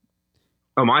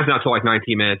 Oh, mine's not till like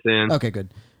 19 minutes in. Okay,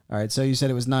 good. All right. So you said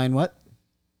it was 9 what?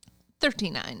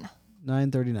 39.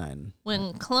 9:39.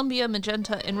 When Columbia,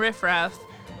 Magenta, and Riff Raff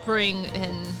bring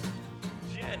in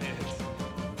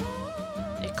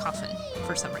a coffin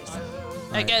for some reason.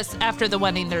 I guess after the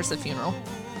wedding, there's a funeral.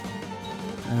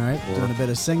 All right. Doing a bit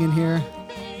of singing here.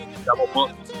 Double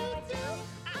book.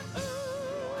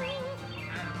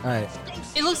 All right.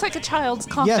 It looks like a child's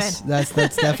coffin. Yes, that's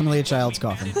definitely a child's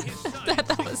coffin.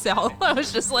 that was all. I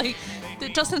was just like,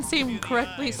 it doesn't seem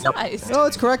correctly sized. Oh,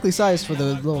 it's correctly sized for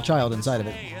the little child inside of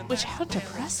it. Which, how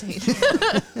depressing.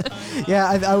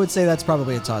 Yeah, I would say that's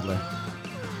probably a toddler.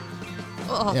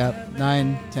 Oh, Yeah,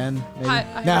 9, 10, maybe.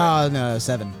 No,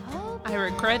 7. I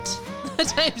regret the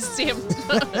timestamp.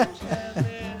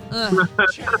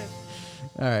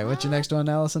 All right, what's your next one,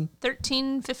 Allison?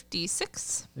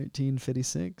 1356.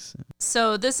 1356.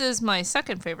 So this is my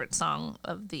second favorite song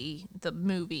of the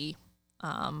movie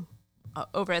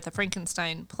over at the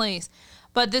Frankenstein place.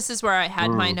 But this is where I had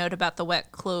my note about the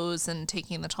wet clothes and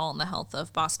taking the toll on the health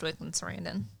of Bostwick and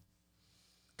Sarandon.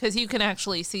 Because you can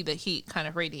actually see the heat kind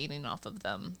of radiating off of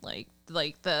them, like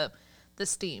the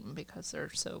steam, because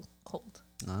they're so cold.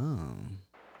 Oh.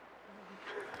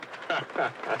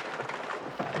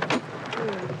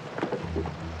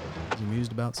 He's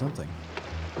amused about something.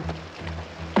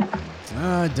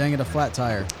 Ah, dang it, a flat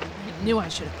tire. I knew I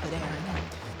should have put air in it.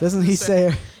 Doesn't he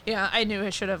say... Yeah, I knew I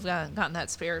should have gotten that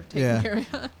spare taken Yeah. care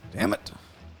of. Damn it.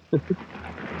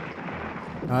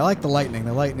 I like the lightning.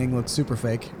 The lightning looks super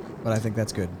fake, but I think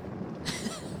that's good.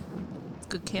 It's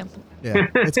good camp. Yeah,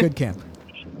 it's good camp.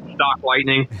 Stock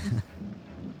lightning.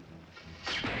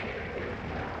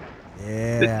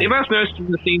 Yeah. Anybody else noticed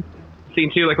in the scene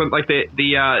too, like when, like the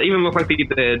even looked like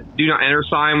the do not enter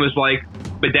sign was like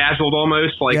bedazzled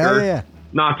almost, like Yeah.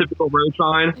 not typical road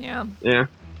sign. Yeah. Yeah.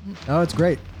 Oh, it's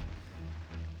great.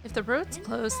 If the road's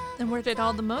closed, then where did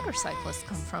all the motorcyclists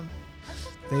come from?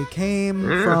 They came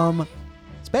from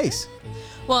space.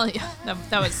 Well, yeah,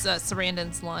 that was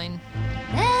Sarandon's line.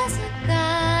 There's a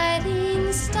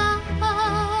guiding star.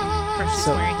 Of course, she's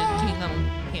So- wearing a gingham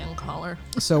hand collar.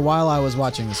 So while I was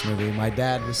watching this movie, my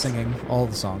dad was singing all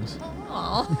the songs.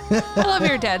 Aw, I love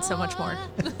your dad so much more.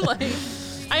 Like,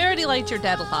 I already liked your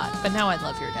dad a lot, but now I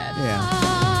love your dad. Yeah.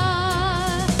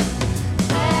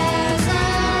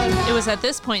 It was at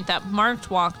this point that Mark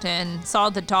walked in, saw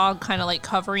the dog kind of like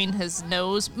covering his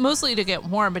nose, mostly to get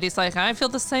warm, but he's like, I feel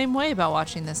the same way about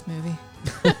watching this movie.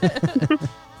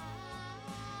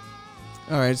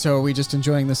 All right, so are we just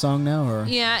enjoying the song now, or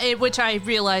Yeah, which I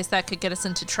realized that could get us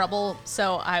into trouble,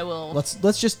 so I will.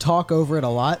 let's just talk over it a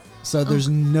lot, so there's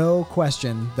no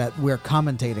question that we're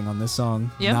commentating on this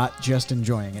song, Yep. not just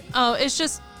enjoying it. Oh, it's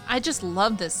just, I just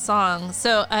love this song.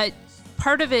 So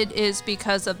part of it is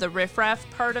because of the riffraff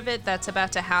part of it that's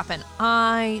about to happen.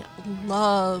 I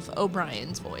love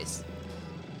O'Brien's voice.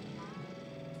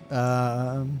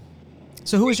 So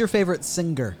who is your favorite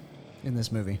singer in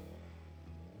this movie?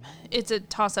 It's a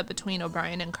toss-up between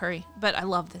O'Brien and Curry, but I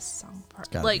love this song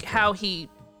part. gotta Like be how he...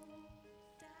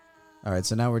 All right,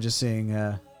 so now we're just seeing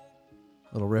a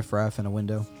little riff-raff in a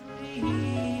window.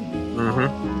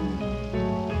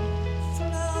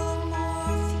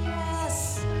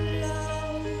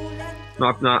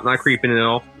 Not creeping at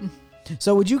all.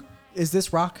 So is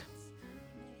this rock?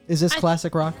 Is this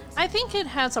classic rock? I think it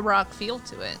has a rock feel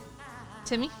to it.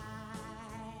 Timmy?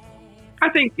 I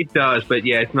think it does, but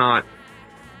yeah, it's not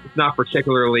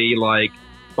particularly like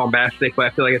bombastic, but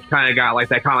I feel like it's kind of got like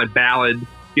that kind of ballad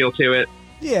feel to it.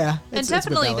 Yeah. And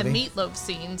definitely the meatloaf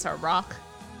scenes are rock.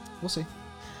 We'll see.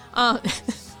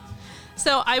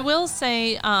 So I will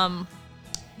say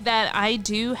that I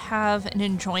do have an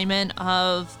enjoyment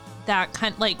of that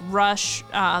kind, like Rush,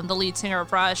 the lead singer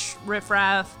of Rush, Riff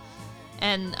Raff,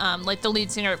 and like the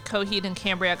lead singer of Coheed and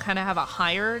Cambria kind of have a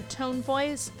higher tone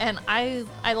voice, and I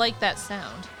like that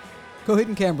sound. Coheed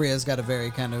and Cambria's got a very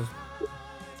kind of,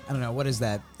 I don't know, what is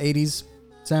that, 80s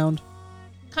sound?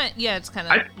 Yeah, it's kind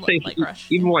I of think like Rush.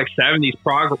 even like 70s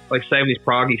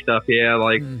proggy stuff. Yeah,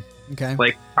 like Okay.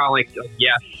 like kind of like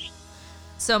Yes.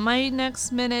 So my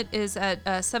next minute is at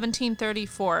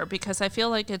 1734 because I feel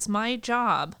like it's my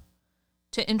job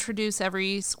to introduce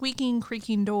every squeaking,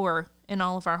 creaking door in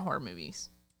all of our horror movies.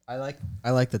 I like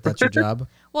that that's your job.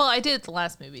 Well, I did the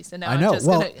last movie, so now I know. I'm just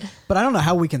Well, gonna... but I don't know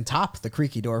how we can top the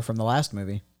creaky door from the last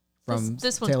movie.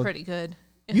 This one's pretty good.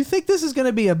 You think this is going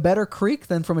to be a better creak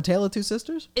than from A Tale of Two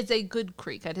Sisters? It's a good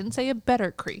creek. I didn't say a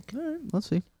better creek. All right, let's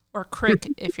see. Or crick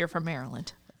if you're from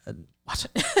Maryland. What?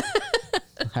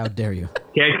 How dare you?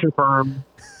 Can't confirm.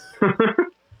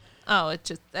 Oh, it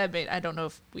just, I don't know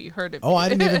if we heard it. Oh, I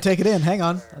didn't even take it in. Hang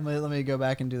on. Let me go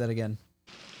back and do that again.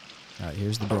 All right,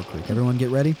 here's the door creak. Everyone get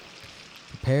ready.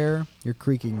 Prepare your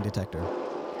creaking detector.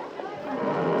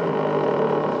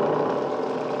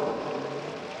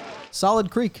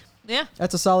 Solid creak. Yeah,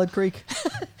 That's a solid creak.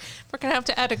 we're going to have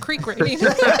to add a creek rating.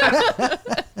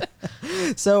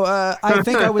 So I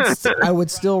think I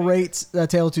would still rate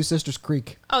Tale of Two Sisters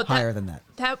Creek higher than that.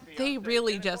 They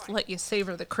really just let you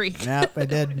savor the creek. Yeah, they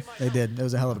did. They did. It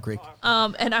was a hell of a creek.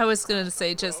 And I was going to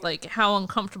say just like how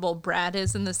uncomfortable Brad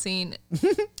is in the scene.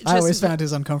 I always found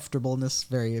his uncomfortableness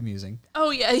very amusing. Oh,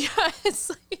 yeah. It's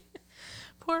like,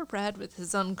 poor Brad with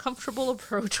his uncomfortable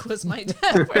approach was my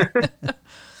dad.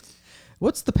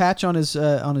 What's the patch on his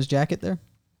jacket there?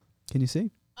 Can you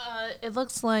see? It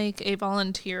looks like a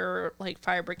volunteer like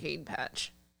fire brigade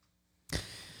patch.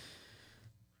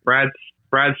 Brad's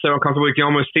so uncomfortable you can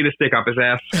almost see the stick up his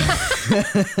ass.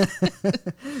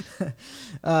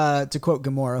 To quote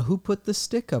Gamora, who put the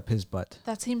stick up his butt?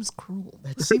 That seems cruel.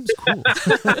 That seems cruel.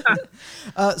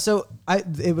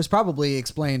 It was probably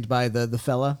explained by the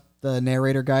fella, the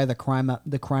narrator guy, the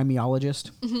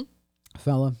crimiologist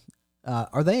fella.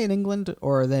 Are they in England,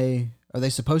 or are they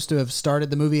supposed to have started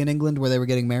the movie in England where they were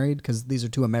getting married? Because these are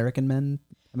two American men.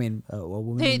 I mean, a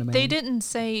woman and a man. They didn't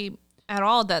say at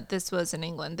all that this was in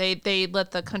England. They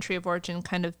let the country of origin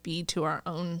kind of be to our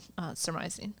own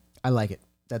surmising. I like it.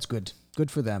 That's good.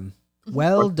 Good for them.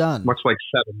 Well done. Much like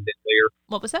Seven did later.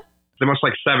 What was that? Much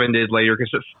like Seven did later,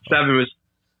 because Seven was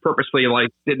purposely like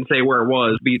didn't say where it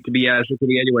was, it could be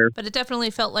anywhere. But it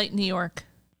definitely felt like New York.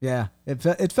 Yeah, it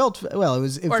felt well.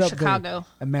 It felt Chicago, very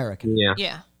American. Yeah.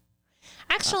 Yeah.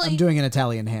 Actually, I'm doing an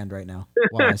Italian hand right now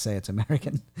while I say it's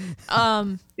American.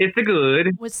 It's a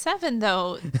good. With Seven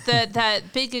though, that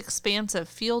big expansive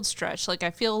field stretch, like I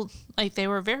feel like they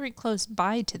were very close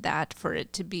by to that for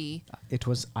it to be. It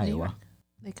was New Iowa. York.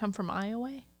 They come from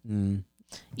Iowa.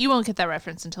 You won't get that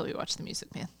reference until we watch The Music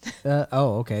Man.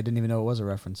 Okay. I didn't even know it was a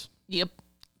reference. Yep.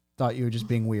 Thought you were just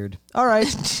being weird. All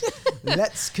right.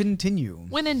 Let's continue.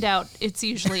 When in doubt, it's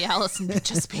usually Allison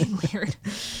just being weird.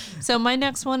 So my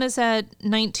next one is at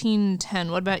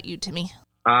 1910. What about you, Timmy?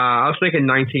 I was thinking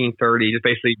 1930, just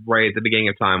basically right at the beginning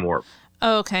of Time Warp.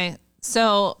 Okay.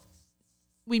 So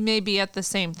we may be at the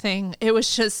same thing. It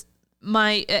was just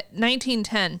my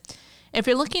 1910. If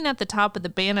you're looking at the top of the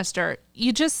banister,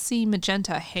 you just see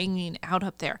Magenta hanging out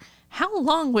up there. How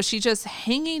long was she just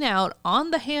hanging out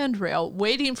on the handrail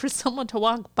waiting for someone to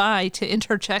walk by to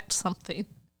interject something?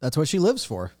 That's what she lives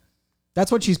for.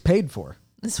 That's what she's paid for.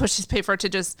 This is what she's paid for, to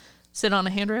just sit on a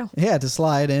handrail? Yeah, to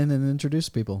slide in and introduce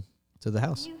people to the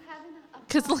house.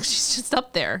 Because look, she's just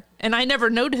up there. And I never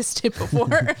noticed it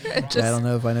before. I don't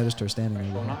know if I noticed her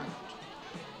standing there.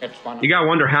 You gotta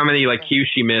wonder how many like cues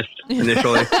she missed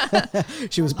initially.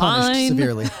 She was punished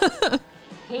severely.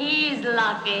 He's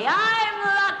lucky. I'm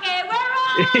lucky. We're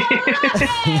all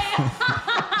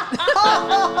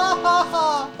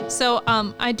lucky. So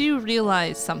I do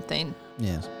realize something.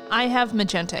 Yes. I have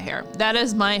magenta hair. That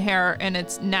is my hair, and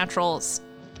its natural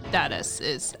status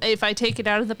is if I take it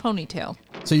out of the ponytail.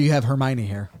 So you have Hermione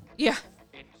hair. Yeah.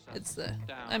 It's the.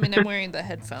 I mean, I'm wearing the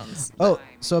headphones. Oh,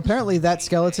 so apparently that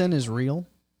skeleton is real.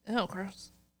 Oh,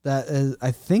 gross. That is,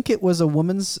 I think it was a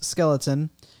woman's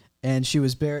skeleton, and she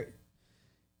was buried.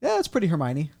 Yeah, it's pretty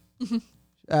Hermione.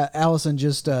 Allison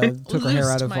just took her hair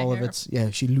out Loosed of my all of hair. its.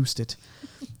 Yeah, she loosed it.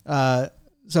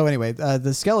 So anyway,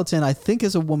 the skeleton I think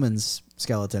is a woman's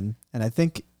skeleton, and I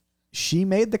think she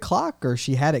made the clock or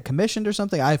she had it commissioned or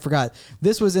something. I forgot.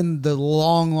 This was in the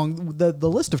long. The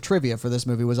list of trivia for this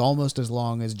movie was almost as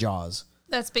long as Jaws.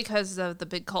 That's because of the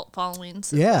big cult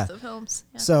followings of Yeah. the films.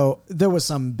 Yeah. So there was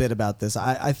some bit about this.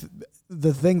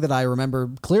 The thing that I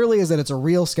remember clearly is that it's a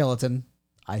real skeleton.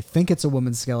 I think it's a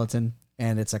woman's skeleton,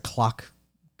 and it's a clock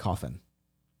coffin.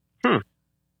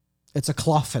 It's a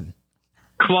cloffin.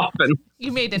 Cloffin.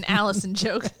 You made an Allison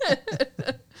joke.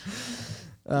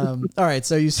 All right,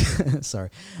 so you sorry.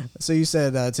 So you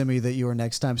said, Timmy, that your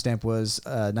next timestamp was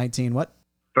 19 what?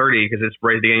 30, because it's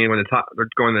right at the beginning when they're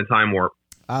going to the time warp.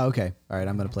 Ah, okay. All right,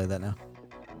 I'm going to play that now.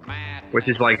 Which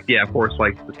is like, yeah, of course,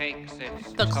 like,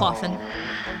 The coffin.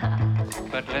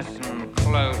 But listen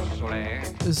closely.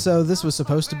 So this was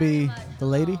supposed to be the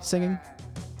lady singing?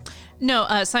 No,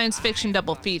 science fiction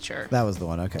double feature. That was the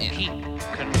one, okay. Keep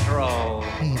control.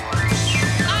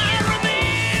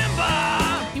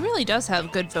 He really does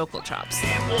have good vocal chops.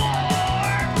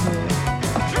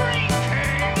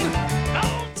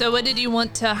 So what did you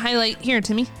want to highlight here,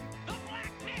 Timmy?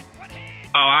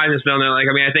 oh, I just don't know. Like,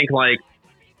 I mean, I think, like,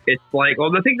 it's like,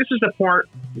 well, I think this is the part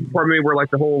of me where, like,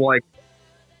 the whole, like,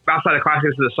 outside of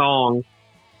classics of the song,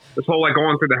 this whole, like,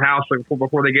 going through the house, like,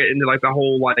 before they get into, like, the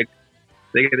whole, like,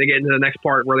 they get into the next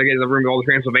part where they get in the room with all the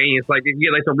Transylvania. It's like, you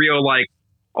get, like, the real, like,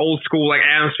 old school, like,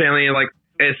 Addams Family, like,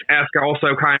 esque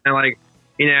also kind of, like,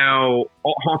 you know,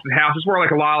 haunted house. It's where,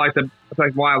 like, a lot of,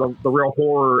 like, a lot of the real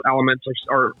horror elements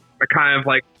are kind of,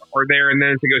 like, are there, and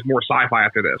then it goes more sci-fi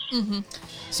after this. Mm-hmm.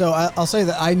 So I'll say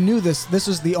that I knew this. This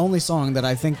was the only song that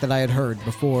I think that I had heard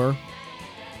before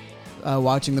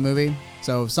watching the movie.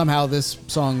 So somehow this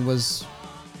song was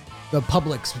the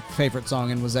public's favorite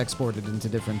song and was exported into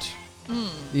different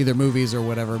either movies or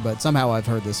whatever. But somehow I've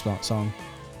heard this song.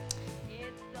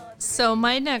 So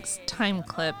my next time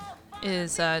clip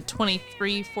is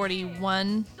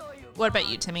 2341. What about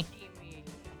you, Timmy?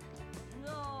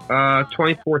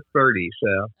 2430.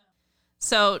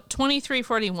 So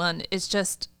 2341 is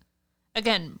just,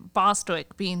 again,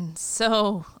 Bostwick being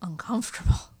so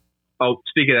uncomfortable. Oh,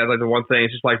 speaking of that, like the one thing,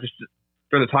 it's just like just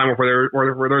during the time where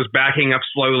there's backing up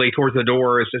slowly towards the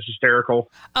door is just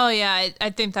hysterical. Oh, yeah, I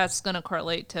think that's going to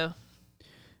correlate too.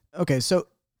 Okay, so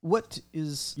what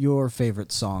is your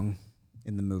favorite song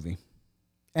in the movie?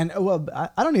 And, well,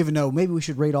 I don't even know. Maybe we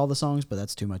should rate all the songs, but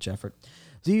that's too much effort.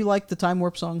 Do you like the Time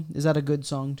Warp song? Is that a good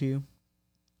song to you?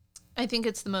 I think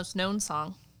it's the most known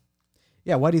song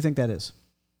Yeah, why do you think that is?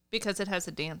 because it has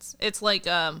a dance. It's like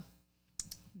the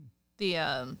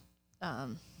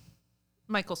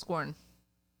Michael Scorn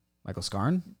Michael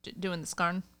Scarn? doing the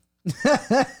Scarn.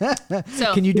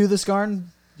 So Can you do the Scarn?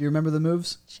 Do you remember the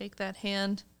moves? shake that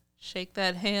hand, shake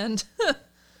that hand.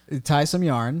 Tie some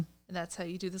yarn. That's how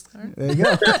you do the Scarn. There you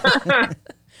go.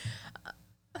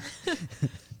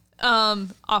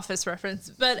 Office reference,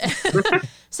 but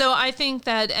so I think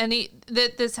that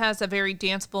this has a very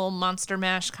danceable Monster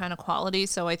Mash kind of quality.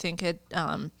 So I think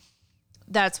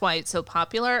that's why it's so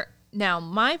popular. Now,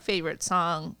 my favorite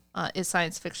song is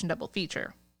Science Fiction Double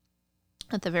Feature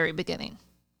at the very beginning.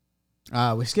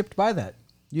 We skipped by that.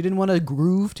 You didn't want to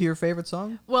groove to your favorite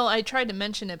song? Well, I tried to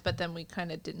mention it, but then we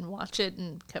kind of didn't watch it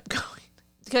and kept going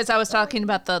because I was talking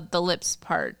about the lips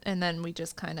part, and then we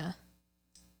just kind of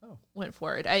went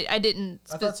for it. I didn't.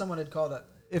 I thought someone had called it.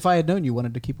 If I had known you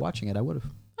wanted to keep watching it, I would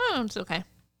have. Oh, it's okay.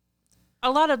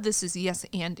 A lot of this is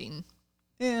yes-anding.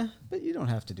 Yeah, but you don't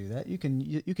have to do that. You can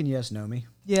yes no me.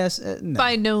 Yes, no.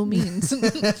 By no means.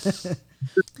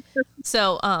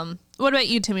 So, what about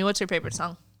you, Timmy? What's your favorite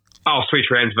song? Oh, Sweet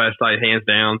Transvestite, hands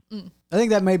down. I think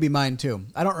that may be mine too.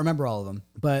 I don't remember all of them,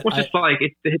 but Which is like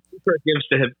it gives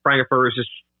to Frankenfurter is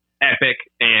just epic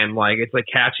and like it's like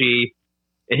catchy.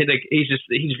 And he just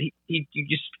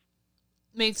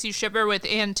Makes you shiver with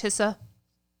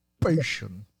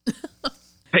anticipation.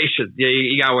 patient. Yeah,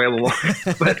 you gotta wait a little longer.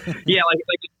 But yeah, like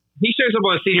he shows up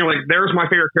on the scene, you're like, there's my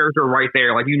favorite character right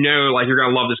there. Like you know, like you're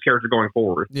gonna love this character going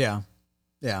forward. Yeah.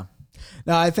 No,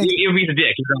 I think if he's a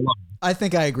dick, you're gonna love him. I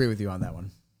think I agree with you on that one.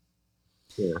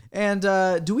 Yeah. And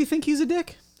do we think he's a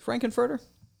dick, Frankenfurter?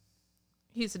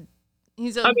 He's a. I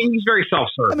mean, he's very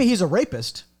self-serving. I mean, he's a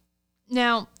rapist.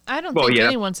 Now, I don't think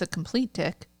anyone's a complete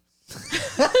dick.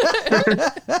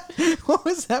 What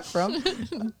was that from?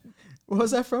 What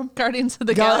was that from? Guardians of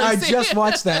the God, Galaxy. I just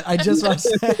watched that.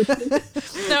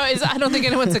 No, I don't think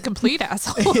anyone's a complete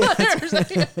asshole.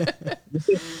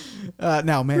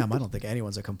 No, ma'am, I don't think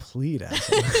anyone's a complete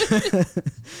asshole.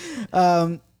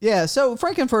 Yeah, so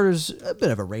Frankenfurter's a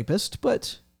bit of a rapist,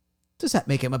 but does that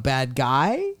make him a bad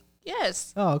guy?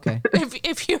 Yes. Oh, okay.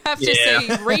 If you have to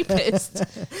say rapist.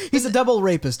 He's a double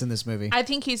rapist in this movie. I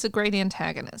think he's a great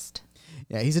antagonist.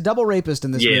 Yeah, he's a double rapist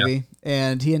in this movie,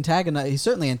 and he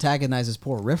certainly antagonizes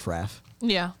poor Riffraff.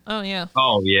 Yeah. Oh yeah.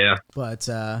 Oh yeah. But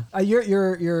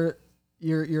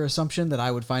your assumption that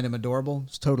I would find him adorable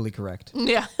is totally correct.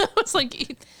 Yeah. It's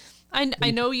like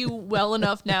I know you well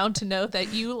enough now to know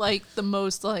that you like the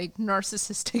most like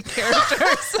narcissistic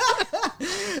characters.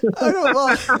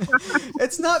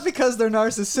 It's not because they're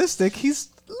narcissistic. he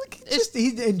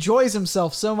enjoys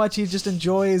himself so much. He just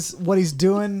enjoys what he's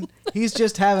doing. He's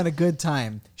just having a good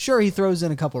time. Sure, he throws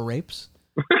in a couple rapes,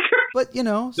 but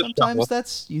sometimes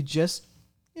that's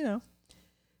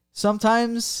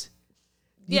sometimes.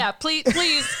 Yeah, please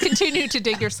continue to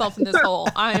dig yourself in this hole.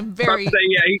 I'm very. I'd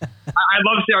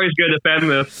love to see how he's going to defend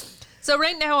this. So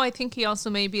right now, I think he also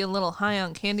may be a little high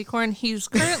on candy corn. He's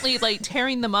currently like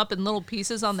tearing them up in little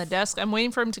pieces on the desk. I'm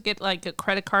waiting for him to get like a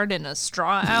credit card and a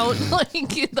straw out. Like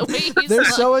the way he's. They're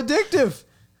so addictive.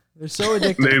 They're so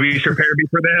addictive. Maybe you should prepare me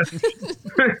for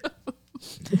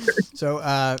this. So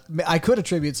I could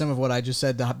attribute some of what I just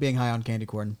said to being high on candy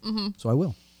corn. Mm-hmm. So I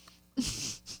will.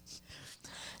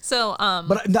 So,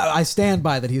 but no, I stand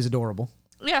by that he's adorable.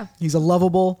 Yeah. He's a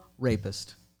lovable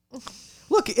rapist.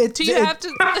 Look,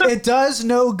 it does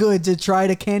no good to try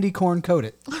to candy corn coat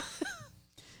it.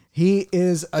 He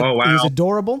is he's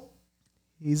adorable.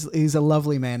 He's a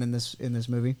lovely man in this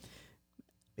movie.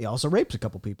 He also rapes a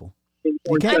couple people. You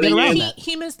can't get around that.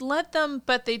 He misled them,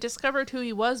 but they discovered who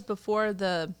he was before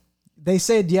the. They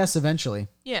said yes eventually.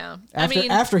 Yeah.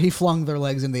 After he flung their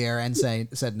legs in the air and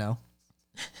said no.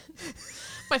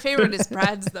 My favorite is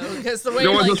Brad's though, because the way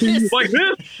no one like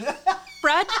this.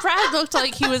 Brad looked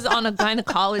like he was on a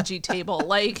gynecology table.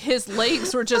 Like his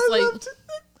legs were just like.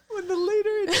 When the later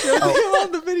it showed him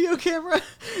on the video camera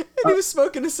and he was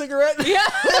smoking a cigarette. Yeah.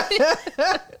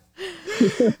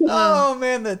 Oh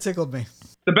man, that tickled me.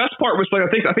 The best part was like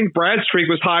I think Brad's streak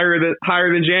was higher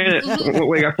than Janet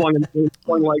when he got flung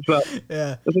legs up.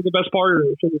 Yeah, that's like the best part of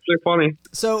it. It's so funny.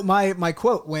 So my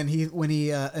quote when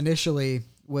he initially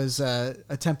was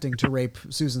attempting to rape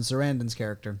Susan Sarandon's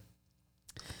character.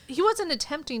 He wasn't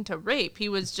attempting to rape. He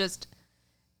was just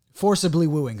forcibly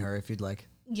wooing her, if you'd like.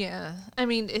 Yeah, I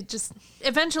mean, it just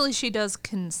eventually she does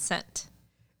consent.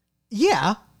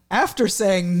 Yeah, after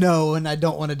saying no and I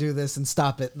don't want to do this and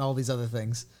stop it and all these other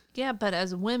things. Yeah, but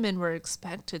as women, we're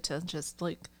expected to just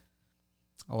like.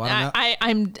 Oh, I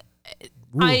don't know.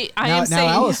 I'm now saying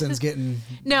Allison's getting.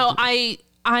 No, I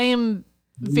am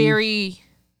very,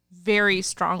 very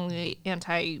strongly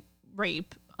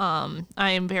anti-rape. I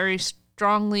am very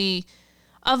strongly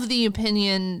of the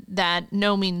opinion that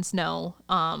no means no.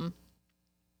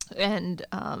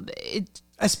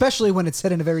 Especially when it's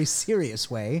said in a very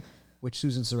serious way, which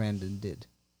Susan Sarandon did.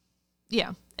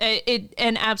 Yeah,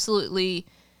 and absolutely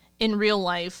in real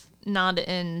life, not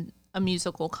in a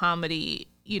musical comedy.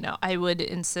 I would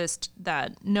insist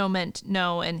that no meant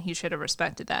no, and he should have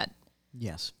respected that.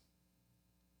 Yes.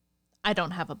 I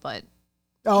don't have a but.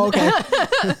 Oh, okay.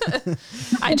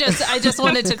 I just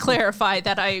wanted to clarify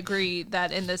that I agree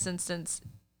that in this instance,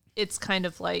 it's kind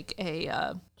of like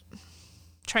a.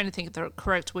 Trying to think of the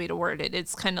correct way to word it.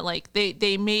 It's kind of like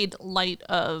they made light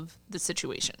of the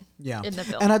situation. Yeah. In the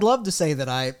film. And I'd love to say that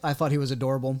I thought he was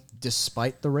adorable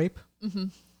despite the rape. Mm-hmm.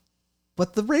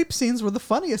 But the rape scenes were the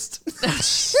funniest.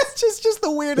 It's just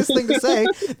the weirdest thing to say.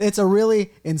 It's a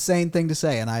really insane thing to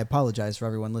say, and I apologize for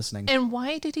everyone listening. And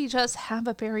why did he just have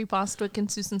a Barry Bostwick and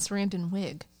Susan Sarandon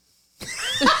wig?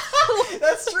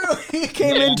 That's true. He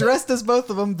came in dressed as both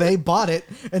of them. They bought it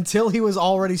until he was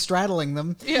already straddling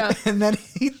them. Yeah. And then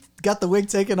he got the wig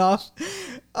taken off.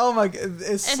 Oh my God.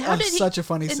 It's such a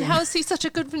funny scene. And how is he such a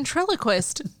good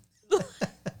ventriloquist?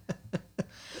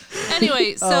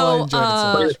 Anyway, so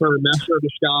for Master of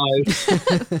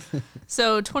Disguise.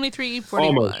 So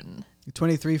 2341.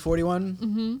 2341.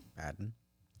 Mm-hmm. Madden.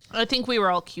 I think we were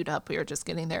all queued up. We were just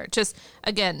getting there. Just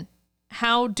again,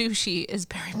 how douchey is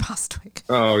Barry Bostwick?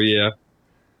 Oh yeah.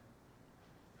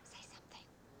 Say something.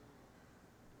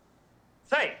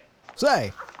 Say,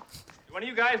 Say. do any of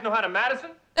you guys know how to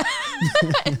Madison?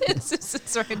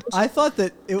 It's right. I thought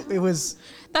that it was.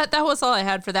 That was all I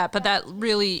had for that, but that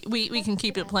really we can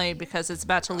keep it playing because it's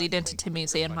about to lead into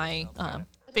Timmy's and my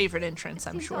favorite entrance,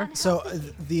 I'm sure. So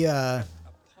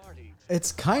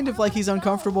it's kind of like he's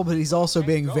uncomfortable, but he's also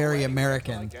being very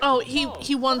American. Oh,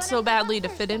 he wants so badly to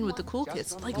fit in with the cool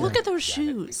kids. Like, look at those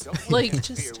shoes. Like,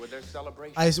 just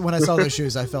When I saw those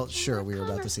shoes, I felt sure we were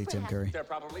about to see Tim Curry. They're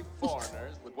probably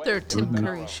foreigners. they're Tim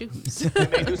Curry shoes. Can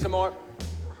they do some more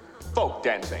folk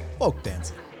dancing? Folk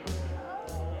dancing.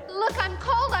 Look, I'm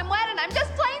cold, I'm wet, and I'm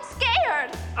just plain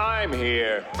scared. I'm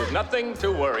here with nothing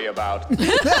to worry about. There's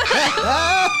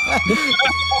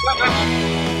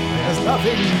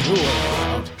nothing to worry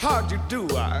about. How'd you do,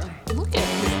 Look at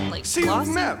his, like, See you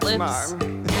glossy met lips. my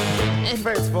And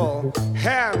faithful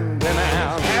hand in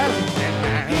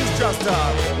hand. He's just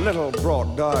a little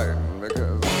brought down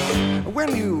because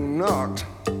when you knocked,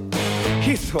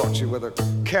 he thought you were the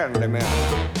candy man.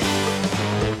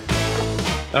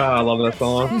 Oh, I love that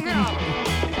song.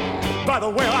 By the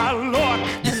way I look.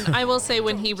 And I will say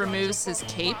when he removes his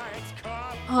cape,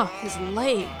 oh, his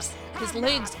legs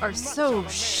are so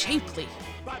shapely.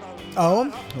 Oh,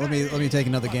 let me take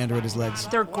another gander at his legs.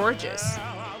 They're gorgeous.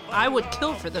 I would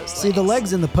kill for those legs. See, the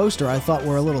legs in the poster I thought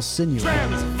were a little sinewy.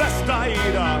 Transvestite.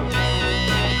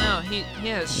 No, he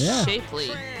has Yeah. shapely.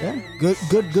 Yeah,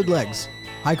 good legs,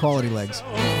 high quality legs.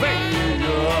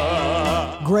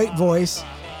 Great voice,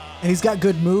 and he's got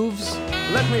good moves.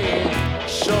 Let me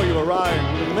show you a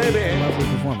rhyme. Maybe Lovely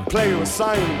performer. play you a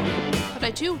sign. But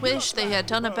I do wish they had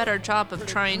done a better job of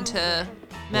trying to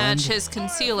match his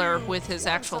concealer with his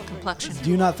actual complexion. Do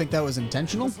you not think that was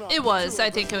intentional? It was. I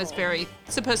think it was very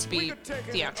supposed to be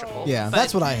theatrical. Yeah, but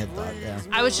that's what I had thought. Yeah.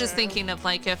 I was just thinking of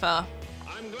like if a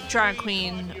drag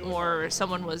queen or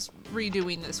someone was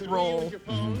redoing this role,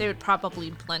 they would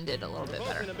probably blend it a little bit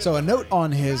better. So a note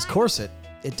on his corset.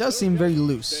 It does seem very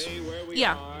loose.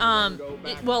 Yeah.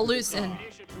 Loose, and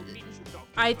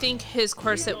I think his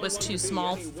corset was too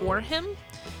small for him.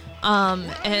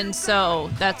 And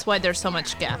so that's why there's so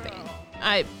much gapping.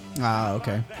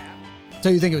 Okay. So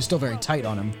you think it was still very tight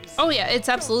on him? Oh yeah, it's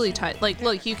absolutely tight. Like,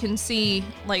 look, you can see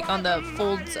like on the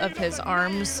folds of his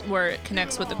arms where it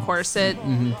connects with the corset,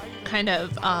 kind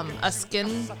of a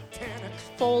skin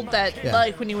fold that,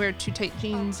 like when you wear too tight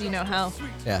jeans, you know how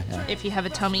Yeah. if you have a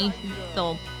tummy,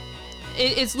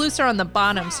 it's looser on the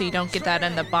bottom, so you don't get that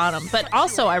in the bottom. But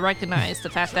also, I recognize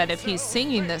the fact that if he's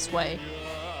singing this way,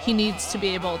 he needs to be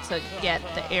able to get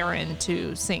the air in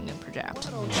to sing and project.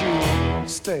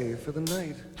 Stay for the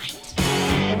night.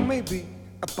 Or maybe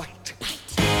a bite.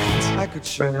 I could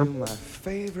show you my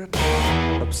favorite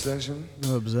obsession.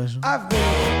 No obsession. I've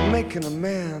been making a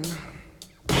man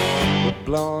with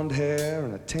blonde hair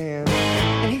and a tan.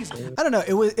 And he's I don't know.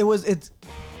 It's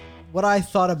what I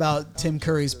thought about Tim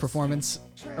Curry's performance,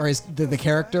 or the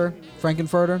character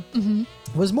Frankenfurter,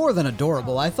 was more than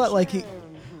adorable. I thought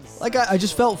I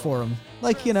just felt for him.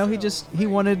 Like, you know, he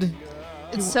wanted.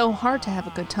 It's so hard to have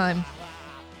a good time.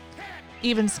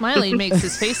 Even Smiley makes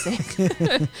his face ache.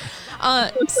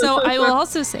 So I will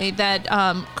also say that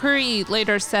Curry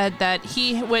later said that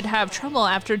he would have trouble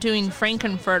after doing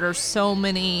Frankenfurter so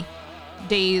many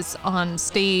days on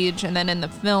stage and then in the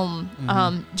film,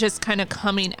 just kind of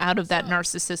coming out of that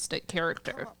narcissistic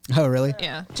character. Oh, really?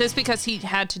 Yeah, just because he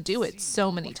had to do it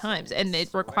so many times and it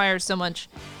requires so much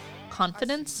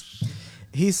confidence.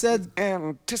 He said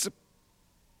anticipation.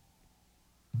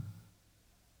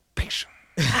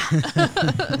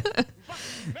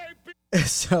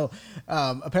 So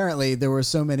apparently there were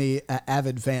so many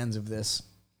avid fans of this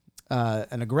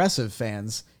and aggressive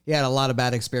fans. He had a lot of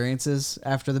bad experiences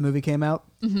after the movie came out.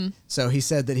 Mm-hmm. So he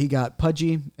said that he got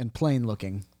pudgy and plain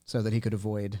looking so that he could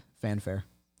avoid fanfare.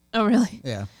 Oh, really?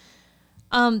 Yeah.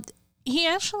 He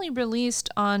actually released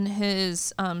on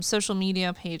his social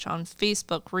media page on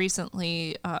Facebook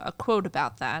recently a quote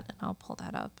about that, and I'll pull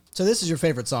that up. So this is your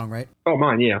favorite song, right? Oh,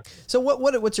 mine, yeah. So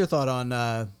what's your thought on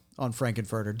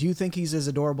Frankenfurter? Do you think he's as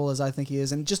adorable as I think he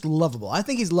is, and just lovable? I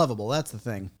think he's lovable. That's the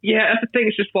thing. Yeah, that's the thing.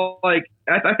 It's just like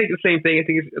I think the same thing. I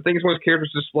think it's one of those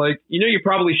characters just like, you know, you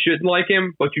probably shouldn't like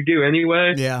him, but you do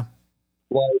anyway. Yeah.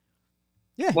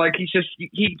 Like he's just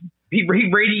he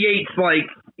radiates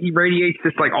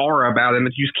this like aura about him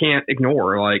that you just can't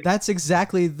ignore. Like that's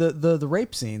exactly the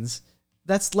rape scenes.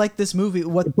 That's like this movie.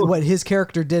 What his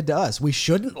character did to us. We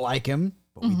shouldn't like him,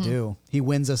 but we do. He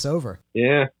wins us over.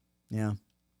 Yeah. Yeah.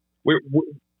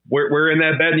 We're in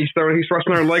that bed and he's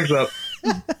thrusting our legs up.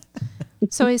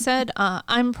 So he said,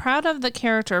 I'm proud of the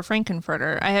character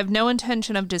Frankenfurter. I have no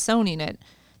intention of disowning it.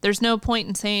 There's no point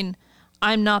in saying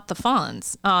I'm Not the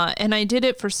Fonz. And I did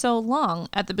it for so long.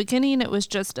 At the beginning, it was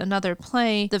just another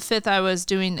play. The 5th I was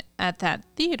doing at that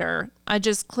theater, I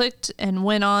just clicked and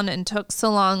went on and took so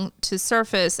long to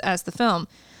surface as the film.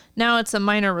 Now it's a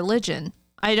minor religion.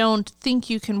 I don't think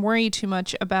you can worry too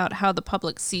much about how the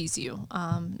public sees you.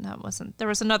 There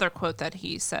was another quote that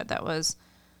he said that was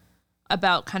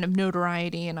about kind of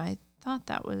notoriety, and I thought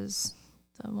that was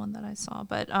the one that I saw.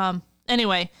 But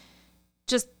anyway,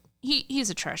 just he's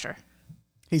a treasure.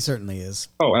 He certainly is.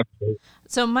 Oh, absolutely.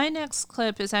 So my next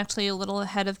clip is actually a little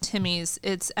ahead of Timmy's.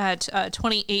 It's at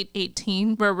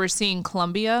 28:18, where we're seeing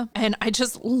Columbia, and I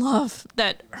just love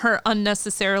that her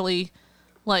unnecessarily,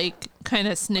 like, kind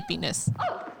of snippiness.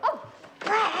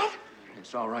 Brad!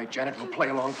 It's all right, Janet. We'll play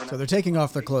along for now. So they're taking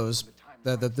off their clothes.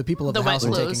 The people of the wet house are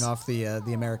clothes. taking off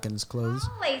the Americans' clothes.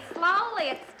 Slowly, slowly.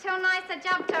 It's too nice a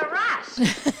jump to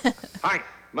rush. Hi,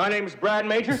 my name's Brad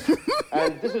Major,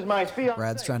 and this is my fiancée.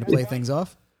 Brad's trying to play things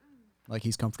off, like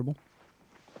he's comfortable.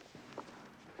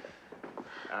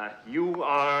 You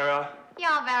are...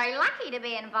 You're very lucky to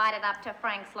be invited up to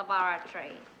Frank's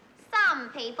laboratory. Some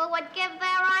people would give their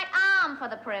right arm for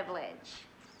the privilege.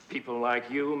 people like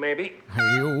you, maybe?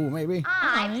 You, maybe.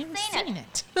 I've seen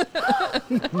it.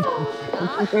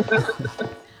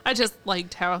 I just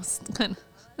liked how...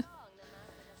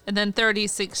 And then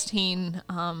 3016,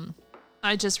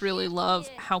 I just really love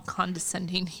how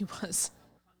condescending he was.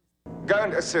 Go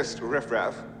and assist Riff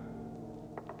Raff.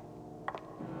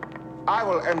 I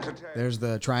will entertain. There's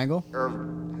the triangle.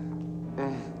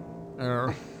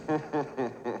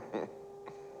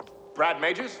 Brad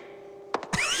Majors?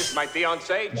 This is my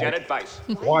fiancée, Janet Weiss.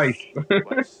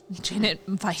 Weiss. Janet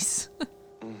Weiss.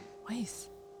 Weiss.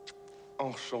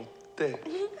 Enchanté.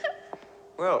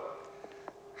 Well,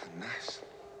 nice.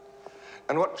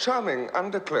 And what charming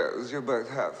underclothes you both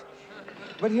have.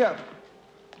 But here,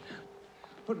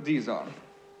 put these on.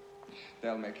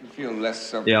 They'll make you feel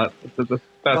less... Yeah, it's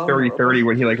about 30-30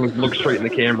 when he looks straight in the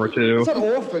camera, too. It's not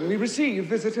often we receive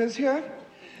visitors here,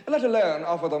 let alone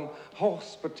offer them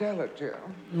hospitality.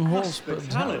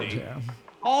 Hospitality?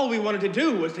 All we wanted to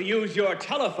do was to use your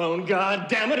telephone,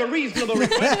 goddammit, a reasonable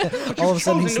request, but All of a you've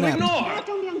sudden he chosen to snapped. ignore.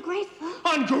 Don't be ungrateful.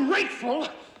 Ungrateful?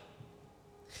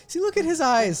 See, look at his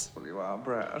eyes. Well, you are,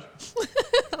 Brad.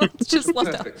 Just love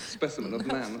that. Perfect specimen of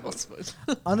manhood.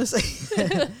 Honestly.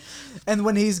 And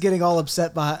when he's getting all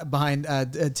upset behind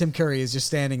Tim Curry is just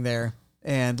standing there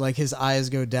and his eyes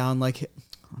go down I'm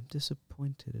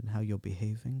disappointed in how you're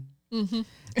behaving. Mm-hmm.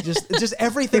 Just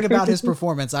everything about his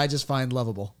performance I just find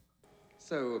lovable.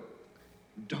 So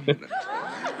dominant.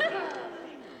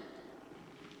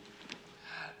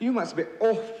 You must be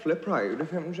awfully proud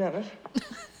of him, Janet.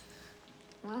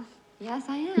 Well, yes,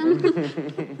 I am.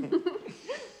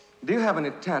 Do you have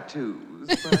any tattoos,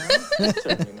 Brad?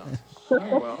 Certainly not.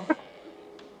 Oh, well.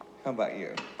 How about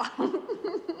you?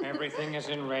 Everything is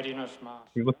in readiness, Master.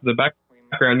 You look at the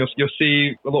background, you'll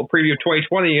see a little preview of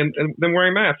 2020 and them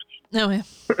wearing masks. No way.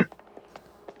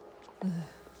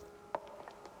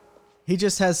 He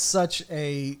just has such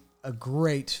a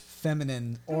great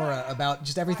feminine aura about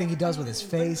just everything he does with his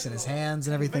face and his hands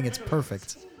and everything. It's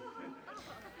perfect.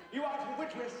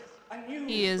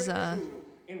 He is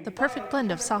the perfect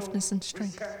blend of softness and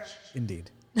strength.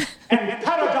 Indeed. And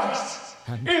paradise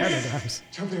Paradise.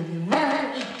 to be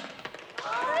mine.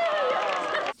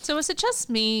 So is it just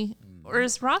me, or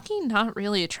is Rocky not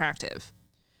really attractive?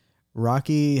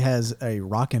 Rocky has a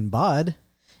rockin' bod,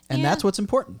 and Yeah. that's what's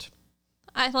important.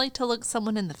 I like to look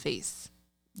someone in the face.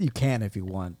 You can if you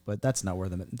want, but that's not where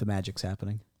the magic's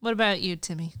happening. What about you,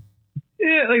 Timmy?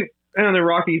 Yeah, I don't know,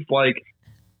 Rocky's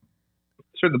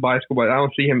sort of the bicycle, but I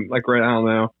don't see him right. I don't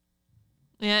know.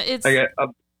 Yeah, it's.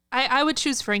 I would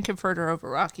choose Frankenfurter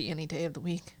over Rocky any day of the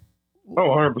week.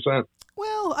 100%.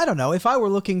 Well, I don't know. If I were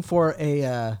looking for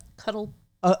a Cuddle.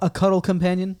 a cuddle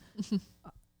companion,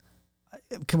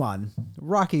 come on,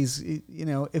 Rocky's.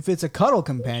 If it's a cuddle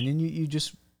companion, you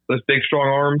just those big strong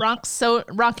arms.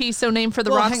 Rocky, so named for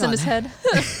the Well, rocks hang in on. his head.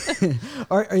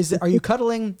 Are you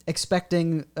cuddling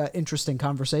expecting interesting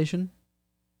conversation?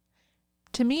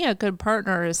 To me, a good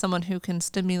partner is someone who can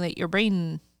stimulate your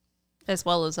brain as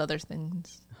well as other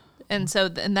things. And so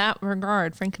in that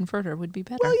regard, Frankenfurter would be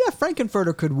better. Well, yeah,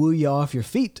 Frankenfurter could woo you off your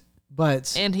feet,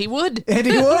 but And he would.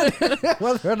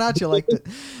 whether or not you liked it.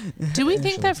 Do we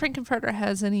think that Frankenfurter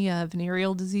has any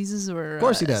venereal diseases or Of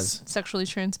course he does. Sexually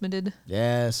transmitted?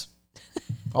 Yes.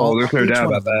 There's no each doubt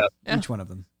one about of them. that. Yeah. Each one of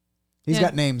them. He's Yeah.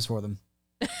 got names for them.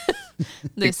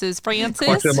 This is Francis.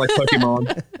 Collect them like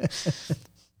Pokemon.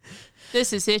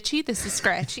 This is Itchy. This is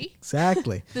Scratchy.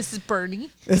 Exactly. This is Bernie.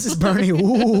 This is Bernie.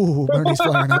 Ooh, Bernie's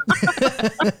flying up.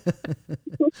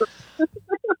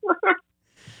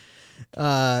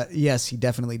 Yes, he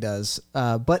definitely does.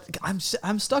 But I'm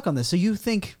stuck on this. So you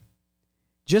think,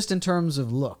 just in terms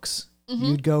of looks,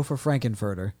 you'd go for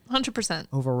Frankenfurter 100%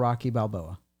 over Rocky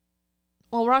Balboa?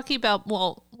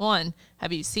 Well, one,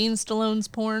 have you seen Stallone's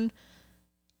porn?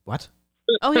 What?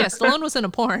 Oh yeah, Stallone was in a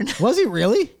porn. Was he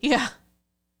really? Yeah.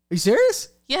 Are you serious?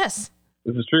 Yes.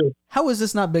 This is true. How is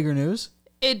this not bigger news?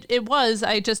 It was.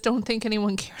 I just don't think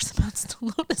anyone cares about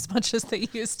Stallone as much as they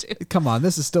used to. Come on,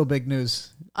 this is still big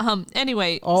news.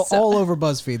 Anyway, all over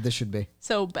BuzzFeed. This should be.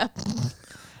 So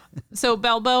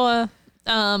Balboa,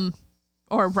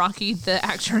 or Rocky, the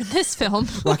actor in this film,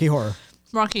 Rocky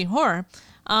Horror.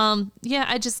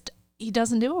 Yeah, he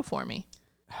doesn't do it for me.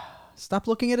 Stop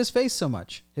looking at his face so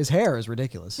much. His hair is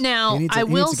ridiculous. Now, I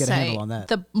will say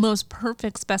the most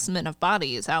perfect specimen of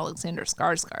body is Alexander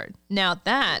Skarsgård. Now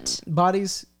that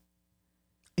bodies,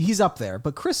 he's up there,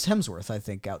 but Chris Hemsworth, I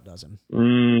think, outdoes him.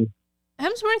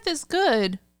 Hemsworth is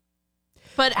good,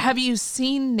 but have you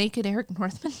seen Naked Eric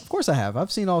Northman? Of course I have.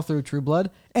 I've seen all through True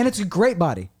Blood, and it's a great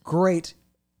body. Great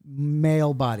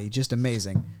male body. Just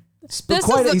amazing. This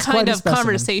is the kind of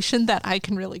conversation that I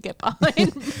can really get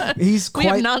behind. We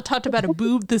have not talked about a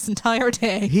boob this entire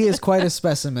day. He is quite a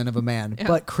specimen of a man. Yeah.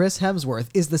 But Chris Hemsworth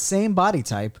is the same body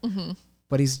type,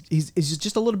 but he's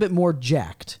just a little bit more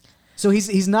jacked. So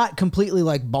he's not completely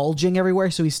like bulging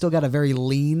everywhere. So he's still got a very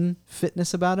lean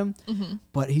fitness about him,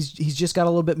 but he's just got a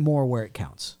little bit more where it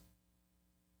counts.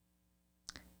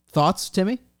 Thoughts,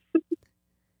 Timmy?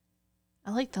 I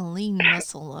like the lean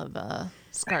muscle of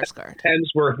Skarsgård.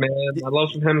 Hemsworth, man. I love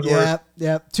some Hemsworth.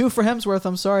 Yeah. 2 for Hemsworth.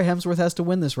 I'm sorry. Hemsworth has to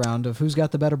win this round of who's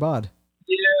got the better bod.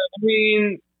 Yeah, I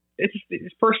mean, it's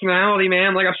his personality,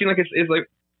 man. Like, I've seen, like, it's like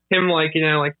him, like, you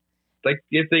know, like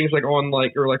give things, like, on,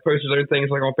 like, or, like, post his own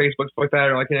things, like, on Facebook, stuff like that.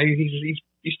 Or, like, you know,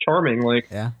 he's charming. Like,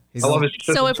 yeah. I love his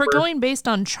So if we're going based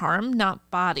on charm,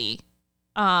 not body,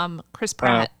 Chris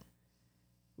Pratt.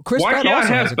 Chris Pratt also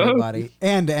has a good body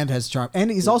and has charm,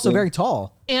 and he's also very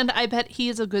tall. And I bet he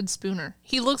is a good spooner.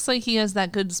 He looks like he has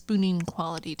that good spooning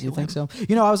quality to him. You think so?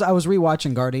 You know, I was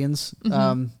rewatching Guardians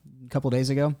a couple days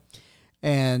ago,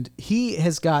 and he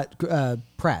has got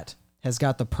Pratt has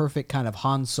got the perfect kind of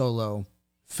Han Solo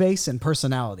face and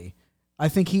personality. I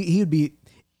think he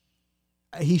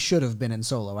should have been in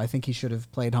Solo. I think he should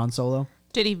have played Han Solo.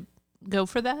 Did he go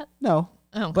for that? No.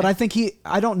 Oh, okay. But I think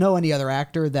I don't know any other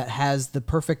actor that has the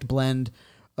perfect blend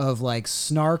of like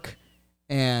snark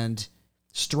and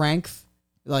strength,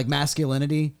 like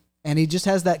masculinity, and he just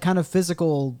has that kind of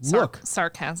physical look.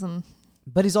 Sarcasm.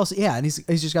 But he's also, and he's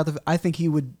just got I think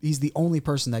he's the only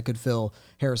person that could fill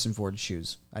Harrison Ford's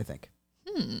shoes, I think.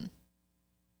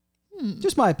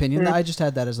 Just my opinion. I just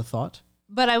had that as a thought.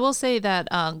 But I will say that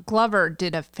Glover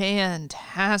did a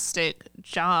fantastic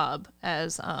job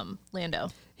as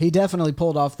Lando. He definitely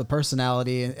pulled off the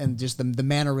personality and just the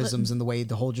mannerisms and the way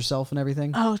to hold yourself and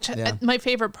everything. Oh, my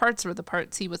favorite parts were the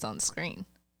parts he was on screen.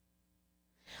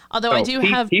 Although he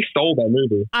stole that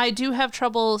movie. I do have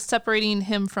trouble separating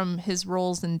him from his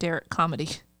roles in Derek comedy.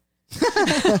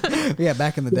 Yeah,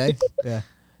 back in the day. Yeah.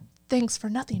 Thanks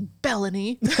for nothing,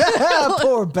 Bellany.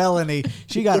 Poor Bellany.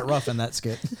 She got it rough in that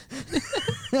skit.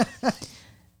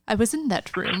 I was in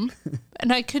that room,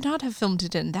 and I could not have filmed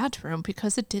it in that room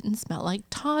because it didn't smell like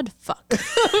Todd fuck.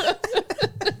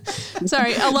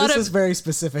 Sorry, this is very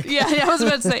specific. Yeah, I was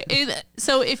about to say.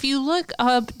 So if you look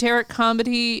up Derek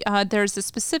comedy, there's a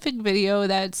specific video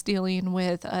that's dealing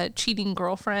with a cheating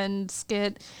girlfriend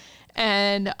skit.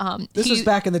 And this was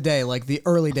back in the day, like the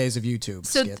early days of YouTube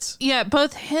skits. Yeah,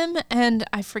 both him and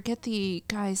I forget the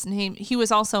guy's name. He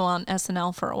was also on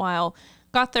SNL for a while.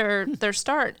 Got their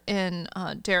start in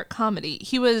Derek comedy.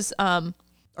 He was. Are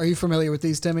you familiar with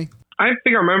these, Timmy? I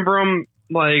think I remember him.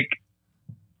 Like,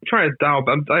 I'm trying to dial.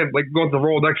 I'm like going to the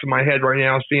Rolodex in my head right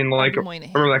now, seeing like remember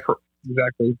that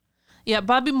exactly. Yeah,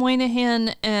 Bobby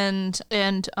Moynihan and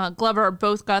Glover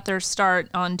both got their start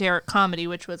on Derek Comedy,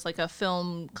 which was like a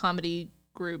film comedy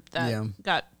group that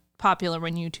got popular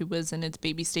when YouTube was in its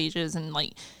baby stages and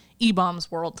like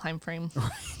E-Bombs World timeframe.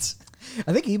 Right.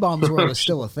 I think E-Bombs World is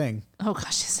still a thing. Oh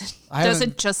gosh, is it? Does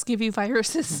it just give you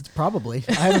viruses? Probably.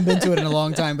 I haven't been to it in a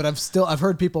long time, but I've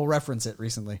heard people reference it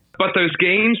recently. But those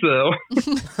games though.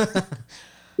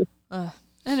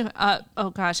 Anyway, oh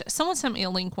gosh, someone sent me a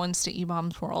link once to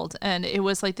E-Bombs World, and it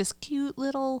was like this cute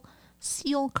little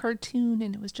seal cartoon,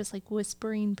 and it was just like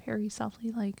whispering very softly,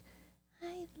 like,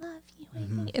 "I love you,"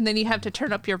 and then you have to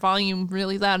turn up your volume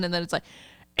really loud, and then it's like,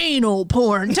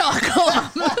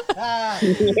 analporn.com.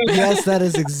 Yes, that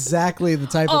is exactly the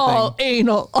type of thing.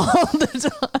 Anal all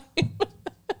the time.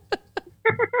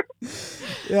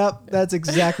 Yep, that's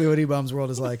exactly what E-Bombs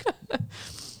World is like.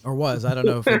 Or was. I don't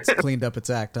know if it's cleaned up its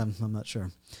act. I'm not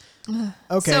sure.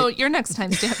 Okay. So your next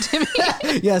timestamp,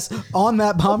 Timmy. Yes, on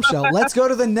that bombshell. Let's go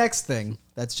to the next thing.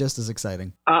 That's just as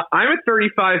exciting. I'm at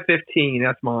 35:15.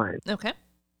 That's mine. Okay.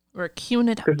 We're queuing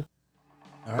it up.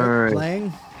 All right.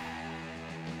 Playing.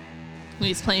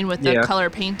 He's playing with the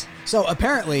color paint. So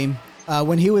apparently,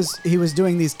 when he was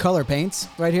doing these color paints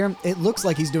right here, it looks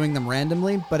like he's doing them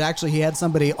randomly, but actually he had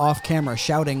somebody off camera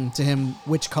shouting to him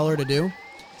which color to do.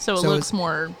 So it looks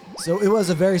more... So it was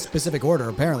a very specific order,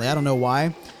 apparently. I don't know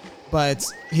why, but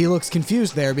he looks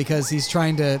confused there because he's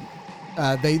trying to...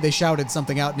 They shouted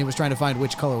something out and he was trying to find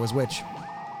which color was which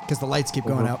because the lights keep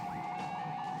going out.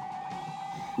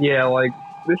 Yeah, like,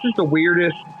 this is the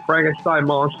weirdest Frankenstein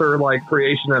monster, like,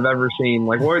 creation I've ever seen.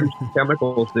 Like, what are these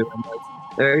chemicals doing?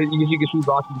 Like, you can see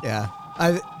Rocky. Yeah.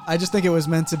 I just think it was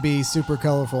meant to be super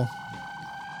colorful.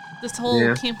 This whole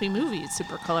campy movie is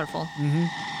super colorful. Mm-hmm.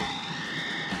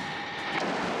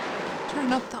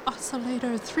 Turn up the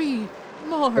oscillator 3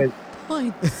 more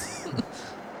points.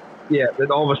 Yeah,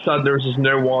 then all of a sudden there's just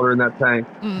no water in that tank.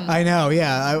 I know,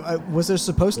 yeah. Was there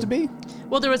supposed to be?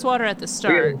 Well, there was water at the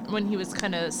start when he was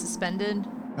kind of suspended.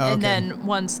 Oh, okay. And then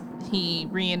once he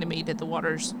reanimated, the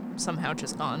water's somehow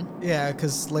just gone. Yeah,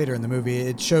 because later in the movie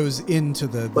it shows into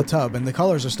the tub and the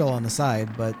colors are still on the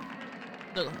side, but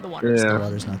the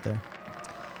water's not there.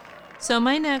 So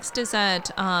my next is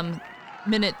at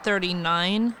minute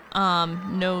 39,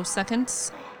 no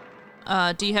seconds.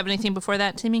 Do you have anything before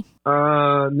that, Timmy?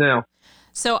 No.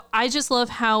 So I just love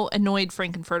how annoyed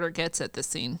Frankenfurter gets at this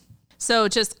scene. So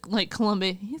just like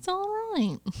Columbia, he's all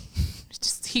right.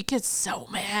 He gets so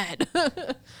mad.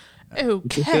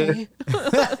 Okay. A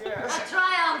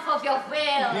triumph of your will.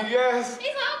 Yes. He's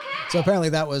okay. So apparently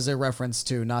that was a reference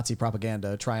to Nazi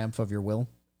propaganda, Triumph of Your Will.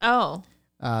 Oh.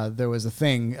 There was a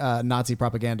thing, Nazi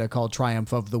propaganda called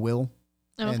Triumph of the Will.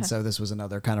 Okay. And so this was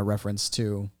another kind of reference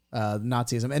to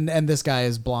Nazism. And this guy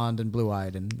is blonde and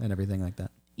blue-eyed and everything like that.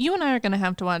 You and I are going to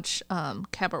have to watch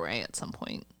Cabaret at some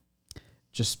point.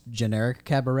 Just generic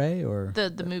Cabaret or?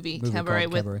 The movie Cabaret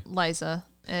with Liza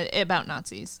about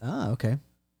Nazis. Ah, okay.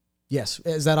 Yes.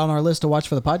 Is that on our list to watch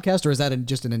for the podcast, or is that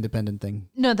just an independent thing?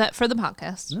 No, that for the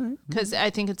podcast. Because I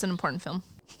think it's an important film.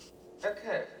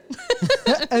 Okay.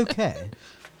 Okay.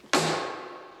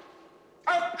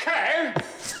 Okay.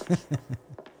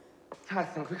 I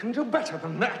think we can do better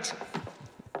than that.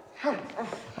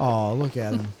 Oh, look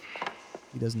at him.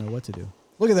 He doesn't know what to do.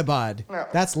 Look at the bod. No,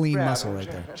 That's lean Brad, muscle right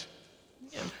there.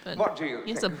 Yeah, but what do you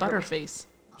he has a think? butter face.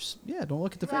 Yeah, don't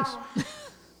look at the face.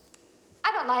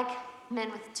 I don't like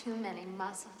men with too many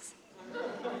muscles.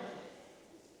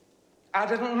 I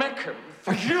didn't make him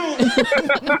for you.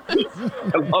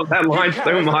 I love that line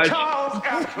so much.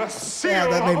 Yeah,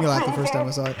 that made me laugh the first time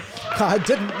I saw it. I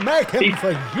didn't make him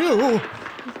for you.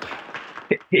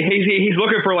 He's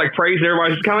looking for like praise, and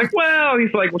everybody's just kind of like, well,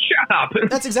 he's like, well, shut up.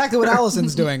 That's exactly what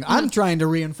Allison's doing. I'm trying to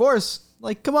reinforce.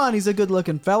 Like, come on, he's a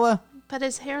good-looking fella. But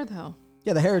his hair, though.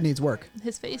 Yeah, the hair needs work.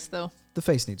 His face, though. The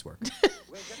face needs work.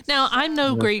 Now, I'm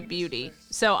no great beauty,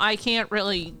 so I can't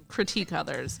really critique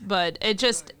others. But it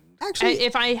just... Actually,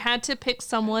 if I had to pick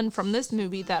someone from this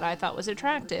movie that I thought was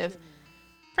attractive,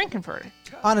 Frankenfurter.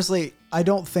 Honestly, I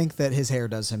don't think that his hair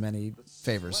does him any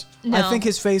favors. No. I think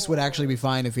his face would actually be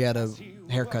fine if he had a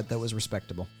haircut that was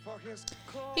respectable.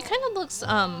 He kind of looks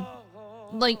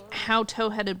like how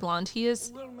toe-headed blonde he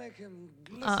is.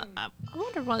 I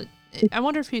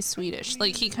wonder if he's Swedish.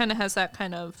 Like, he kind of has that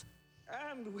kind of...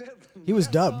 He was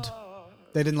dubbed.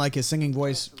 They didn't like his singing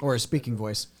voice or his speaking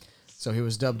voice, so he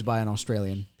was dubbed by an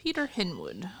Australian. Peter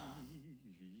Hinwood.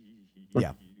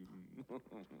 Yeah.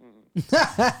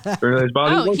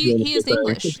 Oh, he is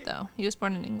English, though. He was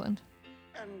born in England.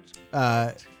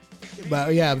 But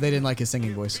yeah, they didn't like his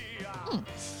singing voice.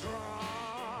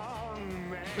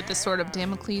 With the Sword of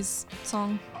Damocles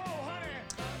song.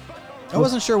 I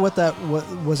wasn't sure what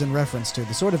was in reference to.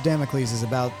 The Sword of Damocles is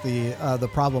about the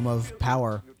problem of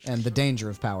power and the danger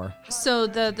of power. So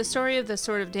the story of the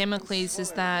Sword of Damocles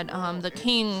is that the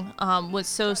king was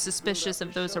so suspicious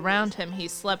of those around him, he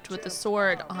slept with the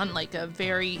sword on like a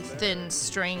very thin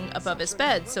string above his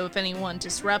bed. So if anyone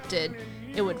disrupted,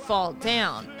 it would fall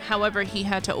down. However, he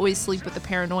had to always sleep with the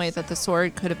paranoia that the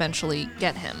sword could eventually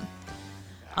get him.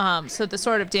 So the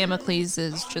Sword of Damocles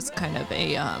is just kind of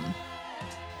a...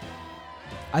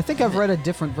 I think I've read a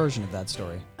different version of that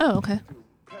story. Oh, okay.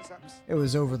 It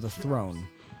was Over the Throne.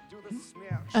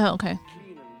 Oh, okay.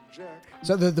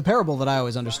 So the parable that I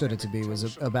always understood it to be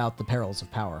was about the perils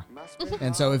of power.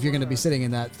 And so if you're going to be sitting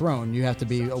in that throne, you have to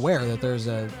be aware that there's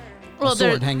a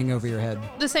sword hanging over your head.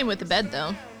 The same with the bed,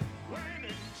 though.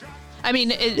 I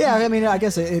mean... I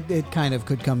guess it kind of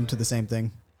could come to the same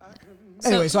thing.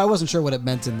 Anyway, so I wasn't sure what it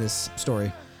meant in this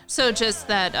story. So just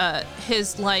that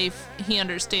his life, he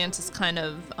understands, is kind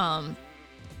of on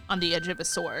the edge of a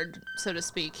sword, so to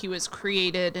speak. He was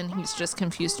created, and he's just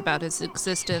confused about his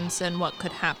existence and what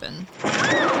could happen.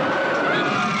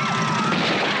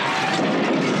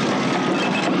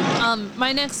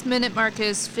 My next minute mark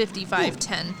is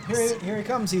 55:10. Here he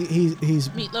comes. He's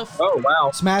Meatloaf. Oh,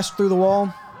 wow. Smashed through the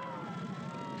wall.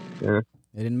 Yeah.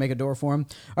 They didn't make a door for him.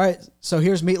 All right, so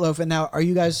here's Meatloaf. And now, are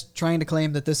you guys trying to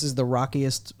claim that this is the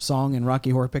rockiest song in Rocky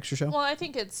Horror Picture Show? Well, I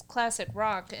think it's classic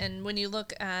rock, and when you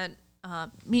look at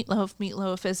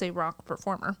Meatloaf is a rock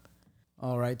performer.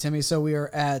 All right, Timmy, so we are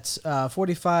at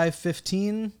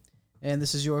 45:15, and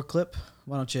this is your clip.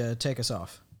 Why don't you take us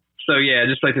off? So yeah,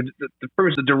 just like the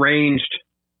first, the deranged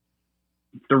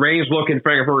look in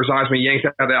Frankenfurter's eyes when he yanks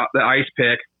out the ice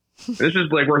pick. This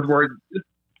is like where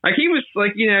like he was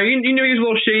like, you know he was a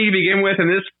little shady to begin with, and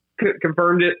this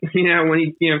confirmed it.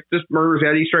 When he just murders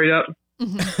Eddie straight up.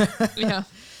 Mm-hmm. Yeah.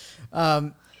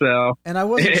 So and I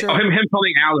wasn't sure him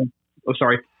coming out.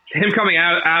 Him coming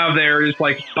out of there just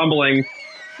like stumbling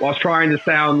while trying to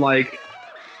sound like,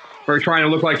 or trying to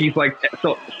look like he's like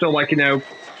still like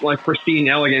like pristine,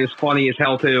 elegant, is funny as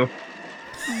hell too.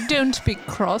 Don't be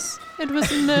cross. It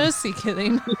was mercy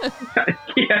killing.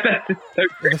 Yeah, that's so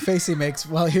the face he makes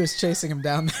while he was chasing him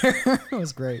down there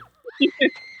was great.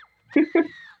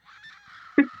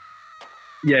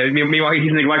 Yeah, meanwhile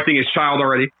he's neglecting his child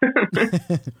already.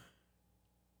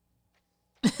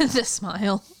 The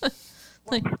smile.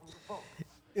 Like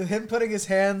him putting his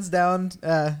hands down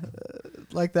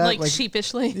like that. Like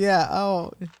sheepishly. Yeah,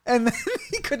 oh. And then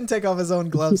he couldn't take off his own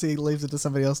gloves. He leaves it to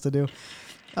somebody else to do.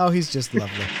 Oh, he's just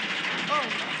lovely.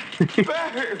 Baby.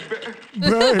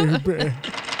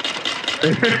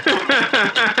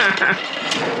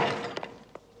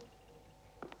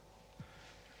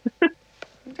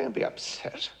 Don't be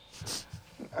upset.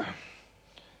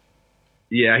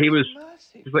 Yeah, he's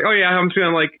like, oh yeah, I'm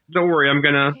feeling like, don't worry, I'm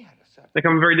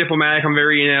very diplomatic, I'm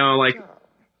very, like,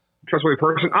 trustworthy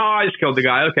person. Oh, I just killed the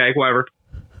guy. Okay, whatever.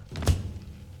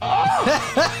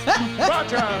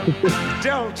 But a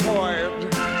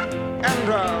deltoid and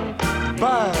a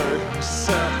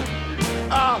bicep,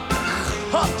 a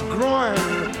hot groin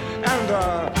and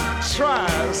a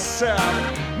tricep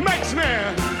makes me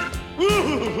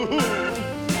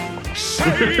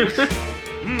shake,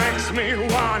 makes me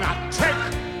wanna take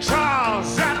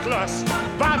Charles Atlas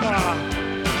by the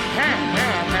hand.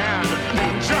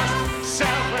 Just 7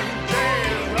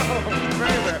 days, oh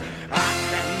baby, I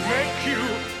can make you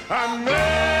a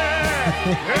man.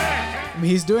 I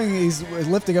mean, he's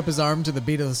lifting up his arm to the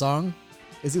beat of the song.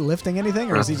 Is he lifting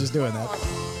anything, or is he just doing that?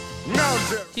 No,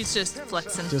 he's just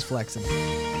flexing. Just flexing.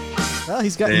 Well,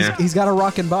 he's got a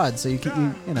rockin' bod, so you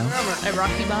know. A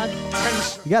rocky bod?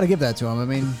 You got to give that to him. I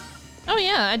mean. Oh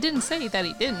yeah, I didn't say that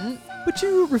he didn't. But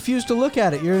you refuse to look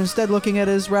at it. You're instead looking at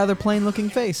his rather plain-looking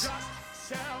face.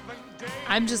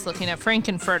 I'm just looking at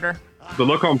Frankenfurter. The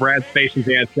look on Brad's face is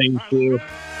that thing too.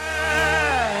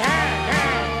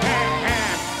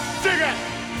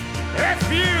 If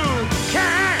you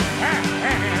can,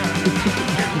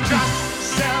 in just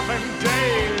 7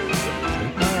 days,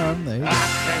 I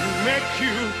can make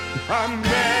you a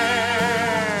man.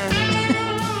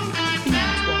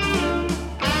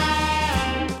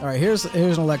 All right, here's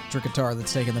an electric guitar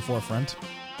that's taking the forefront.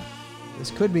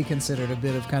 This could be considered a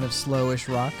bit of kind of slowish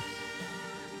rock.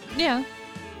 Yeah,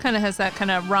 kind of has that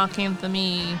kind of rock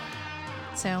anthem-y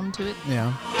sound to it.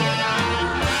 Yeah.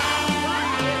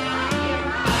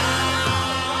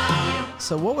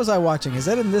 So what was I watching? Is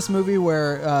that in this movie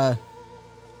where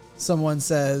someone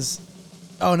says,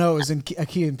 oh no, it was in a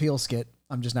Key and Peele skit.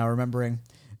 I'm just now remembering.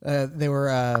 They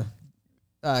were,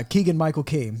 Keegan-Michael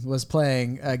Key was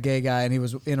playing a gay guy, and he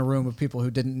was in a room of people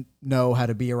who didn't know how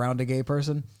to be around a gay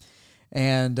person.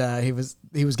 And he was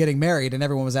getting married, and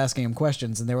everyone was asking him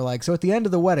questions, and they were like, so at the end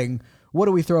of the wedding, what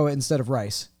do we throw instead of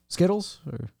rice? Skittles?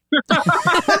 Or?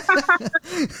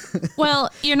 Well,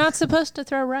 you're not supposed to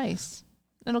throw rice.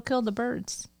 It'll kill the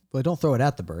birds. Well, don't throw it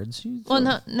at the birds.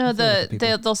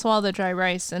 They'll swallow the dry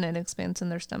rice, and it expands in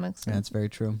their stomachs. Yeah, that's very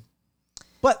true.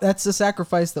 But that's the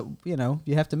sacrifice that,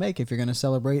 you have to make if you're going to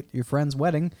celebrate your friend's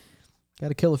wedding. Got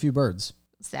to kill a few birds.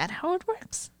 Is that how it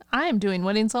works? I am doing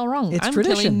weddings all wrong. It's I'm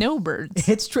tradition. killing no birds.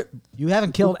 It's true. You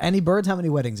haven't killed any birds? How many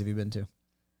weddings have you been to?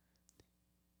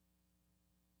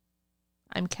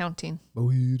 I'm counting.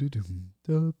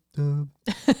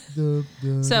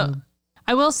 So,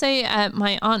 I will say at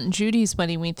my Aunt Judy's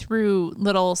wedding, we threw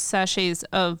little sachets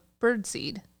of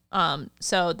birdseed.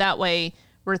 So that way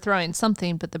we're throwing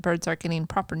something, but the birds are getting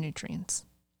proper nutrients.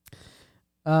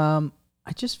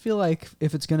 I just feel like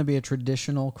if it's going to be a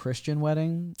traditional Christian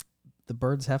wedding, the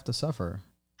birds have to suffer.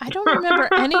 I don't remember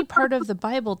any part of the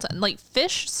Bible, like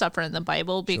fish suffer in the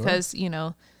Bible because,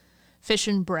 fish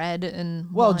and bread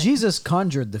and Well, wine. Jesus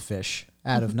conjured the fish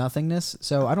out of nothingness,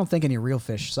 so I don't think any real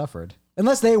fish suffered.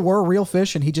 Unless they were real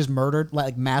fish and he just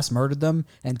mass murdered them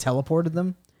and teleported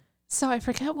them. So I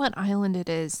forget what island it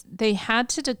is. They had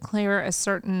to declare a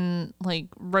certain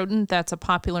rodent that's a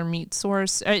popular meat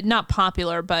source. Not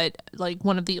popular, but like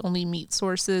one of the only meat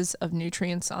sources of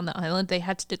nutrients on the island. They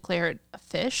had to declare it a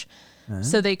fish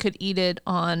so they could eat it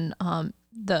on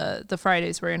the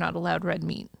Fridays where you're not allowed red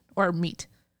meat or meat.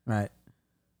 Right.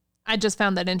 I just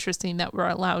found that interesting that we're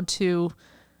allowed to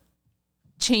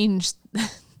change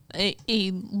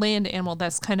a land animal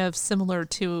that's kind of similar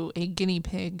to a guinea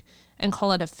pig and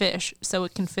call it a fish so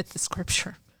it can fit the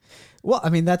scripture. Well, I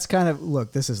mean, that's kind of,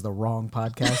 look, this is the wrong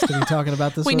podcast to be talking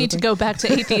about this. We need to go back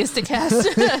to Atheistic Cast.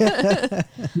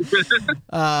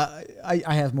 I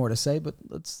have more to say, but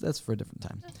that's for a different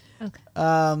time. Okay.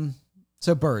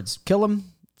 So birds, kill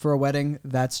them for a wedding.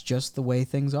 That's just the way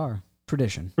things are.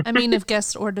 Tradition. I mean, if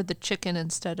guests ordered the chicken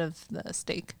instead of the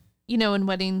steak. You know, in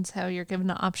weddings, how you're given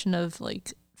the option of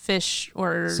like fish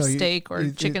or steak or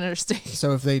chicken or steak.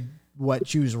 So if they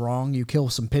choose wrong, you kill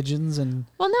some pigeons and...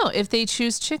 Well, no, if they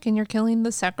choose chicken, you're killing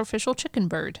the sacrificial chicken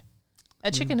bird.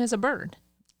 A chicken is a bird.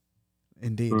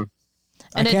 Indeed.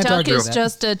 And a duck is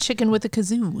just a chicken with a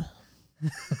kazoo.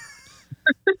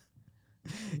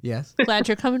 Yes. Glad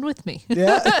you're coming with me.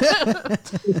 Yeah.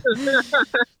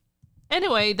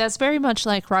 Anyway, that's very much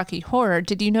like Rocky Horror.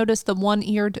 Did you notice the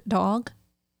one-eared dog?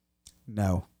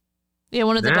 No. Yeah,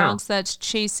 one of the dogs that's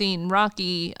chasing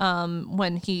Rocky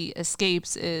when he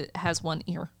escapes, it has one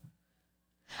ear.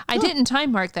 I didn't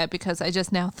time mark that because I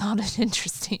just now thought it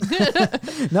interesting.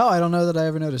 No, I don't know that I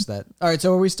ever noticed that. All right,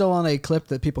 so are we still on a clip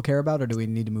that people care about, or do we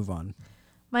need to move on?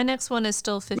 My next one is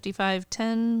still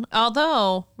 5510,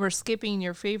 although we're skipping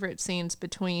your favorite scenes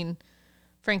between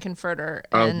Frankenfurter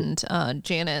and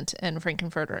Janet and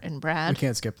Frankenfurter and Brad. We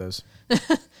can't skip those.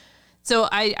 So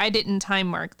I didn't time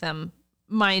mark them.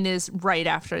 Mine is right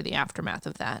after the aftermath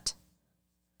of that.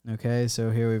 Okay,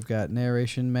 so here we've got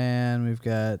narration man, we've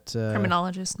got...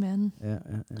 Criminologist man. Yeah.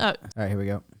 All right, here we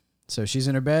go. So she's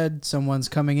in her bed, someone's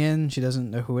coming in, she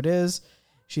doesn't know who it is.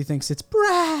 She thinks it's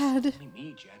Brad.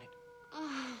 Me, Janet.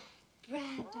 Oh,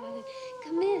 Brad, darling,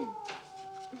 come in.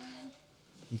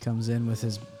 He comes in with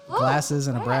his glasses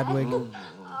and a Brad wig.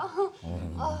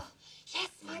 Oh, yes,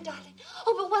 my darling.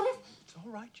 Oh, but what if... It's all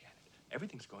right, Janet.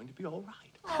 Everything's going to be all right.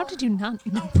 How did you not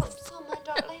know? Oh, my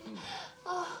darling.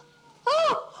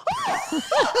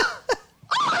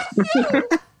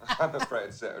 I'm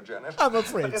afraid so, Janet. I'm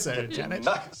afraid so, Janet.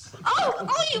 Nice.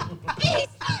 Oh, you beast!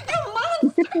 You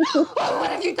monster! Oh,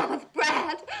 what have you done with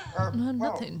Brad? No,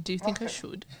 nothing. Do you think I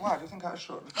should? Why do you think I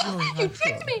should? You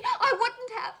tricked me. I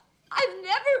wouldn't have. I've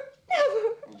never...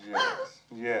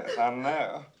 Yes, I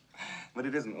know. But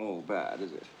it isn't all bad,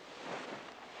 is it?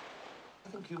 I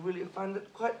think you really find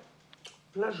it quite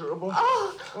pleasurable.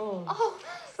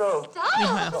 So,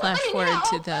 Meanwhile, flash forward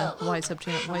to the wise up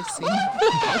Janet Weiss scene.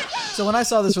 So when I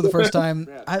saw this for the first time,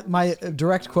 my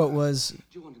direct quote was,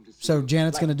 so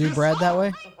Janet's going to do Brad that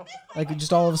way? Like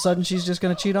just all of a sudden she's just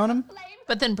going to cheat on him?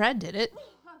 But then Brad did it.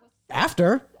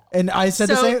 After. And I said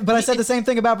the same, but I said the same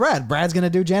thing about Brad. Brad's going to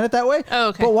do Janet that way? Oh,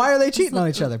 okay. But why are they cheating on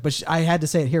each other? But I had to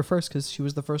say it here first because she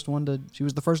was the first she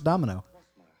was the first domino.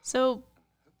 So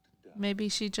maybe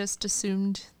she just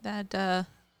assumed that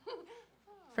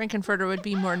Frankenfurter would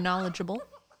be more knowledgeable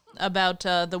about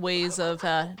the ways of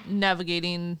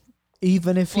navigating.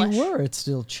 Even if flesh. you were, it's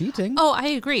still cheating. Oh, I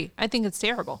agree. I think it's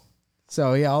terrible.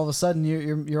 So yeah, all of a sudden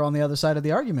you're on the other side of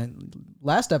the argument.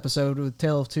 Last episode with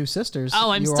Tale of Two Sisters. Oh,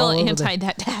 I'm still anti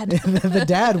that dad. The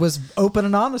dad was open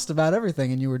and honest about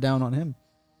everything, and you were down on him.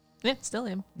 Yeah, still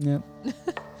am. Yeah.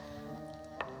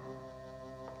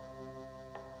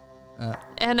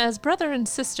 And as brother and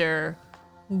sister,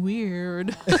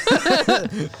 weird.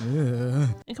 And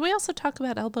can we also talk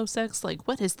about elbow sex? Like,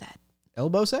 what is that?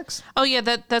 Elbow sex? Oh yeah,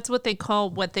 that's what they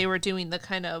call what they were doing. The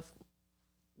kind of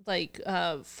like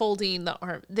folding the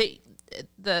arm.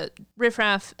 The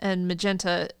Riffraff and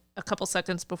Magenta a couple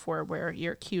seconds before where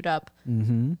you're queued up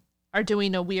are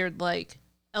doing a weird like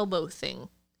elbow thing.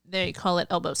 They call it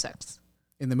elbow sex.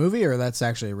 In the movie, or that's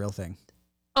actually a real thing?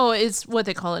 Oh, it's what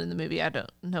they call it in the movie. I don't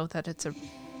know that it's a...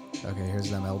 Okay, here's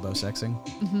them elbow sexing.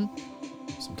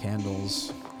 Some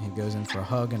candles. He goes in for a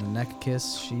hug and a neck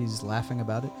kiss. She's laughing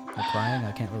about it. Or crying.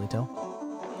 I can't really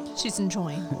tell. She's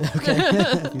enjoying. Okay,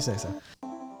 if you say so.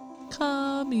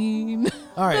 Coming.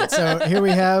 All right, so here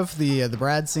we have the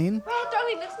Brad scene. Brad,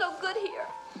 darling, it's no good here.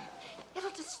 It'll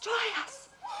destroy us.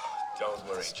 Don't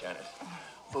worry, Janet.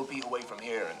 We'll be away from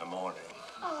here in the morning.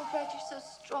 Oh, Brad, you're so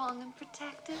strong and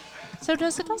protective. So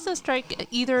does it also strike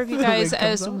either of you guys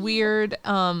as weird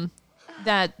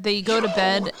that they go to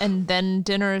bed and then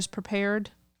dinner is prepared,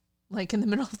 like in the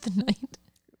middle of the night?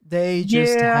 They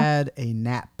just had a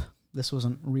nap. This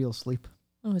wasn't real sleep.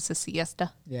 Oh, it's a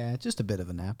siesta. Yeah, just a bit of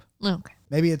a nap. Okay.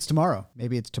 Maybe it's tomorrow.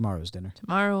 Maybe it's tomorrow's dinner.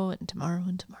 Tomorrow and tomorrow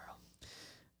and tomorrow.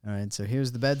 All right, so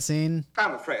here's the bed scene.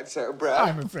 I'm afraid so, Brad.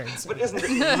 I'm afraid so. But isn't it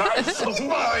nice?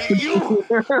 Why, you?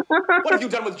 What have you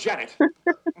done with Janet?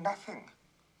 Nothing.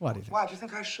 What do you think? Why do you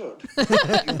think I should? You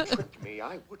tricked me.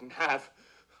 I wouldn't have.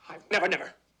 I've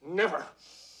never.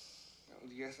 Oh,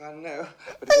 yes, I know.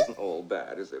 But it isn't all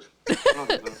bad, is it?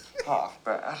 Not even half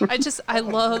bad. I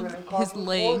love his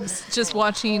legs. Just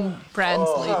watching Brad's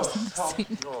legs in the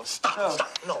scene. No, stop.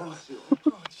 No.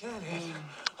 Oh, Janet.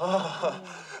 Oh.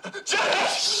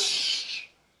 Janet!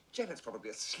 Janet's probably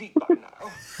asleep by now.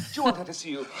 Do you want her to see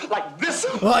you like this?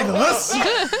 Like this?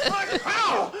 Like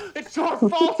how? It's your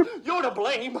fault. You're to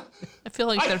blame. I feel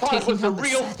like they're thought it taking was the on the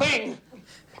real set. thing.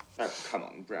 Oh, come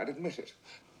on, Brad, admit it.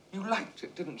 You liked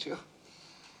it, didn't you?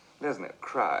 There's no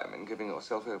crime in giving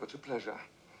yourself over to pleasure.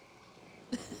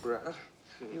 Brad,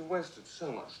 you've wasted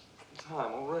so much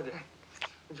time already.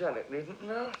 Janet needn't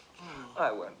know.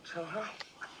 I won't tell her.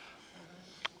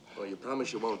 Well, you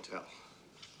promise you won't tell.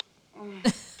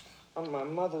 On my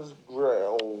mother's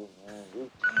grave.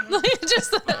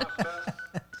 Just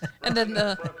and then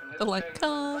the like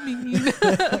coming.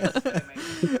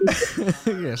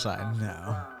 Yes, I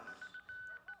know.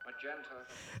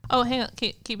 Oh, hang on.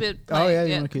 Keep it Oh, playing. yeah,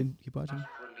 you want to keep watching?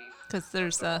 Because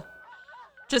there's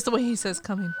just the way he says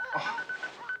coming.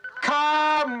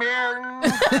 Come in.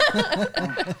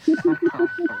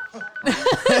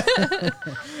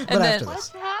 And then, after this. What's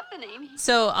happening?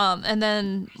 so, and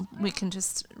then we can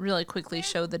just really quickly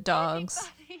show the dogs.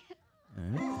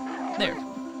 There.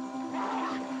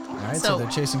 All right, so So-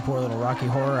 they're chasing poor little Rocky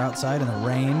Horror outside in the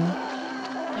rain.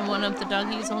 And one of the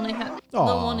doggies only had the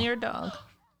Aw. one-eared dog.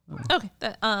 Okay.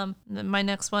 Then my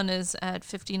next one is at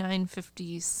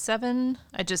 59:57.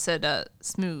 I just said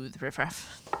smooth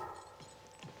riffraff.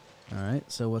 All right,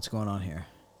 so what's going on here?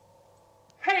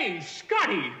 Hey,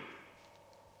 Scotty!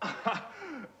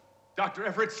 Dr.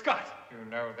 Everett Scott. You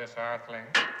know this earthling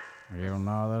You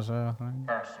know this thing?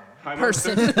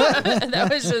 person. That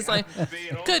was just like,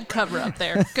 good cover up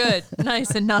there. Good.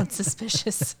 Nice and not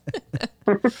suspicious.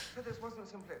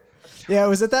 Yeah, it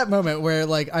was at that moment where,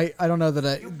 like, I don't know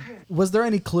that was there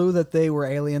any clue that they were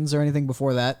aliens or anything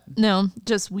before that? No,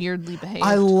 just weirdly behaved.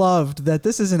 I loved that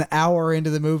this is an hour into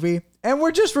the movie, and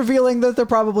we're just revealing that they're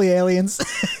probably aliens.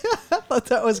 I thought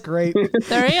that was great.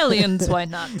 They're aliens, why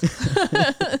not?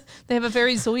 They have a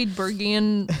very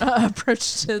Zoidbergian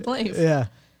approach to life. Yeah.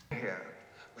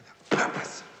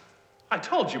 Purpose. I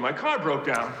told you my car broke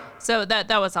down. So that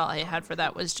was all I had for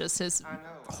that, was just his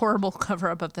horrible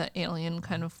cover-up of the alien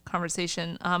kind of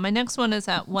conversation. My next one is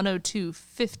at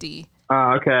 102:50.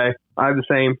 Okay. I have the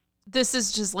same. This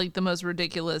is just like the most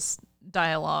ridiculous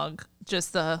dialogue.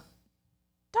 Just the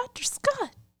Dr.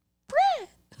 Scott, Brad.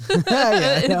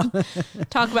 Yeah, I know.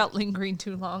 Talk about lingering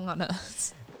too long on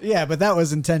us. Yeah, but that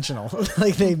was intentional.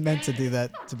 Like, they meant to do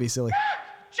that to be silly.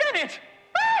 Janet!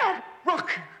 Brad!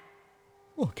 Rook!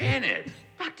 Janet!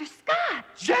 Dr. Scott!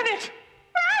 Janet!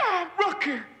 Brad! Rook!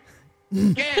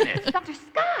 Janet! Dr.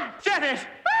 Scott! Janet!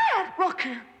 Brad! Rook!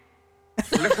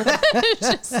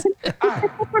 Just, I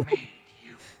made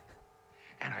you,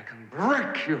 and I can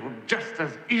break you just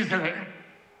as easily.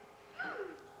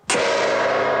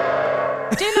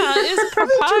 Dinner is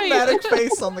propriety. Dramatic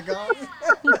face on the gong.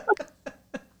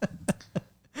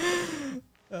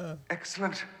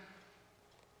 Excellent.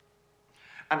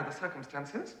 Under the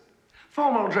circumstances,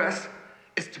 formal dress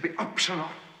is to be optional.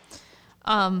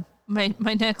 My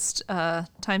next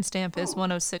timestamp is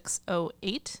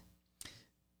 106:08.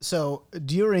 So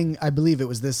during, I believe it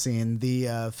was this scene, the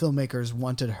filmmakers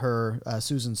wanted her,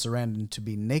 Susan Sarandon, to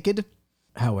be naked.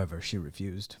 However, she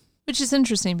refused. Which is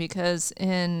interesting because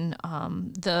in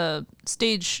the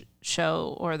stage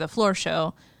show or the floor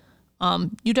show,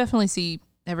 you definitely see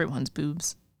everyone's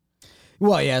boobs.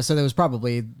 Well, yeah, so there was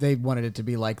probably, they wanted it to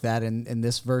be like that in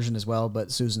this version as well,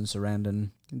 but Susan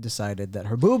Sarandon decided that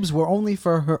her boobs were only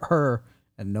for her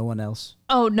and no one else.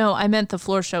 Oh, no, I meant the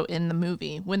floor show in the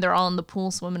movie when they're all in the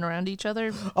pool swimming around each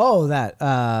other. Oh, that.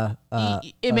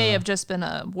 It may have just been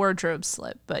a wardrobe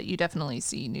slip, but you definitely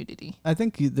see nudity. I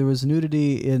think there was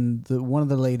nudity in one of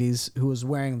the ladies who was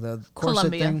wearing the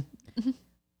corset Columbia. thing.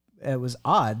 It was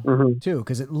odd, too,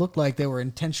 because it looked like they were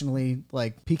intentionally,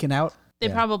 like, peeking out. They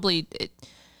probably...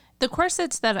 the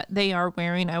corsets that they are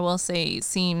wearing, I will say,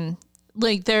 seem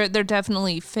Like they're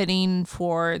definitely fitting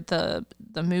for the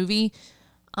movie.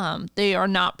 They are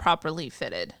not properly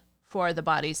fitted for the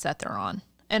bodies that they're on.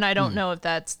 And I don't know if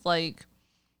that's like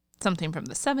something from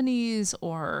the 70s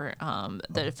or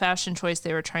the fashion choice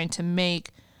they were trying to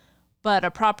make. But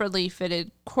a properly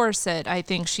fitted corset, I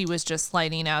think she was just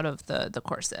sliding out of the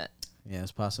corset.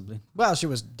 Yes, possibly. Well, she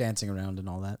was dancing around and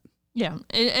all that. Yeah,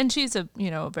 and she's a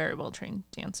very well trained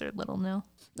dancer, Little Nell.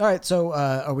 All right, so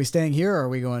are we staying here or are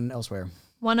we going elsewhere?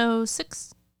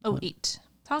 10608.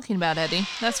 Talking about Eddie.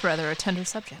 That's rather a tender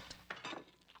subject.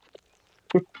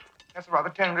 That's a rather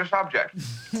tender subject.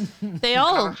 They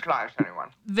all Don't slice anyone.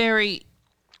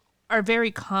 are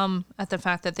very calm at the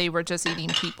fact that they were just eating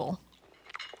people.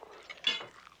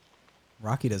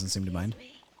 Rocky doesn't seem to mind.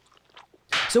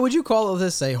 So would you call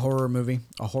this a horror movie?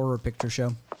 A horror picture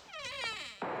show?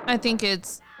 I think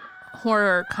it's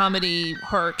horror, comedy,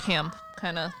 horror camp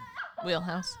kind of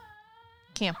wheelhouse.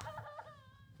 Camp.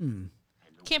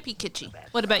 Campy kitschy.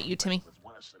 What about you, Timmy?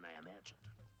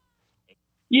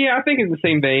 Yeah, I think it's the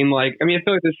same vein. Like, I mean, I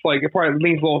feel like this, like, it probably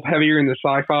leans a little heavier in the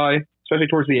sci-fi, especially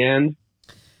towards the end.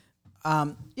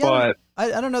 But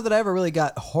I don't know that I ever really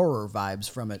got horror vibes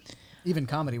from it, even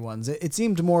comedy ones. It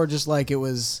seemed more just like it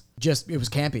was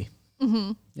campy.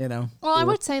 Mm-hmm. You know? Well, I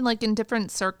would say like in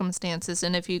different circumstances,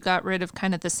 and if you got rid of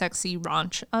kind of the sexy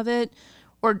raunch of it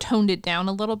or toned it down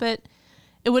a little bit,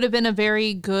 it would have been a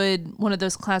very good, one of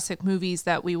those classic movies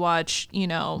that we watch,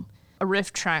 a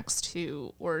riff tracks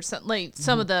to, or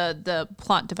some of the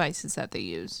plot devices that they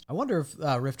use. I wonder if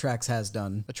Riff Tracks has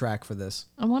done a track for this.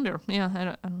 I wonder. Yeah, I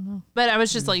don't know. But I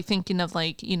was just like thinking of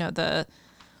like, the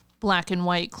black and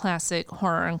white classic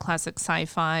horror and classic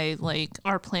sci-fi, like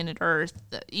Our Planet Earth.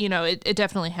 It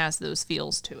definitely has those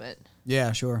feels to it.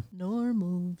 Yeah, sure.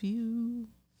 Normal view.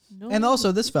 And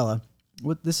also this fella.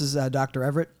 This is Dr.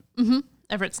 Everett. Mm-hmm.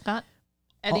 Everett Scott.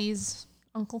 Eddie's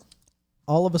uncle.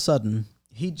 All of a sudden,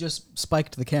 he just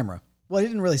spiked the camera. Well, he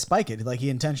didn't really spike it. Like, he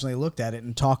intentionally looked at it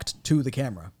and talked to the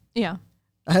camera. Yeah.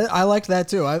 I liked that,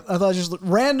 too. I thought just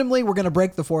randomly we're going to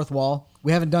break the fourth wall.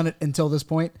 We haven't done it until this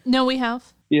point. No, we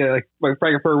have. Yeah, like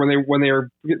Frankenfurter when they were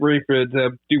getting ready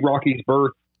to do Rocky's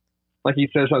birth, like he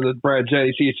says on the Brad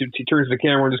J, he turns to the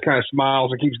camera and just kind of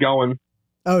smiles and keeps going.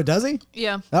 Oh, does he?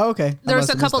 Yeah. Oh, okay. There's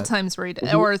a couple times where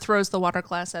or throws the water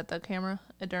glass at the camera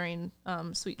during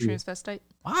Sweet Transvestite.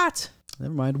 What?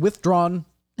 Never mind. Withdrawn.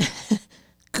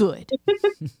 Good.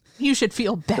 You should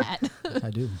feel bad. I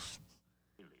do.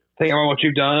 Think about what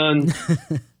you've done.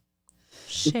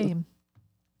 Shame.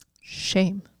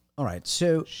 Shame. All right,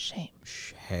 so...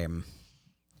 Shame.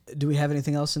 Do we have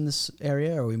anything else in this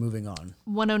area, or are we moving on?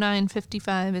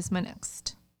 109.55 is my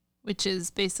next, which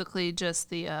is basically just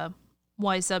the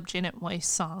Wise Up Janet Weiss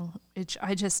song, which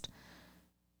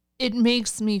it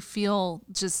makes me feel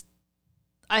just...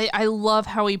 I love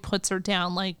how he puts her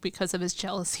down, like, because of his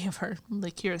jealousy of her.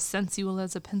 Like, you're as sensual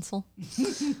as a pencil.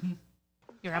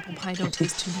 Your apple pie don't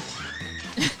taste too much.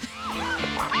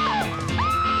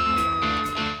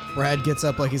 Brad gets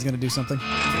up like he's going to do something.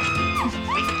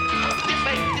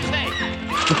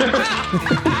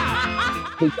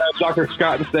 Dr.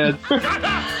 Scott instead.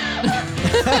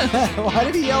 Why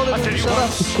did he yell at him? Shut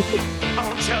up.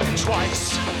 I'll tell you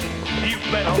twice. You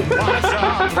better wise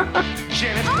up.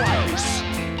 Janet Weiss.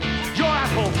 Your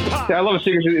apple pie. Yeah, I love a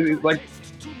singer. Like,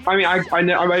 I mean,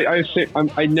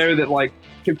 I know that, like,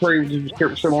 comparing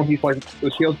to so long he's like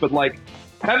those heels, but like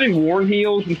having worn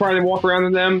heels and trying to walk around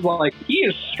in them, like he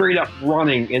is straight up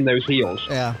running in those heels.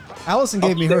 Yeah, Allison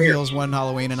gave me her heels one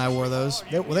Halloween, and I wore those.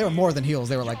 They were more than heels;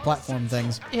 they were like platform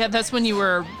things. Yeah, that's when you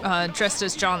were dressed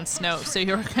as Jon Snow, so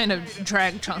you were kind of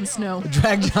drag Jon Snow.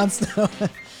 Drag Jon Snow.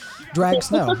 Drag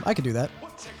Snow. I could do that.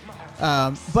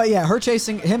 But yeah,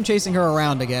 him chasing her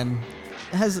around again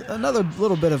has another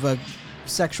little bit of a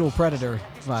sexual predator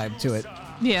vibe to it.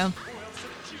 Yeah.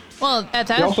 Well, at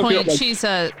that point, she's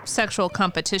a sexual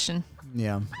competition.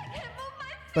 Yeah.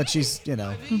 But she's, in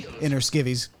her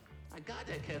skivvies. I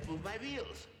gotta careful my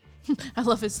wheels. I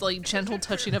love his, like, gentle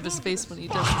touching of his face when he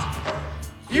does it.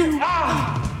 You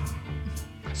are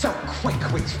so quick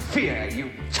with fear, you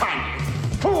tiny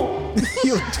fool.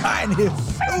 You tiny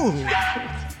fool.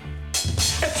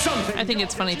 I think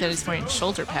it's funny that he's wearing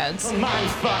shoulder pads. My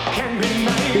fuck can be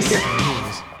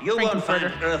nice. You won't find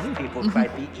Earth people quite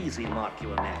the easy mark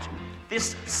you imagine.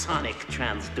 This sonic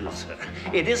transducer,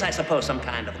 it is, I suppose, some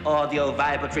kind of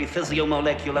audio-vibratory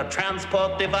physiomolecular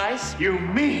transport device? You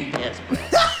mean? Yes,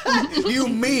 Brett. You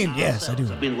mean? Yes, I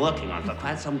do. I've been working on for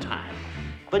quite some time.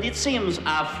 But it seems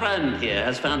our friend here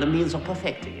has found a means of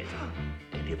perfecting it.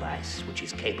 A device which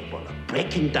is capable of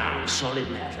breaking down solid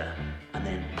matter and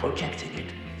then projecting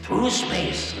it through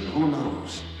space and who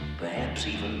knows, perhaps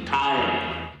even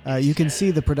time. You can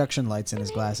see the production lights in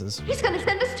his glasses. He's gonna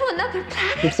send us to another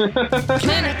planet.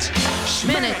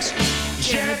 Minute.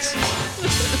 Janet,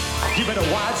 you better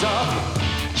wise up.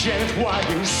 Janet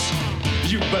Weiss,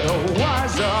 you better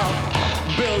wise up.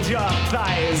 Build your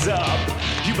thighs up.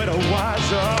 You better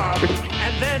wise up.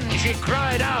 And then she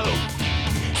cried out.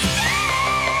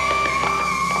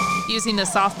 Using the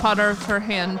soft pot of her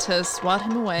hand to swat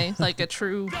him away like a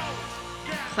true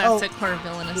classic horror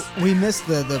villainess. We missed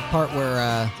the part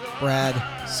where Brad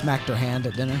smacked her hand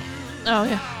at dinner. Oh,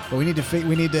 yeah. But we need to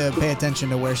pay attention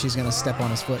to where she's gonna step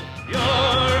on his foot. You're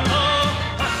a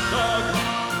hot dog,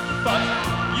 but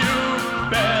you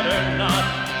better not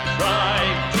try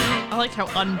to. I like how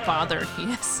unbothered he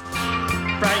is.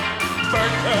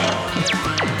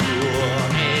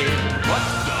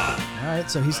 All right,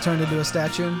 so he's turned into a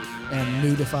statue and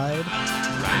nudified.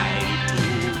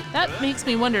 That makes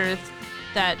me wonder if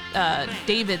that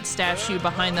David statue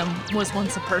behind them was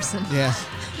once a person. Yeah.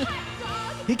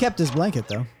 He kept his blanket,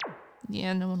 though.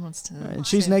 Yeah, no one wants to. And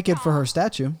she's naked for her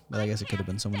statue, but I guess it could have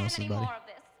been someone else's body.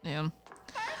 Yeah.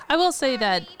 I will say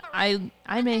that I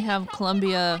may have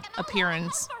Magenta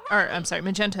appearance,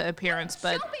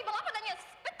 but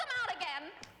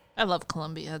I love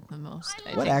Columbia the most.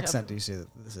 What accent do you see that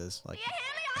this is? Like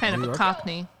kind of New a York?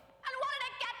 Cockney.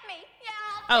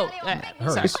 Oh,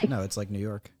 Hers. sorry. No, it's like New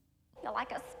York. You're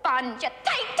like a sponge. You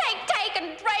take,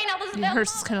 and drain others' milk.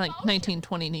 Hers is kind of like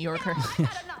 1920 New Yorker. You've got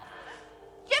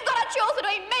to choose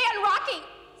between me and Rocky.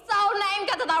 So name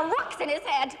got to the rocks in his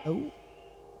head.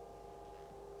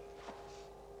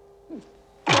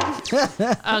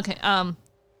 Okay.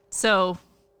 So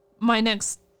my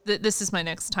next. This is my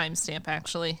next timestamp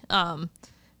actually.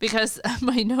 Because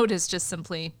my note is just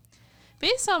simply,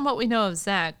 based on what we know of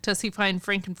Zach, does he find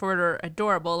Frankenfurter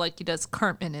adorable like he does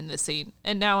Cartman in the scene?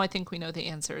 And now I think we know the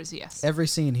answer is yes. Every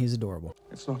scene, he's adorable.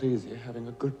 It's not easy having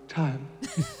a good time.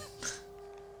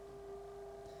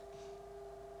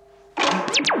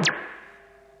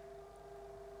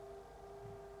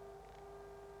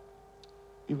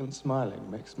 Even smiling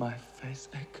makes my face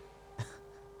ache.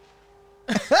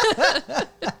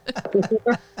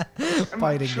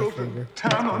 Biting your finger.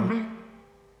 Turn on me.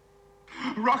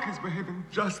 Rocky's behaving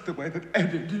just the way that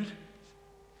Eddie did.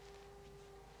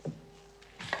 Do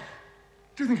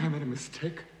you think I made a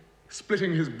mistake?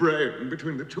 Splitting his brain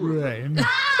between the two of them?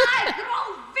 I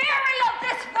grow weary of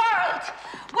this world.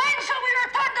 When shall we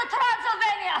return to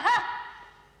Transylvania, huh?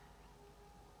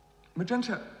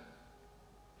 Magenta,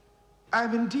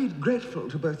 I'm indeed grateful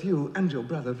to both you and your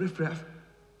brother Riffraff.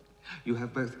 You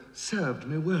have both served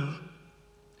me well.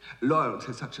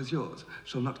 Loyalty such as yours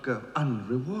shall not go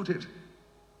unrewarded.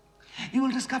 You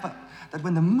will discover that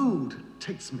when the mood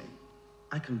takes me,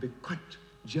 I can be quite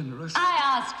generous. I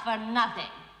ask for nothing,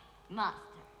 master.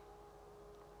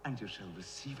 And you shall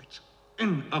receive it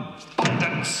in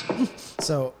abundance.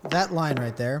 So that line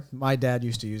right there, my dad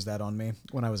used to use that on me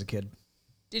when I was a kid.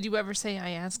 Did you ever say I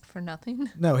ask for nothing?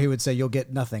 No, he would say, "You'll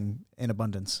get nothing in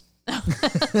abundance."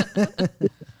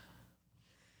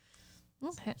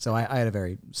 Okay. So I had a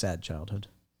very sad childhood.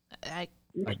 I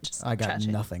got tragic.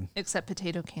 nothing. Except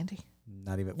potato candy.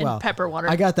 Not even. And Well, pepper water.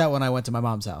 I got that when I went to my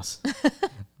mom's house.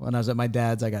 When I was at my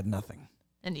dad's, I got nothing.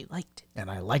 And you liked it. And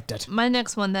I liked it. My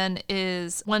next one then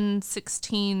is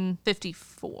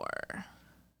 1:16:54.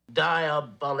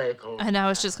 Diabolical. And I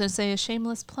was just going to say a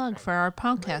shameless plug for our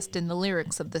podcast in the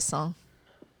lyrics of this song.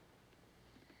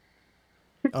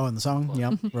 Oh, and the song,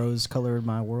 yeah, "Rose Colored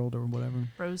My World" or whatever.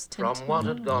 Rose tint. From what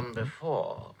had gone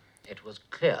before, it was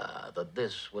clear that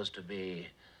this was to be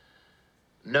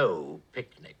no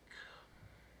picnic.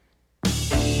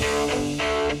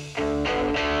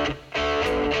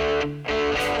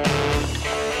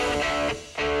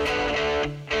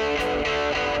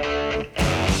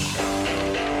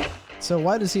 So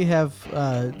why does he have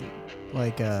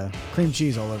cream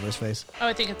cheese all over his face? Oh,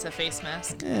 I think it's a face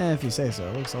mask. If you say so.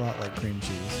 It looks a lot like cream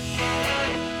cheese.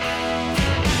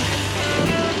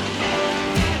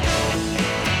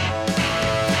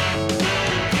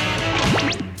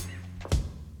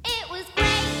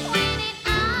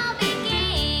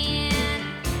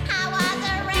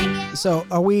 So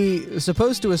are we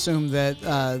supposed to assume that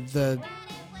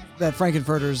that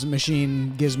Frankenfurter's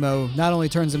machine Gizmo not only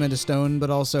turns them into stone,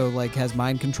 but also like has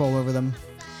mind control over them?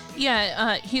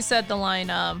 Yeah, he said the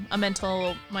line, a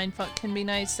mental mindfuck can be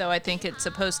nice, so I think it's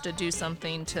supposed to do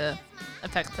something to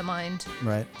affect the mind.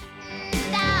 Right.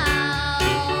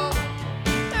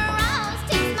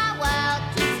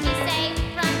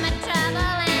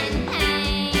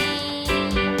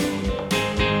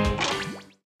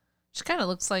 She kind of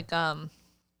looks like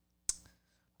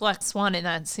Black Swan in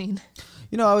that scene.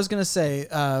 You know, I was gonna say,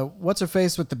 what's her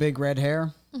face with the big red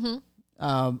hair? Mm-hmm.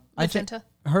 I think Magenta.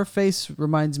 her face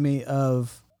reminds me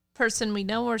of Person we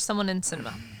know or someone in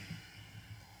cinema?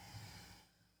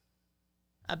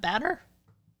 A batter?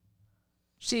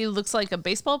 She looks like a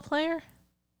baseball player?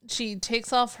 She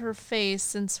takes off her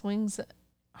face and swings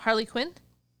Harley Quinn?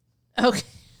 Okay.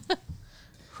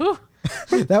 Whew.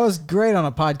 that was great on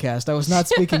a podcast. I was not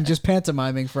speaking, just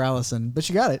pantomiming for Allison, but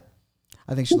she got it.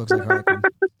 I think she looks like Harley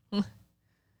Quinn.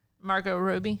 Margot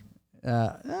Robbie?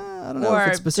 I don't know if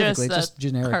it's specifically, just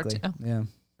generically. cartoon. Yeah.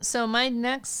 So my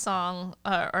next song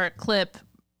or clip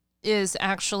is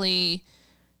actually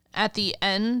at the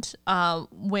end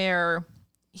where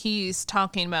he's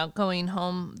talking about going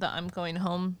home, the I'm Going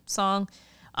Home song.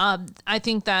 I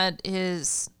think that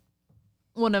is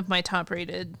one of my top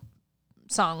rated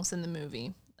songs in the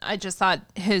movie. I just thought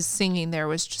his singing there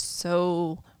was just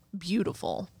so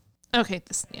beautiful. Okay,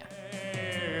 yeah.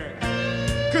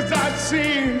 'Cause I've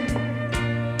seen.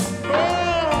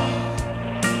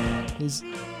 He's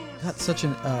got such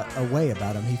a way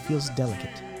about him. He feels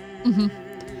delicate. Mm-hmm.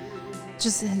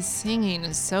 Just his singing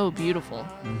is so beautiful.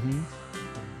 Mm-hmm.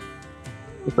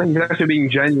 I think he's actually being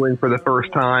genuine for the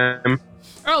first time.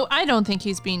 Oh, I don't think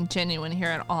he's being genuine here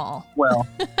at all. Well,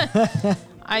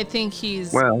 I think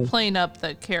he's playing up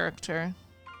the character.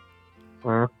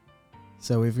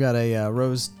 So we've got a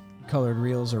rose-colored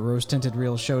reels or rose-tinted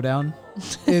reels showdown.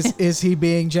 Is he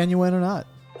being genuine or not?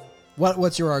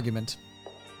 What's your argument?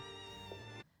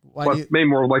 Maybe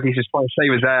more like he's just trying to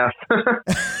save his ass.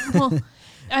 Well,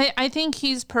 I think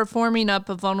he's performing up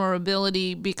a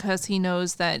vulnerability because he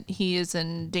knows that he is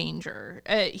in danger.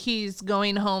 He's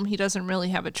going home. He doesn't really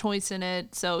have a choice in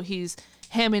it. So he's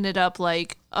hamming it up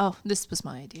like, oh, this was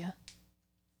my idea.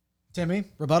 Timmy,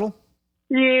 rebuttal?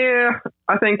 Yeah,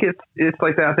 I think it's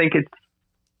like that. I think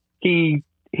he's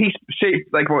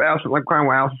shaped, like what Allison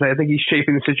said. I think he's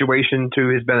shaping the situation to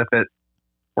his benefit,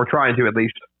 or trying to at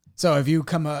least. So have you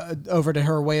come over to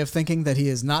her way of thinking that he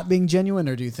is not being genuine,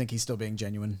 or do you think he's still being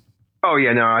genuine? Oh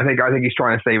yeah, no, I think he's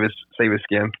trying to save his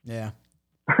skin. Yeah.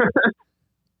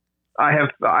 I have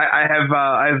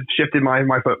shifted my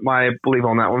belief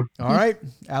on that one. All right,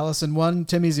 Allison 1,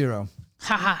 Timmy 0.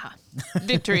 Ha ha ha!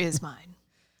 Victory is mine.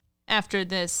 After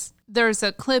this, there's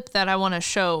a clip that I want to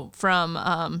show from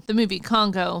the movie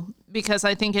Congo because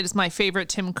I think it is my favorite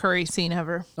Tim Curry scene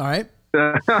ever. All right.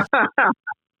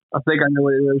 I think I know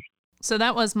what it is. So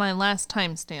that was my last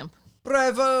timestamp.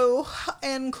 Bravo!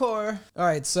 Encore! All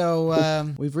right,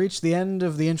 so we've reached the end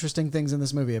of the interesting things in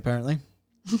this movie, apparently.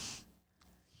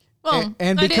 Well,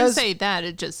 and I because, didn't say that.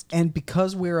 It just... And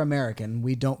because we're American,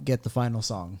 we don't get the final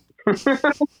song.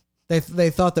 They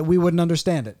thought that we wouldn't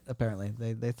understand it, apparently.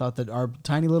 They thought that our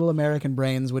tiny little American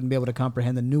brains wouldn't be able to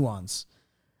comprehend the nuance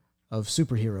of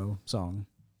superhero song.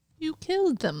 You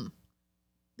killed them.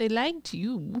 They liked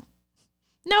you.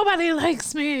 Nobody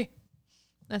likes me.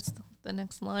 That's the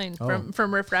next line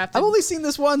from Riff Raff. I've only seen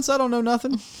this once. I don't know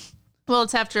nothing. Well,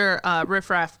 it's after Riff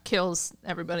Raff kills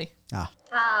everybody. Ah.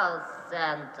 How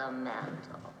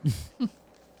sentimental.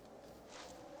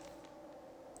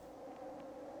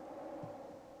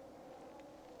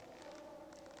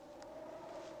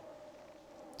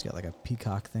 He's got like a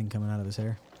peacock thing coming out of his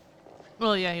hair.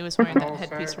 Well, yeah, he was wearing that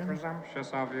headpiece.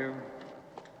 Presumptuous of you.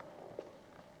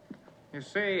 You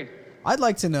see, I'd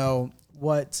like to know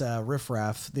what Riff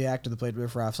Raff, the actor that played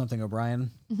Riff Raff, something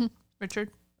O'Brien, Richard,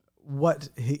 what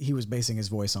he was basing his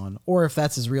voice on, or if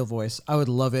that's his real voice. I would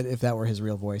love it if that were his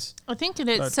real voice. I think it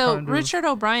is. So Richard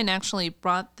O'Brien actually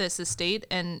bought this estate,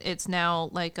 and it's now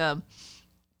like a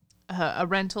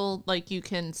rental. Like you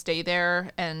can stay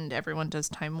there, and everyone does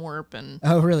time warp. And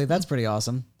oh, really? That's pretty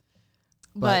awesome.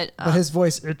 But his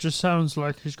voice, it just sounds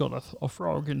like he's got a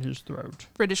frog in his throat.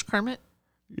 British Kermit.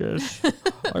 Yes,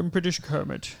 I'm British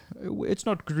Kermit. It's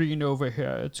not green over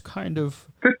here. It's kind of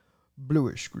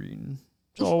bluish green.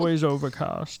 It's always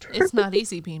overcast. It's not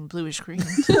easy being bluish green.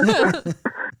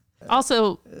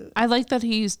 Also, I like that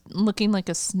he's looking like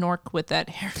a snork with that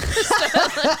hair.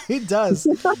 He does.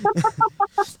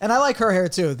 And I like her hair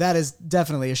too. That is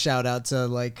definitely a shout out to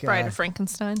like Bride of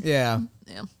Frankenstein. Yeah.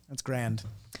 Yeah. That's grand.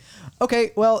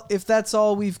 Okay, well, if that's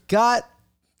all we've got,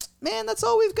 man, that's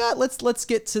all we've got. Let's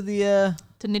get to the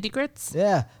nitty grits.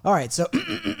 Yeah. All right. So,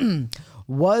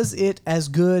 was it as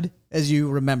good as you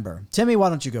remember? Timmy, why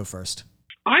don't you go first?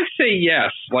 I say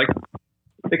yes,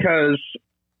 because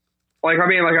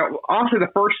honestly, the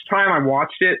first time I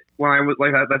watched it, when I was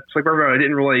like that's like I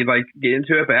didn't really get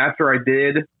into it, but after I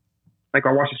did, I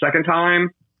watched the second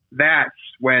time, that's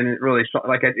when it really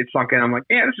it sunk in. I'm like,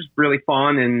 yeah, this is really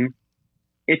fun, and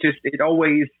it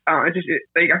always, I feel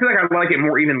like I like it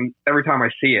more even every time I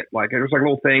see it. Like there's like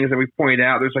little things that we pointed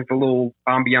out. There's like the little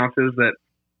ambiances that,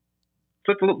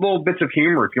 just little bits of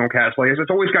humor if you don't catch. Like it's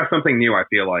always got something new, I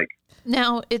feel like.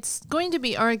 Now, it's going to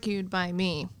be argued by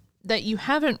me that you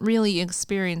haven't really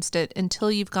experienced it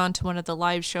until you've gone to one of the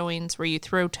live showings where you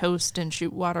throw toast and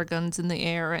shoot water guns in the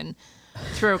air and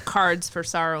throw cards for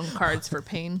sorrow and cards for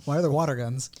pain. Why are there water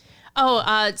guns?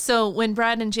 Oh, so when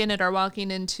Brad and Janet are walking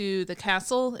into the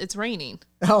castle, it's raining.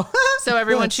 Oh, so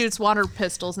everyone shoots water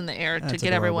pistols in the air to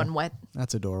get everyone wet.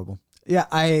 That's adorable. Yeah,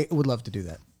 I would love to do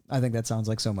that. I think that sounds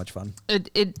like so much fun.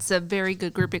 It's a very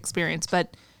good group experience,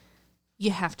 but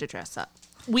you have to dress up.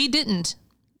 We didn't.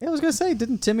 Yeah, I was going to say,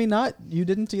 didn't Timmy not? You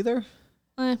didn't either?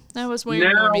 I was wearing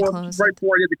army clothes. Right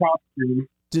before I did the costume.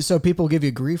 So people give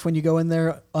you grief when you go in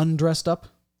there undressed up?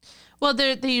 Well,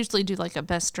 they usually do like a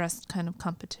best dressed kind of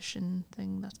competition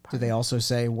thing. That's part. Do they also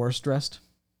say worst dressed?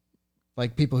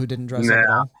 Like people who didn't dress up at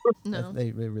all? No.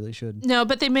 They really should. No,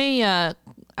 but they may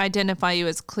identify you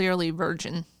as clearly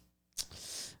virgin.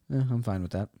 Yeah, I'm fine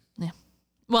with that. Yeah.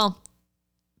 Well,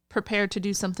 prepare to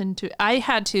do something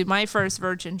my first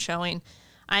virgin showing,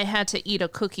 I had to eat a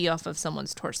cookie off of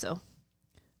someone's torso.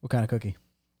 What kind of cookie?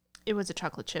 It was a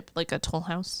chocolate chip, like a Toll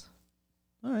House.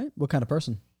 All right. What kind of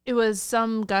person? It was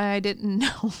some guy I didn't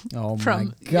know. Oh my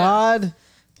God.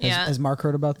 Yeah. Has Mark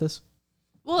heard about this?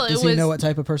 Well, Does he know what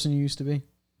type of person you used to be?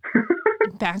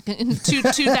 Back in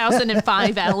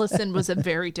 2005, Allison was a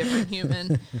very different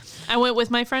human. I went with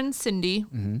my friend Cindy,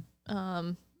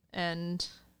 and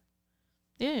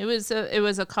yeah, it was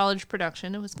a college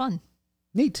production. It was fun.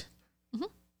 Neat. Mm-hmm.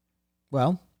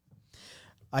 Well,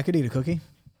 I could eat a cookie,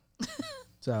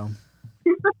 so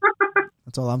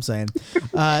that's all I'm saying.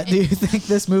 Do you think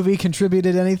this movie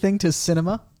contributed anything to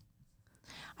cinema?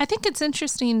 I think it's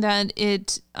interesting that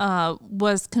it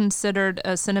was considered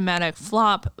a cinematic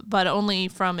flop, but only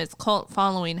from its cult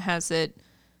following has it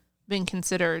been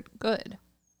considered good.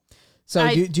 So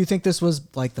do you think this was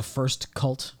like the first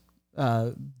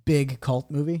big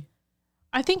cult movie?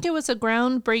 I think it was a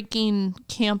groundbreaking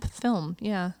camp film.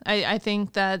 Yeah. I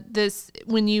think that this,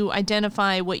 when you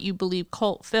identify what you believe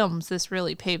cult films, this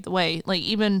really paved the way. Like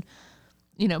even,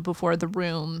 before The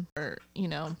Room or,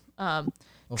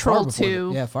 Troll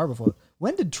 2. Far before.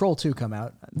 When did Troll 2 come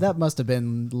out? That must have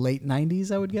been late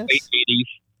 90s, I would guess.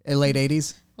 Late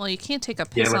 80s? Well, you can't take a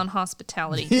piss on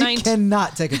hospitality. You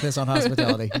cannot take a piss on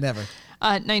hospitality. Never.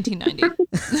 1990.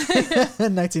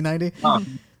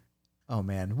 1990? Oh,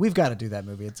 man. We've got to do that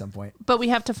movie at some point. But we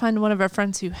have to find one of our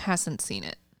friends who hasn't seen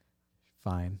it.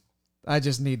 Fine. I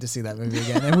just need to see that movie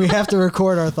again. And we have to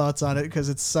record our thoughts on it because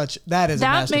that is a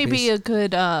masterpiece. That may be a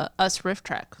good us riff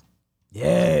track.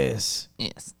 Yes.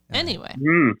 Anyway.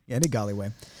 Any golly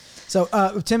way. So,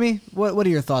 Timmy, what are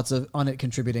your thoughts on it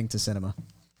contributing to cinema?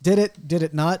 Did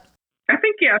it not? I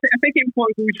think it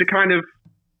includes the kind of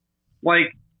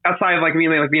like outside of like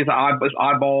being an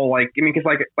oddball, like because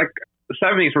like the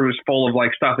 70s were just full of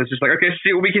like stuff that's just like, okay,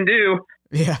 see what we can do.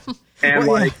 Yeah. And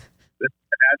it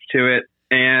adds to it.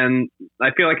 And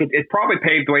I feel like it probably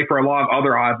paved the way for a lot of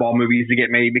other oddball movies to get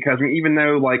made because even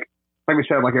though like we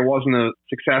said, like it wasn't a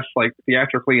success like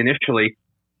theatrically initially,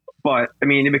 but I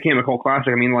mean it became a cult classic.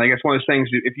 I mean, like it's one of those things.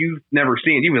 If you've never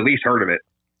seen it, you've at least heard of it,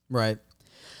 right?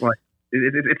 Like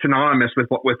it's synonymous with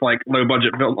like low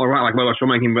budget film, or not like low budget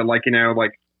filmmaking, but like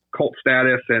like cult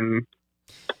status and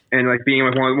like being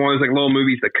like one of those like little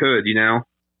movies that could,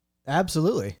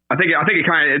 Absolutely. I think it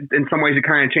kind of in some ways it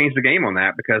kind of changed the game on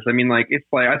that because I mean like it's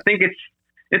like I think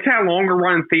it's had longer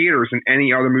run theaters than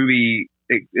any other movie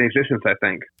in existence, I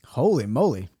think. Holy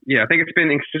moly. Yeah, I think it's been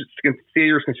in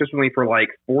theaters consistently for like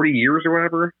 40 years or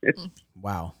whatever.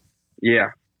 Wow. Yeah.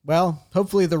 Well,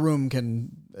 hopefully The Room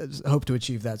can hope to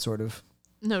achieve that sort of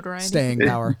notoriety, staying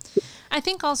power. I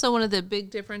think also one of the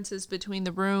big differences between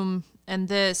The Room and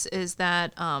this is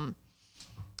that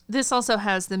this also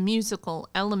has the musical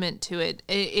element to it.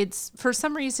 It's for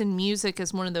some reason music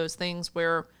is one of those things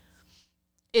where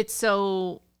it's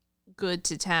so good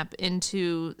to tap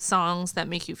into songs that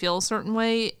make you feel a certain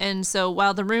way. And so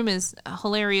while The Room is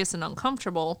hilarious and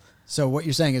uncomfortable. So what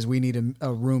you're saying is we need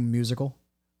a Room musical?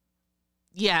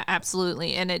 Yeah,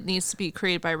 absolutely. And it needs to be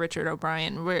created by Richard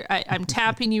O'Brien. I'm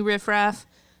tapping you, Riff Raff.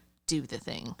 Do the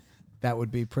thing. That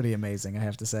would be pretty amazing, I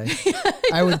have to say.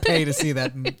 I would pay to see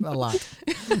that a lot.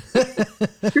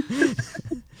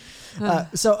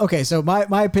 So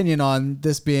my opinion on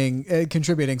this being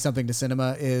contributing something to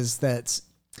cinema is that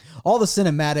all the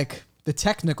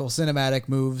technical cinematic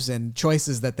moves and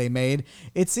choices that they made,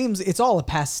 it seems it's all a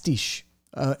pastiche,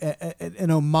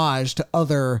 an homage to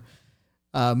other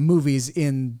movies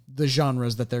in the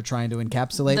genres that they're trying to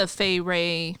encapsulate. The Fay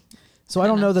Ray. So I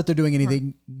don't know that they're doing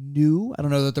anything new. I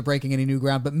don't know that they're breaking any new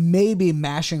ground, but maybe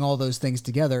mashing all those things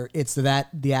together, it's that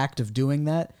the act of doing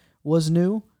that was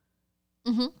new.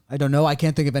 Mm-hmm. I don't know. I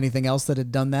can't think of anything else that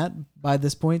had done that by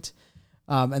this point.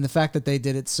 And the fact that they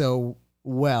did it so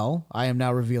well, I am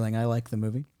now revealing I like the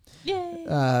movie. Yay.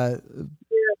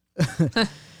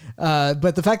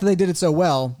 But the fact that they did it so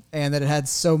well and that it had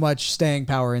so much staying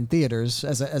power in theaters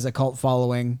as a cult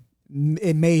following,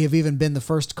 it may have even been the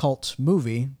first cult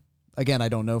movie. Again, I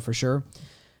don't know for sure,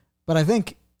 but I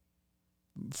think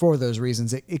for those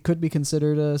reasons, it could be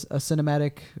considered a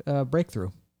cinematic breakthrough.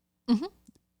 Mm-hmm.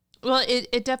 Well,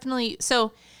 it definitely,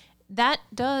 so that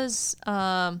does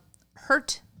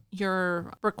hurt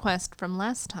your request from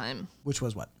last time. Which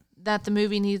was what? That the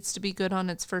movie needs to be good on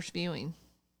its first viewing.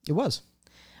 It was.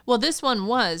 Well, this one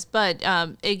was, but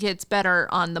it gets better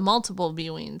on the multiple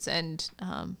viewings, and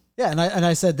yeah, and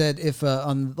I said that if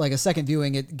on like a second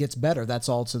viewing it gets better, that's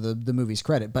all to the movie's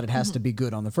credit, but it has to be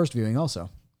good on the first viewing also.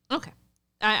 Okay,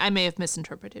 I may have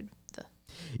misinterpreted the.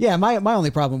 Yeah, my only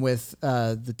problem with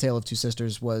the Tale of Two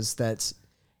Sisters was that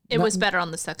it was better on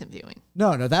the second viewing.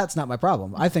 No, that's not my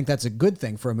problem. I think that's a good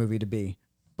thing for a movie to be,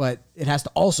 but it has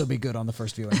to also be good on the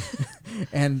first viewing.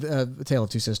 And The Tale of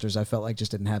Two Sisters, I felt like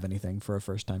just didn't have anything for a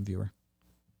first-time viewer.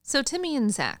 So Timmy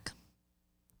and Zach,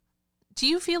 do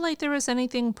you feel like there was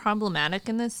anything problematic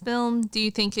in this film? Do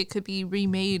you think it could be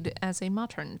remade as a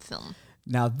modern film?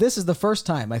 Now, this is the first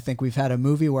time I think we've had a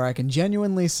movie where I can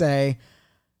genuinely say,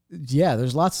 yeah,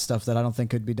 there's lots of stuff that I don't think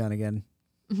could be done again.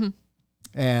 Mm-hmm.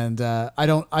 And I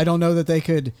don't know that they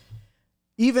could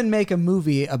even make a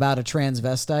movie about a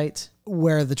transvestite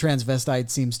where the transvestite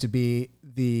seems to be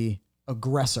the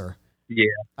aggressor. Yeah.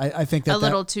 I think that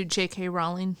little too J.K.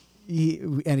 Rowling.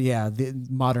 The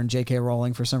modern J.K.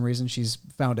 Rowling, for some reason, she's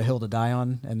found a hill to die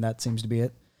on, and that seems to be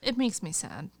it. It makes me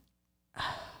sad.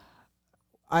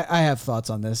 I have thoughts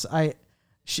on this. I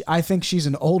think she's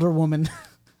an older woman,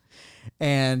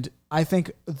 and I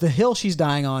think the hill she's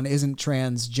dying on isn't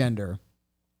transgender.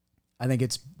 I think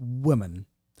it's women.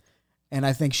 And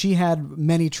I think she had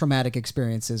many traumatic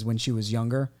experiences when she was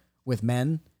younger with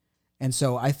men. And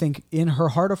so I think in her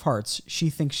heart of hearts, she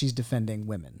thinks she's defending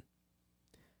women.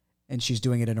 And she's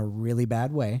doing it in a really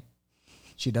bad way.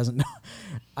 She doesn't know.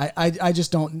 I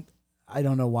just don't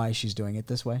know why she's doing it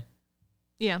this way.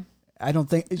 Yeah. I don't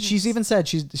think she's even said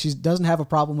she doesn't have a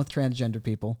problem with transgender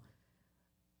people,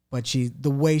 but the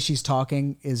way she's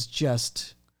talking is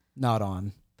just not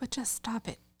on. But just stop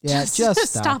it. Yeah,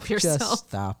 just stop yourself. Just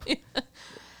stop.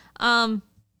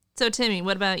 So Timmy,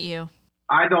 what about you?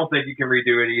 I don't think you can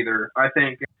redo it either. I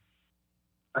think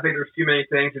there's too many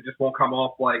things that just won't come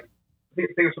off like. I think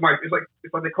it's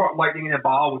like they caught lightning in a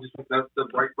ball with just the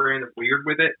right brand of weird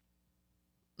with it.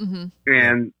 Mm-hmm.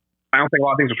 And I don't think a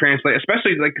lot of things will translate,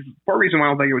 especially like part of the reason why I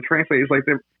don't think it would translate is like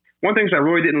one thing I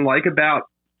really didn't like about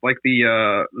like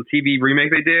the TV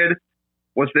remake they did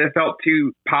was that it felt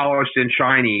too polished and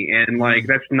shiny, and like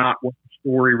that's not what the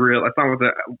story that's not what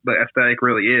the aesthetic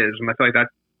really is. And I feel like that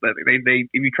they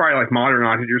if you try to like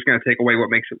modernize it, you're just going to take away what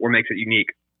makes it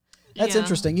unique. That's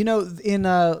interesting. You know, in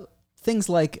things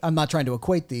like, I'm not trying to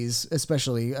equate these,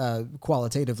 especially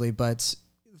qualitatively, but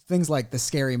things like the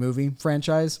Scary Movie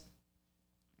franchise,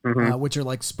 which are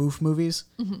like spoof movies.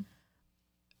 Mm-hmm.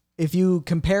 If you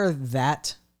compare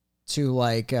that to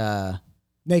like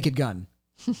Naked Gun,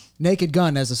 Naked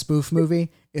Gun as a spoof movie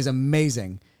is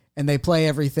amazing. And they play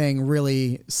everything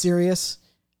really serious.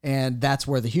 And that's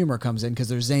where the humor comes in because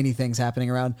there's zany things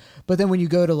happening around. But then when you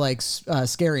go to like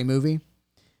Scary Movie,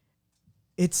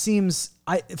 it seems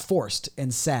forced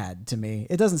and sad to me.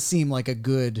 It doesn't seem like a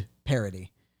good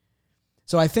parody.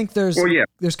 So I think there's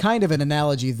kind of an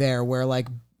analogy there where like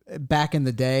back in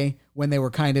the day when they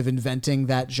were kind of inventing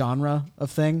that genre of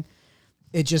thing,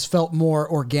 it just felt more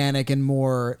organic and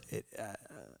more,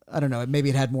 I don't know, maybe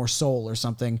it had more soul or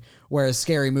something, whereas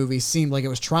Scary Movie seemed like it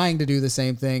was trying to do the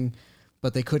same thing,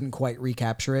 but they couldn't quite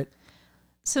recapture it.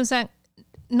 So Zach,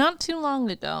 not too long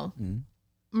ago,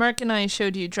 Mark and I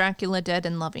showed you Dracula Dead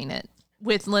and Loving It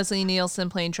with Leslie Nielsen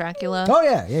playing Dracula. Oh,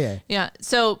 yeah. Yeah.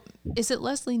 So is it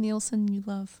Leslie Nielsen you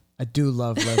love? I do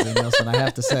love Leslie Nielsen, I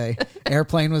have to say.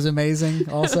 Airplane was amazing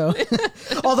also.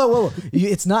 Although,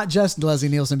 it's not just Leslie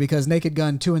Nielsen because Naked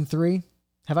Gun 2 and 3.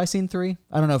 Have I seen 3?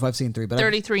 I don't know if I've seen 3. But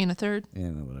 33 and a third. Yeah,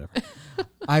 whatever.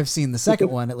 I've seen the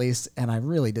second one at least, and I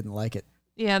really didn't like it.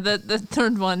 Yeah, the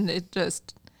third one,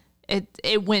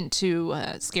 it went to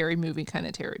Scary Movie kind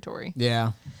of territory.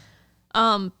 Yeah.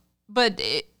 But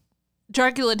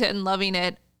Dracula Dead and Loving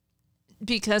It,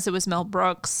 because it was Mel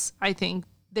Brooks, I think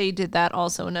they did that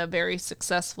also in a very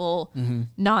successful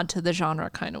nod to the genre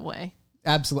kind of way.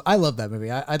 Absolutely. I love that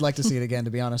movie. I'd like to see it again,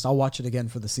 to be honest. I'll watch it again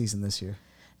for the season this year.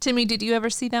 Timmy, did you ever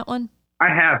see that one? I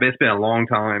have. It's been a long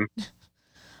time.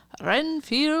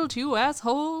 Renfield, you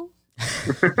asshole.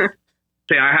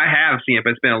 See, I have seen it,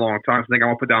 but it's been a long time. So I think I'm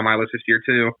going to put it on my list this year,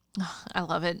 too. I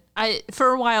love it.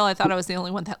 For a while, I thought I was the only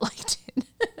one that liked it.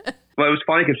 But it was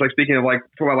funny because, like, speaking of, like,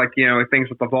 sort of like, you know, things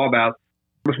that I've thought about,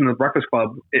 listening to the Breakfast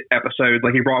Club episode,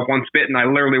 like, he brought up One Spit, and I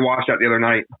literally watched that the other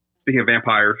night. Speaking of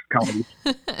vampire comedy.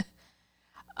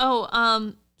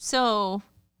 So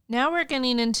now we're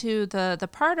getting into the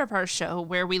part of our show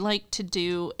where we like to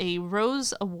do a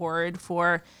Rose Award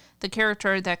for the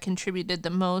character that contributed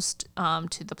the most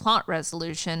to the plot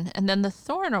resolution, and then the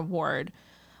Thorn Award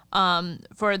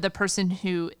for the person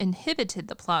who inhibited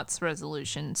the plot's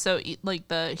resolution. So like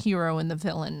the hero and the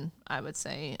villain, I would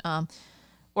say,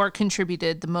 or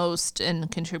contributed the most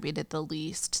and contributed the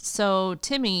least. So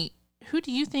Timmy, who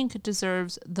do you think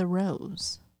deserves the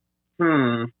rose?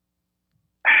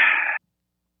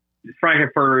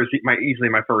 Frankenfurter is easily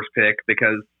my first pick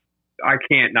because I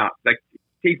can't not, like,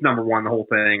 he's number one the whole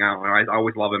thing. I don't know. I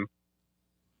always love him.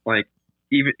 Like,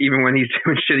 even when he's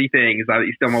doing shitty things,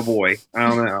 he's still my boy. I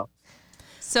don't know.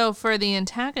 So for the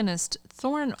antagonist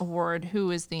Thorn Award,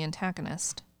 who is the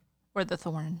antagonist or the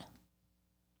Thorn?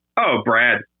 Oh,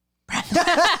 Brad.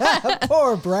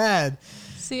 Poor Brad.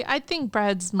 See, I think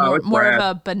Brad's more of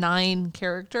a benign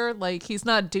character. Like, he's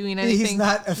not doing anything. He's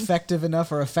not effective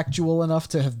enough or effectual enough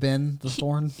to have been the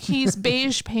Thorn. He's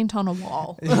beige paint on a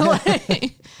wall.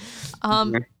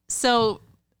 So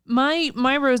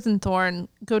my Rose and Thorn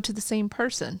go to the same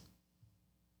person,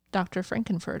 Dr.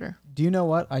 Frankenfurter. Do you know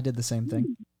what? I did the same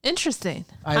thing. Interesting.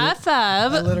 High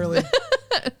five. I literally.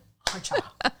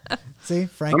 See,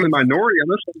 Frank. I'm in minority on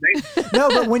this one. No,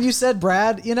 but when you said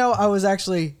Brad, you know,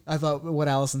 I thought what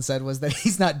Allison said was that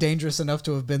he's not dangerous enough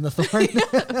to have been the Thorn.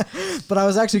 But I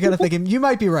was actually kind of thinking you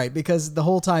might be right because the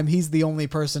whole time he's the only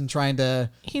person trying to.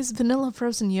 He's vanilla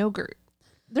frozen yogurt.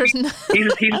 There's no.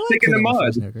 He's sick in the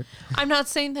mud. I'm not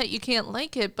saying that you can't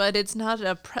like it, but it's not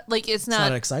it's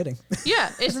not exciting.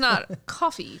 Yeah, it's not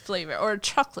coffee flavor or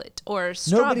chocolate or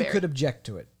strawberry. Nobody could object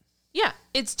to it. Yeah,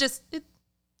 it's just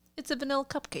it's a vanilla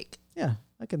cupcake. Yeah,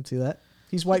 I can see that.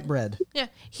 He's white bread. Yeah,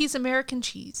 he's American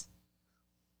cheese.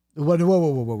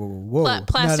 Whoa!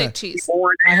 Plastic cheese.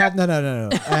 I have no.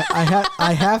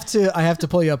 I have to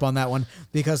pull you up on that one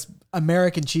because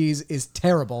American cheese is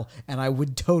terrible, and I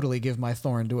would totally give my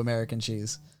Thorn to American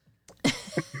cheese.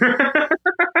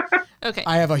 Okay.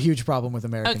 I have a huge problem with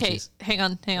American cheese. Hang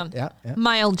on. Yeah.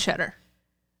 Mild cheddar.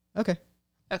 Okay.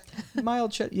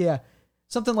 Mild cheddar. Yeah,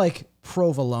 something like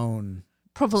provolone.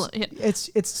 Provolone. Yeah.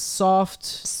 It's soft.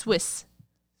 Swiss.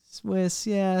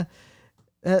 Yeah.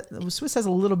 Swiss has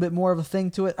a little bit more of a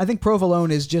thing to it. I think provolone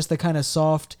is just the kind of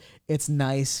soft. It's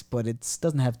nice, but it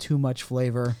doesn't have too much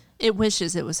flavor. It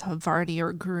wishes it was Havarti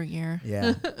or Gruyere.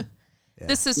 Yeah.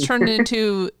 This has turned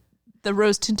into the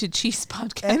Rose Tinted Cheese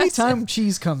podcast. Anytime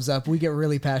cheese comes up, we get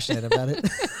really passionate about it.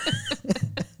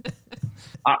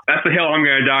 That's the hill I'm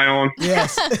going to die on.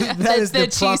 Yes, that is the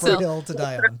proper hill to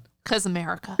die on. Because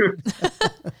America.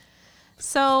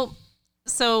 So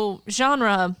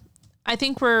genre. I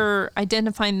think we're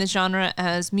identifying the genre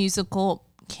as musical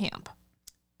camp.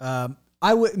 I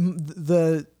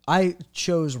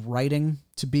chose writing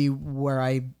to be where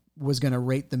I was going to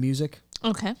rate the music.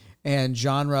 Okay. And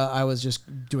genre, I was just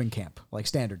doing camp, like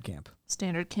standard camp.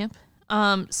 Standard camp.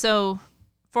 So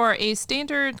for a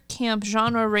standard camp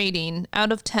genre rating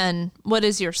out of 10, what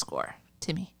is your score,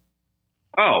 Timmy?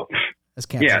 Oh, that's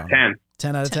camp. Yeah, genre. 10.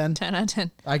 10 out of 10? 10 out of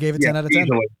 10. I gave it 10 out of 10.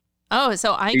 Easily. Oh,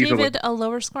 so I gave it a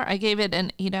lower score. I gave it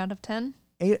an 8 out of 10.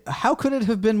 8? How could it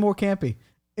have been more campy?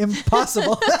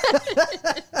 Impossible.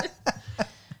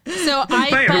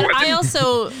 I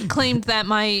also claimed that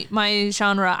my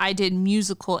genre, I did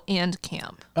musical and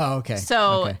camp. Oh, okay.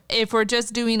 So if we're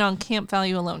just doing on camp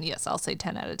value alone, yes, I'll say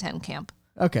 10 out of 10 camp.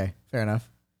 Okay, fair enough.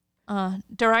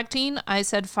 Directing, I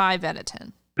said 5 out of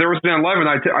 10. There was an 11,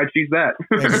 I'd choose that.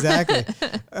 Exactly.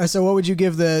 So what would you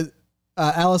give the...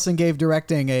 Allison gave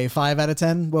directing a 5 out of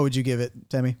 10. What would you give it,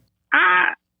 Timmy?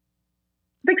 I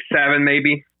think 7,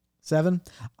 maybe. 7?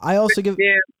 I also give...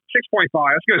 Yeah, 6.5.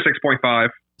 Let's go 6.5.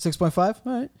 6.5?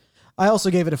 All right. I also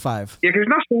gave it a 5. Yeah, because it's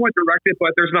not so much directed,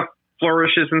 but there's enough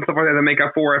flourishes and stuff like that to make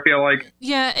up for it, I feel like.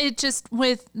 Yeah, it just,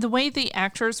 with the way the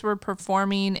actors were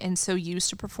performing and so used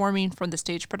to performing for the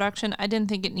stage production, I didn't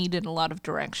think it needed a lot of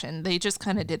direction. They just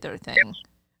kind of did their thing. Yes.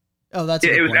 Oh, that's a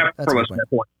good point. Effortless at that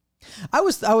point. I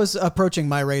was approaching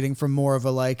my rating from more of a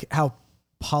like how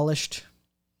polished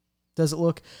does it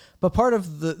look. But part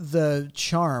of the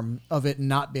charm of it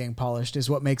not being polished is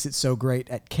what makes it so great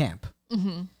at camp.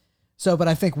 Mm-hmm. So, but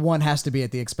I think one has to be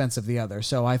at the expense of the other.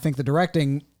 So I think the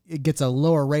directing, it gets a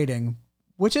lower rating,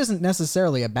 which isn't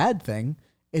necessarily a bad thing.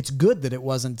 It's good that it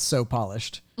wasn't so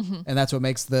polished. Mm-hmm. And that's what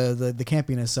makes the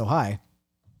campiness so high.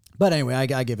 But anyway,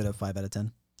 I give it a 5 out of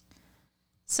 10.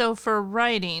 So for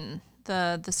writing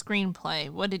the screenplay,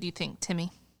 what did you think,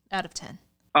 Timmy, out of 10?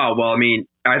 Oh, well, I mean,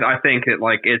 I think that,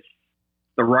 like, it's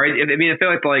the right. I mean, I feel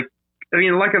like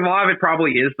a lot of it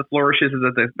probably is the flourishes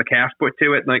that the cast put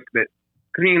to it. Like, that.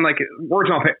 I mean, like, words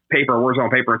on paper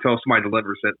until somebody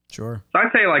delivers it. Sure. So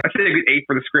I'd say a good 8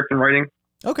 for the script and writing.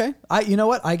 Okay. You know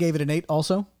what? I gave it an 8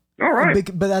 also. All right.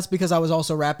 But that's because I was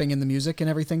also wrapping in the music and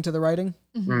everything to the writing.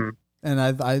 Mm-hmm. And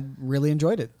I really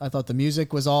enjoyed it. I thought the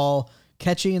music was all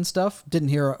catchy and stuff. Didn't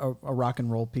hear a rock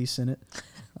and roll piece in it.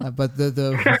 But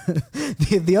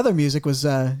the other music was,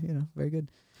 very good.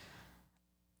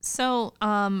 So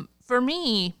for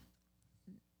me,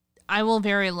 I will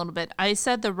vary a little bit. I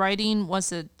said the writing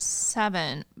was a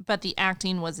 7, but the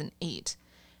acting was an 8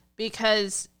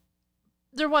 because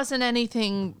there wasn't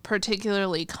anything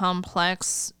particularly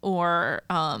complex or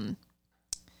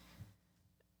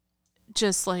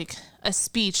just like a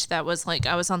speech that was like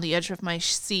I was on the edge of my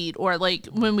seat, or like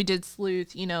when we did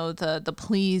Sleuth, the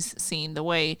please scene, the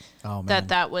way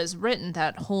that was written,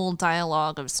 that whole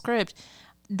dialogue of script,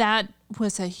 that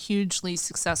was a hugely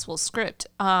successful script.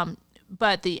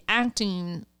 But the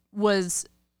acting was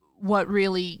what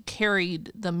really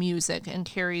carried the music and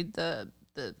carried the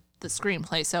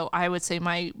screenplay. So I would say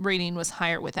my rating was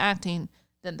higher with acting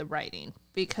than the writing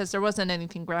because there wasn't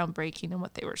anything groundbreaking in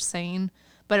what they were saying,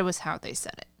 but it was how they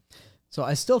said it. So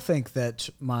I still think that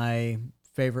my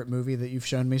favorite movie that you've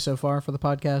shown me so far for the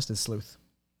podcast is Sleuth.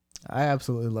 I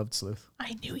absolutely loved Sleuth.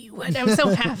 I knew you would. I'm so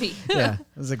happy. Yeah,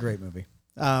 it was a great movie.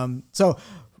 So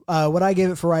what I gave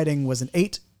it for writing was an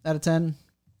 8 out of 10.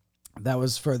 That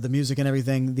was for the music and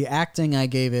everything. The acting, I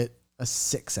gave it a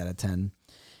 6 out of 10.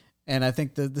 And I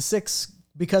think the 6,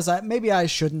 because maybe I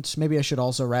should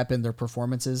also wrap in their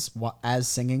performances as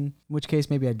singing, in which case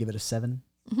maybe I'd give it a 7.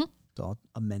 Mm-hmm. So I'll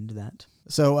amend that.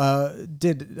 So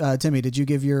Timmy, did you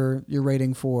give your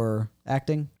rating for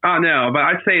acting? No, but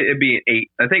I'd say it'd be an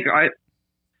 8. I think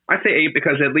I'd say 8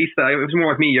 because at least it was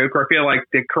more like mediocre. I feel like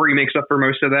the Curry makes up for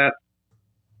most of that.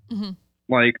 Mm-hmm.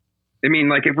 Like, I mean,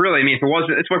 like if it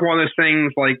wasn't, it's like one of those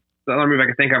things like the other movie I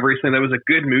could think of recently that was a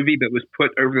good movie but was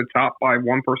put over the top by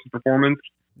one person's performance.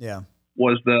 Yeah.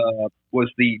 Was the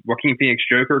Joaquin Phoenix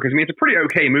Joker. Because I mean, it's a pretty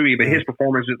okay movie, but his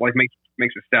performance is like makes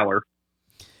it stellar.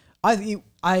 I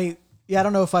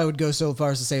don't know if I would go so far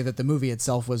as to say that the movie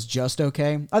itself was just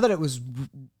okay. I thought it was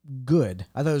good.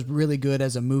 I thought it was really good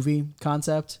as a movie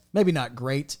concept. Maybe not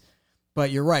great, but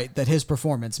you're right that his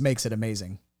performance makes it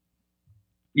amazing.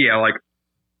 Yeah, like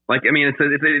I mean,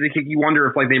 you wonder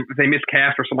if they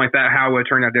miscast or something like that, how it would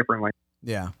turn out differently.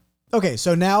 Yeah. Okay,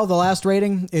 so now the last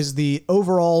rating is the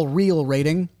overall reel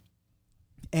rating,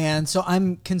 and so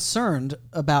I'm concerned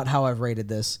about how I've rated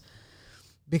this.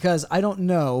 Because I don't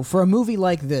know, for a movie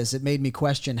like this, it made me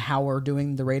question how we're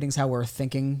doing the ratings, how we're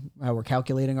thinking, how we're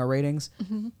calculating our ratings.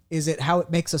 Mm-hmm. Is it how it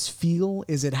makes us feel?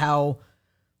 Is it how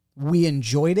we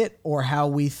enjoyed it, or how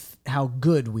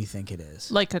good we think it is?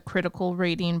 Like a critical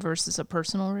rating versus a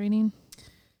personal rating?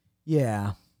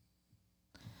 Yeah.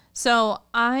 So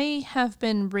I have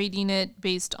been rating it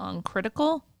based on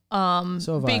critical. So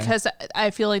have because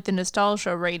I feel like the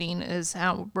nostalgia rating is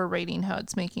how we're rating how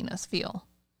it's making us feel.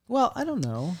 Well, I don't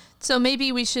know. So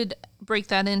maybe we should break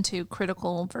that into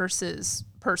critical versus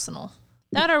personal.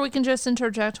 That, or we can just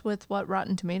interject with what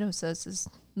Rotten Tomatoes says is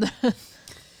the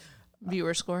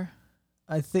viewer score.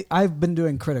 I think I've been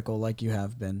doing critical like you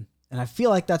have been, and I feel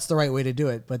like that's the right way to do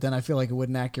it, but then I feel like it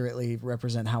wouldn't accurately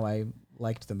represent how I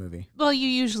liked the movie. Well, you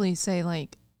usually say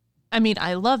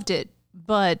I loved it,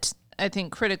 but I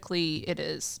think critically it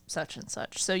is such and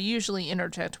such. So you usually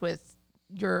interject with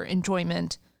your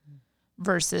enjoyment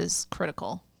versus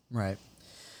critical. Right.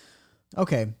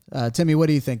 Okay. Timmy, what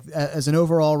do you think? As an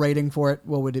overall rating for it,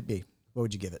 what would it be? What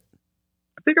would you give it?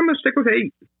 I think I'm going to stick with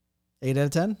 8. 8 out of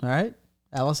 10? All right.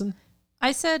 Allison?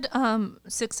 I said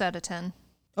 6 out of 10.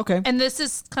 Okay. And this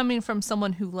is coming from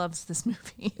someone who loves this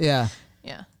movie. Yeah.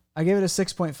 Yeah. I gave it a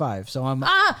 6.5, so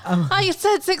I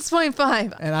said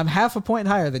 6.5. And I'm half a point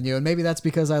higher than you, and maybe that's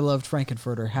because I loved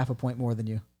Frankenfurter half a point more than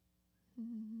you.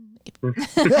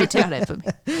 I doubt it.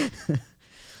 But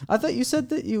I thought you said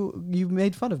that you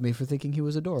made fun of me for thinking he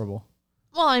was adorable.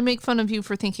 Well, I make fun of you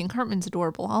for thinking Cartman's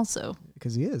adorable also.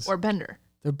 Because he is. Or Bender.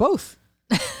 They're both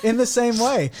in the same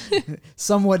way.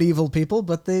 Somewhat evil people,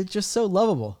 but they're just so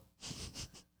lovable.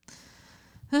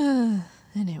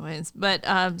 Anyways,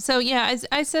 but so yeah,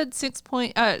 I said 6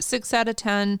 out of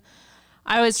 10.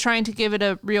 I was trying to give it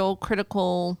a real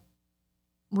critical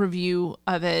review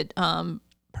of it.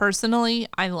 Personally,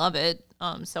 I love it.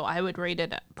 So I would rate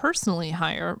it personally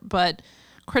higher, but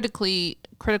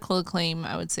critical acclaim,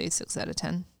 I would say 6 out of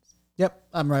 10. Yep,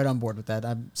 I'm right on board with that.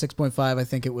 I'm 6.5. I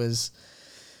think it was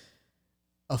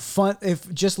a fun,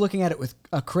 if just looking at it with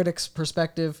a critic's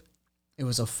perspective, it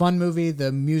was a fun movie.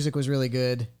 The music was really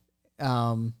good.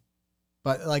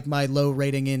 But like my low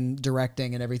rating in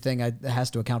directing and everything, it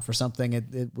has to account for something.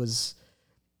 It was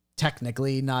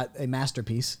technically not a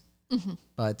masterpiece,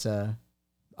 but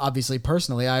obviously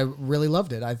personally, I really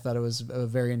loved it. I thought it was a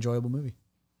very enjoyable movie.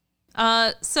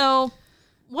 So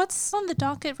what's on the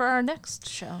docket for our next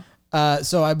show?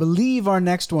 So I believe our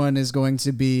next one is going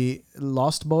to be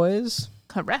Lost Boys.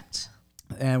 Correct.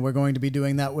 And we're going to be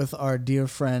doing that with our dear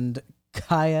friend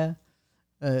Kaya.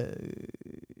 I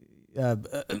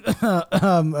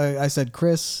said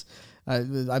Chris.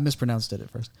 I mispronounced it at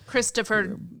first.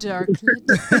 Christopher Darkness.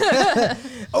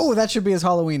 Oh, that should be his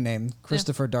Halloween name.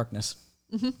 Christopher Darkness.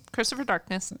 Christopher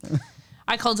Darkness.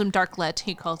 I called him Darklet.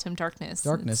 He called him Darkness.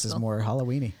 Darkness is more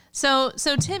Halloween-y. So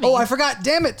Timmy. Oh, I forgot.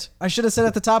 Damn it. I should have said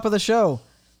at the top of the show.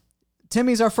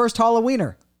 Timmy's our first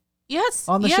Halloweener. Yes.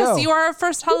 On the show. Yes, you are our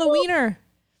first Halloweener.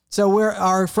 So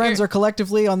our friends are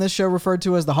collectively on this show referred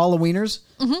to as the Halloweeners,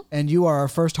 and you are our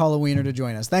first Halloweener to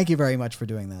join us. Thank you very much for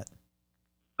doing that.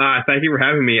 Thank you for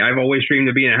having me. I've always dreamed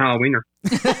of being a Halloweener.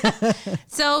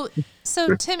 So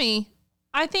Timmy,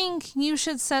 I think you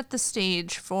should set the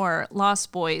stage for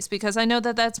Lost Boys, because I know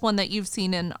that that's one that you've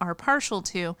seen and are partial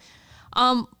to.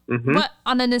 But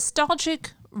on a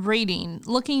nostalgic rating,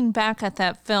 looking back at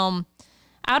that film,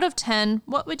 out of 10,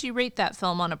 what would you rate that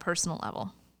film on a personal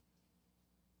level?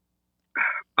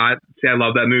 I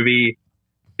love that movie,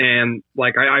 and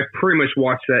like I pretty much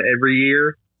watch that every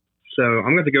year, so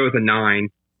I'm going to go with a 9.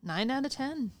 9 out of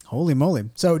 10. Holy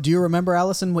moly! So, do you remember,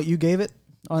 Allison, what you gave it?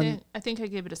 I think I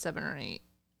gave it a 7 or 8.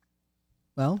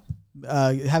 Well,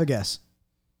 have a guess.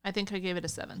 I think I gave it a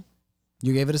 7.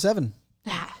 You gave it a 7.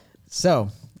 So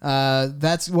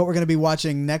that's what we're going to be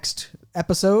watching next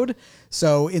episode.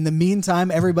 So in the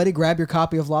meantime, everybody grab your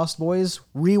copy of Lost Boys,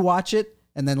 rewatch it,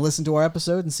 and then listen to our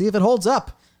episode and see if it holds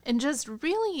up. And just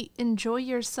really enjoy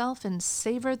yourself and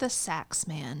savor the sax,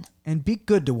 man. And be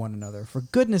good to one another. For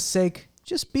goodness sake,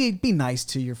 just be nice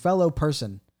to your fellow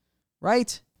person.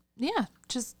 Right? Yeah,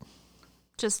 just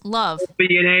love. Don't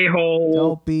be an a-hole.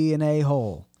 Don't be an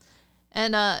a-hole.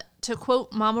 And to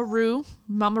quote Mama Ru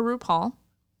Paul,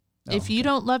 if you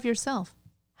don't love yourself,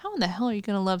 how in the hell are you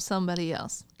going to love somebody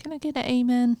else? Can I get an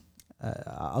amen?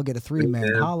 I'll get a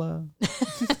 3-man holla.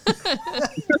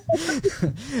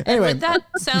 Anyway, with that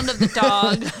sound of the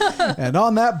dog. And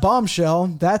on that bombshell,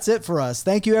 that's it for us.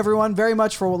 Thank you, everyone, very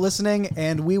much for listening,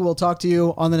 and we will talk to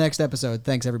you on the next episode.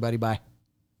 Thanks, everybody. Bye.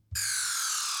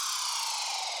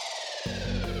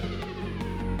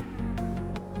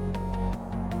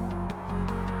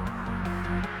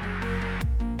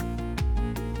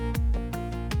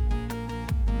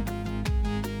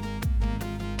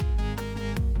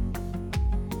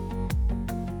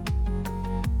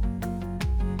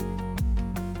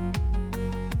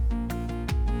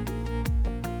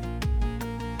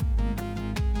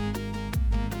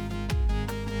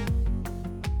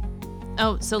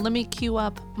 Oh, so let me cue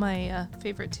up my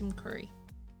favorite Tim Curry.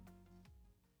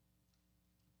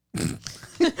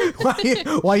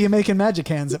 Why are you making magic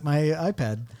hands at my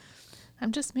iPad?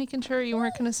 I'm just making sure you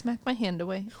weren't going to smack my hand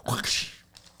away.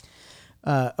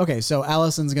 Okay, so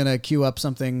Allison's going to queue up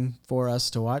something for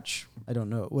us to watch. I don't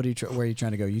know. Where are you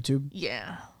trying to go? YouTube?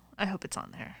 Yeah, I hope it's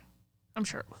on there. I'm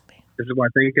sure it will be. Is it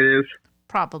what I think it is?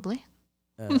 Probably.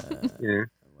 Yeah.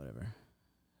 Whatever.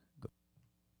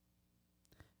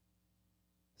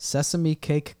 Sesame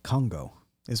Cake Congo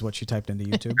is what she typed into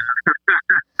YouTube.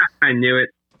 I knew it.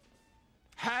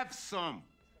 Have some.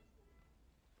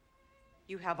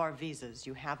 You have our visas.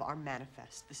 You have our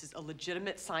manifest. This is a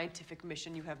legitimate scientific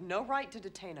mission. You have no right to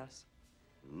detain us.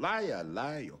 Liar,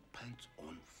 your pants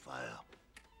on fire.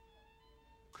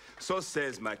 So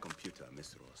says my computer,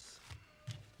 Miss Ross.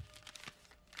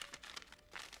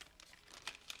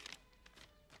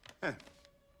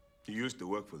 You used to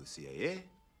work for the CIA,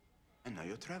 and now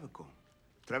you're Travicom.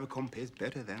 Travicom pays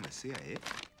better than the CIA.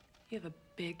 You have a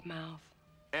big mouth.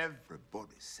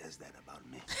 Everybody says that about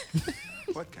me.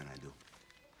 What can I do?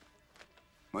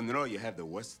 Monroe, you have the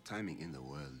worst timing in the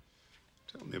world.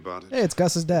 Tell me about it. Hey, it's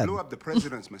Gus's dad. Blew up the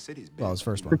president's Mercedes Benz. Well, his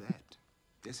first You know one. that.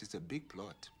 This is a big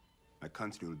plot. My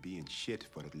country will be in shit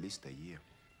for at least a year.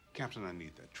 Captain, I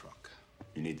need that truck.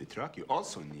 You need the truck. You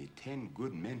also need 10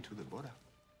 good men to the border.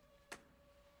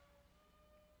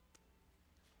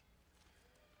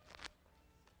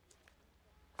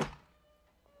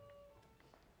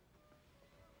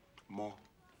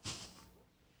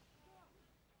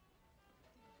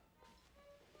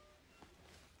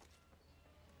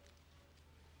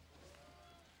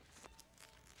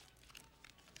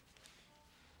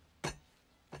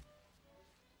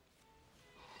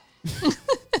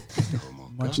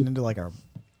 Munching into like a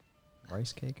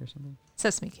rice cake or something?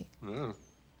 Sesame cake. Oh.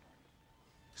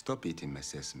 Stop eating my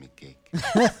sesame cake.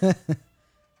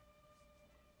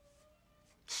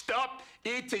 Stop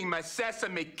eating my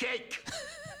sesame cake!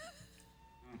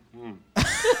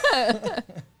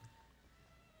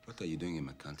 What are you doing in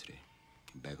my country?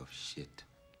 You bag of shit.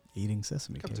 Eating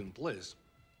sesame cake. Captain, please.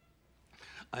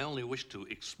 I only wish to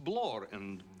explore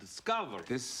and discover.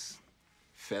 This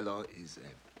fellow is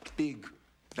a big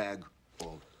bag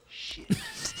of shit.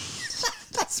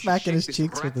 Smacking his Shit is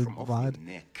cheeks right with his from off wad. your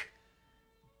neck.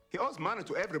 He owes money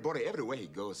to everybody everywhere he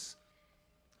goes.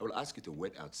 I will ask you to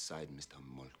wait outside, Mr.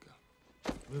 Molka.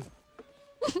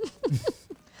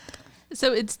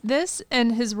 So it's this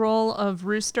and his role of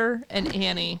Rooster and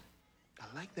Annie. I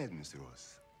like that, Mr.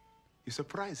 Ross. You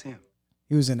surprise him.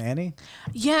 He was in Annie?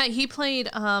 Yeah, he played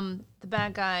the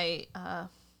bad guy,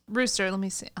 Rooster. Let me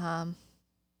see.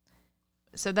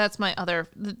 So that's my other.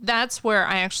 That's where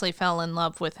I actually fell in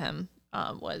love with him.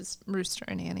 Was Rooster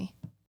and Annie.